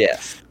fine.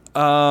 Yes.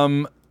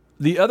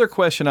 The other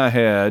question I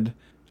had,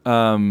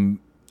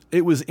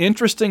 it was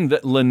interesting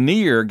that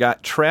Lanier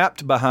got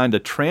trapped behind a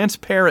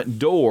transparent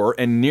door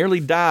and nearly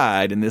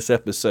died in this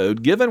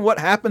episode, given what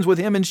happens with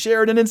him and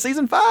Sheridan in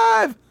season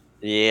 5.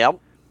 Yep.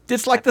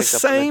 It's like the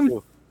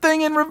same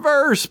thing in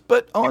reverse,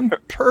 but on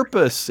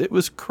purpose. It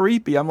was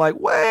creepy. I'm like,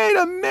 wait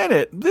a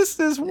minute.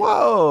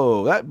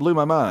 Whoa. That blew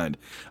my mind.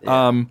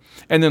 Yeah.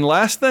 And then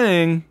last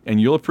thing,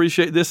 and you'll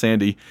appreciate this,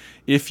 Andy,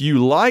 if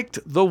you liked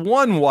the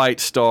one White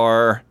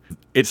Star,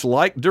 it's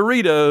like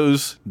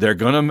Doritos. They're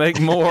going to make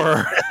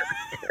more.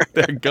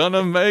 They're going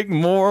to make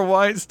more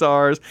White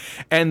Stars.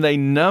 And they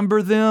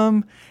number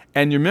them.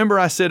 And you remember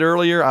I said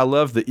earlier, I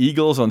love the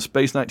Eagles on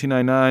Space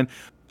 1999.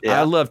 Yeah.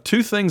 I love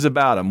two things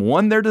about them.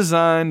 One, their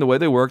design, the way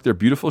they work. They're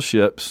beautiful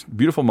ships,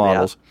 beautiful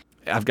models.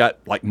 Yeah. I've got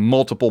like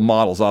multiple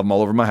models of them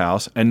all over my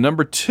house. And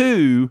number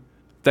two,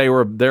 there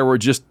were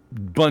just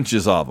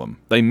bunches of them.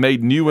 They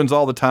made new ones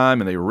all the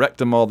time, and they wrecked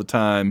them all the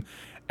time,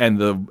 and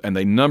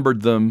they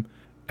numbered them.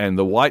 And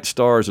the White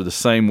Stars are the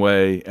same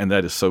way, and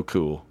that is so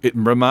cool. It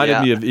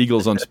reminded me of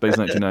Eagles on Space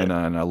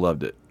 1999, and I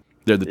loved it.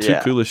 They're the two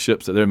Yeah. coolest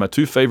ships. They're my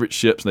two favorite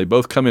ships, and they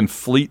both come in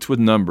fleets with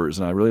numbers,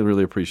 and I really,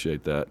 really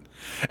appreciate that.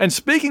 And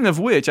speaking of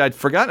which, I'd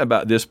forgotten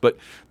about this, but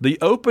the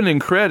opening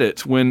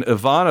credits when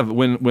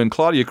when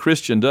Claudia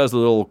Christian does the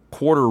little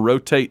quarter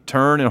rotate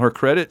turn in her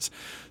credits,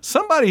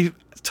 somebody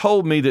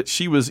told me that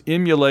she was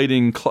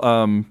emulating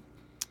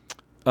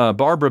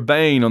Barbara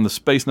Bain on the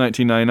Space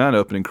 1999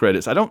 opening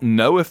credits. I don't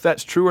know if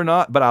that's true or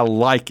not, but I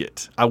like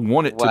it. I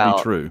want it to Wow.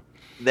 be true.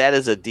 That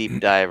is a deep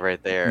dive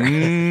right there.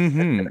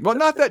 Well,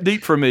 not that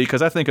deep for me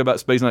because I think about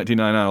Space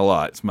 1999 a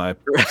lot. It's my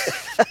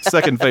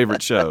second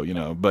favorite show,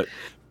 But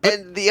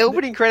And the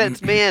opening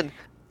credits, man,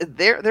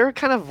 they're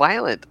kind of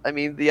violent. I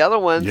mean, the other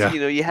ones, Yeah.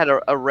 you had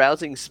a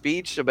rousing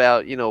speech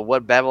about,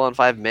 what Babylon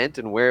 5 meant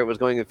and where it was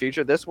going in the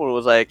future. This one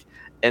was like,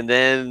 and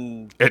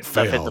then It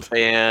stuff hit failed. the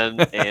fan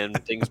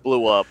and things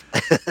blew up.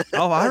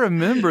 I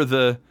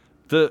remember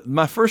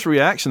my first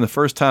reaction the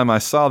first time I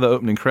saw the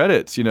opening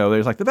credits. They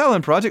was like, the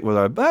Babylon Project was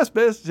our best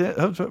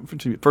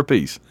for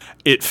peace.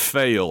 It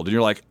failed, and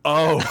you're like,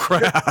 oh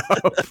crap.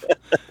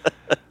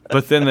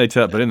 But then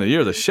but in the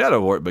year of the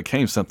Shadow War, it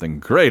became something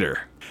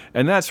greater,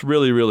 and that's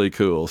really, really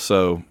cool.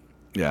 So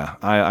yeah,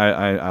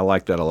 I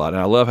like that a lot,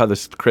 and I love how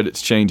the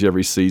credits change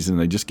every season.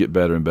 They just get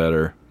better and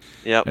better.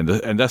 Yep.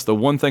 And that's the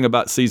one thing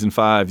about season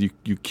 5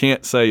 you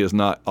can't say is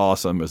not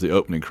awesome, as the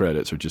opening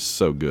credits are just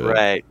so good.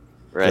 Right.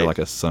 They're like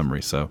a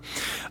summary. So,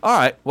 all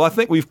right. Well, I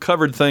think we've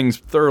covered things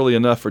thoroughly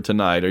enough for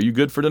tonight. Are you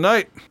good for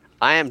tonight?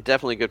 I am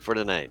definitely good for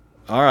tonight.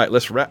 All right.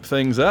 Let's wrap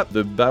things up.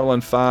 The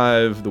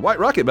White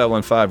Rocket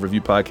Babylon 5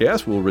 review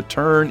podcast will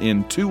return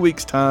in 2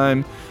 weeks'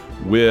 time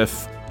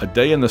with A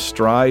Day in the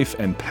Strife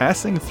and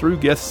Passing Through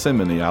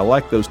Gethsemane. I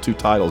like those two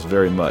titles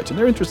very much, and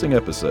they're interesting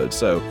episodes.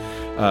 So,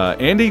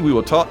 Andy, we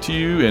will talk to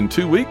you in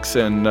 2 weeks,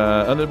 and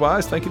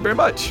otherwise, thank you very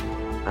much.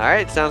 All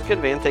right. Sounds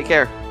good, man. Take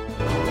care.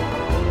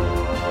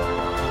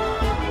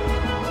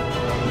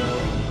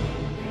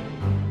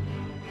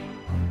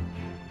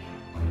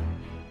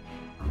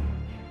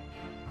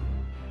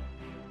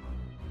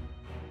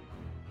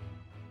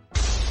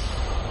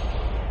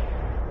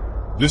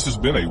 This has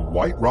been a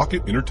White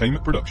Rocket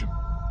Entertainment production.